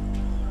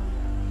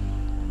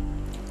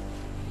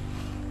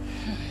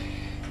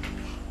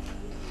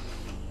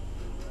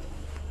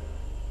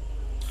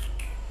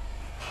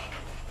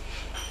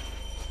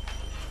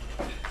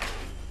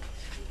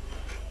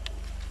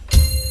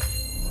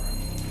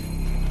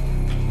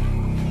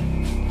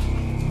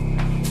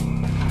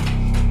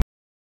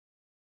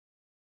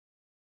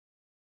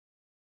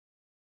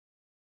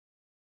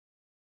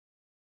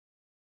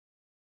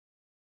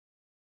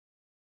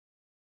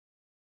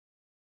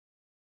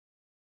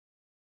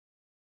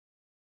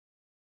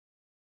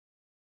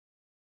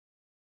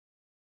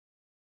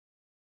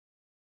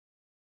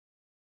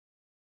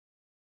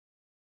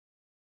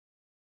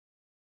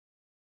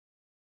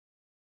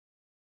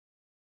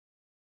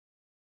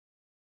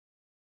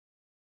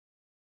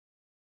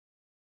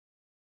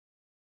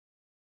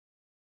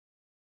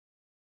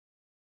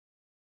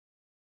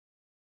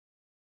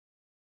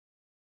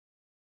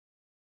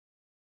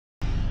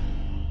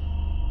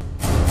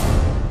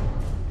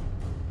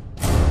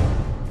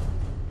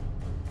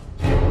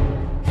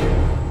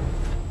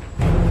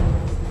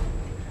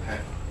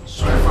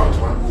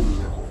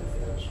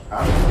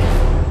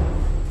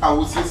 I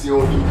will see you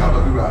on the have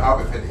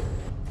a